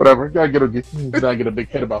 Whatever. Gotta get a big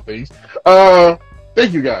head about things.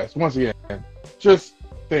 Thank you guys once again. Just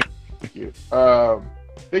thank you.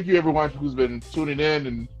 Thank you everyone who's been tuning in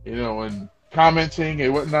and and commenting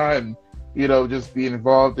and whatnot and just being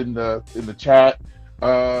involved in the chat.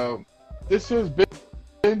 This has been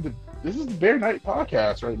this is the Bear Night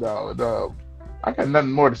podcast right now, and I got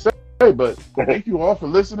nothing more to say. But thank you all for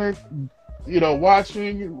listening,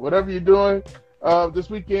 watching, whatever you're doing this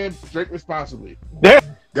weekend. Drink responsibly.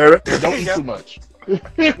 Don't eat too much.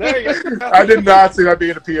 I did not see that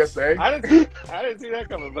being a PSA. I didn't see that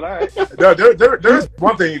coming, but all right. No, there's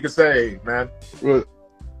one thing you can say, man. What?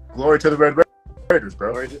 Glory to the Red Raiders,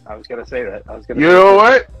 bro. I was gonna say that. You know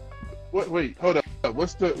what? Wait, hold up.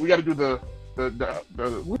 We got to do the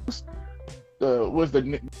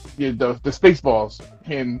Spaceballs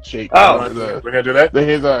handshake. Oh, we're gonna do that.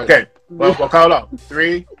 Okay. Well, we'll call it out.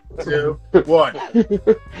 3, 2, 1.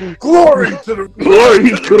 Glory to the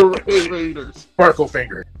Raiders. Sparkle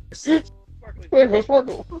fingers.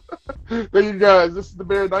 Sparkle. Thank you guys. This is the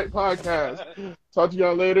Bear Night podcast. Talk to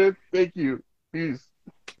y'all later. Thank you. Peace.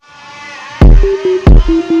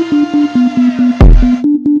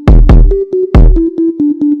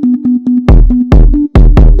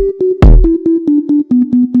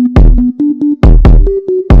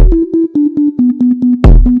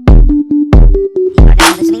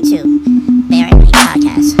 Listening to Bear Night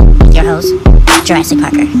Podcast. Your host, Jurassic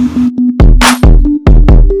Parker.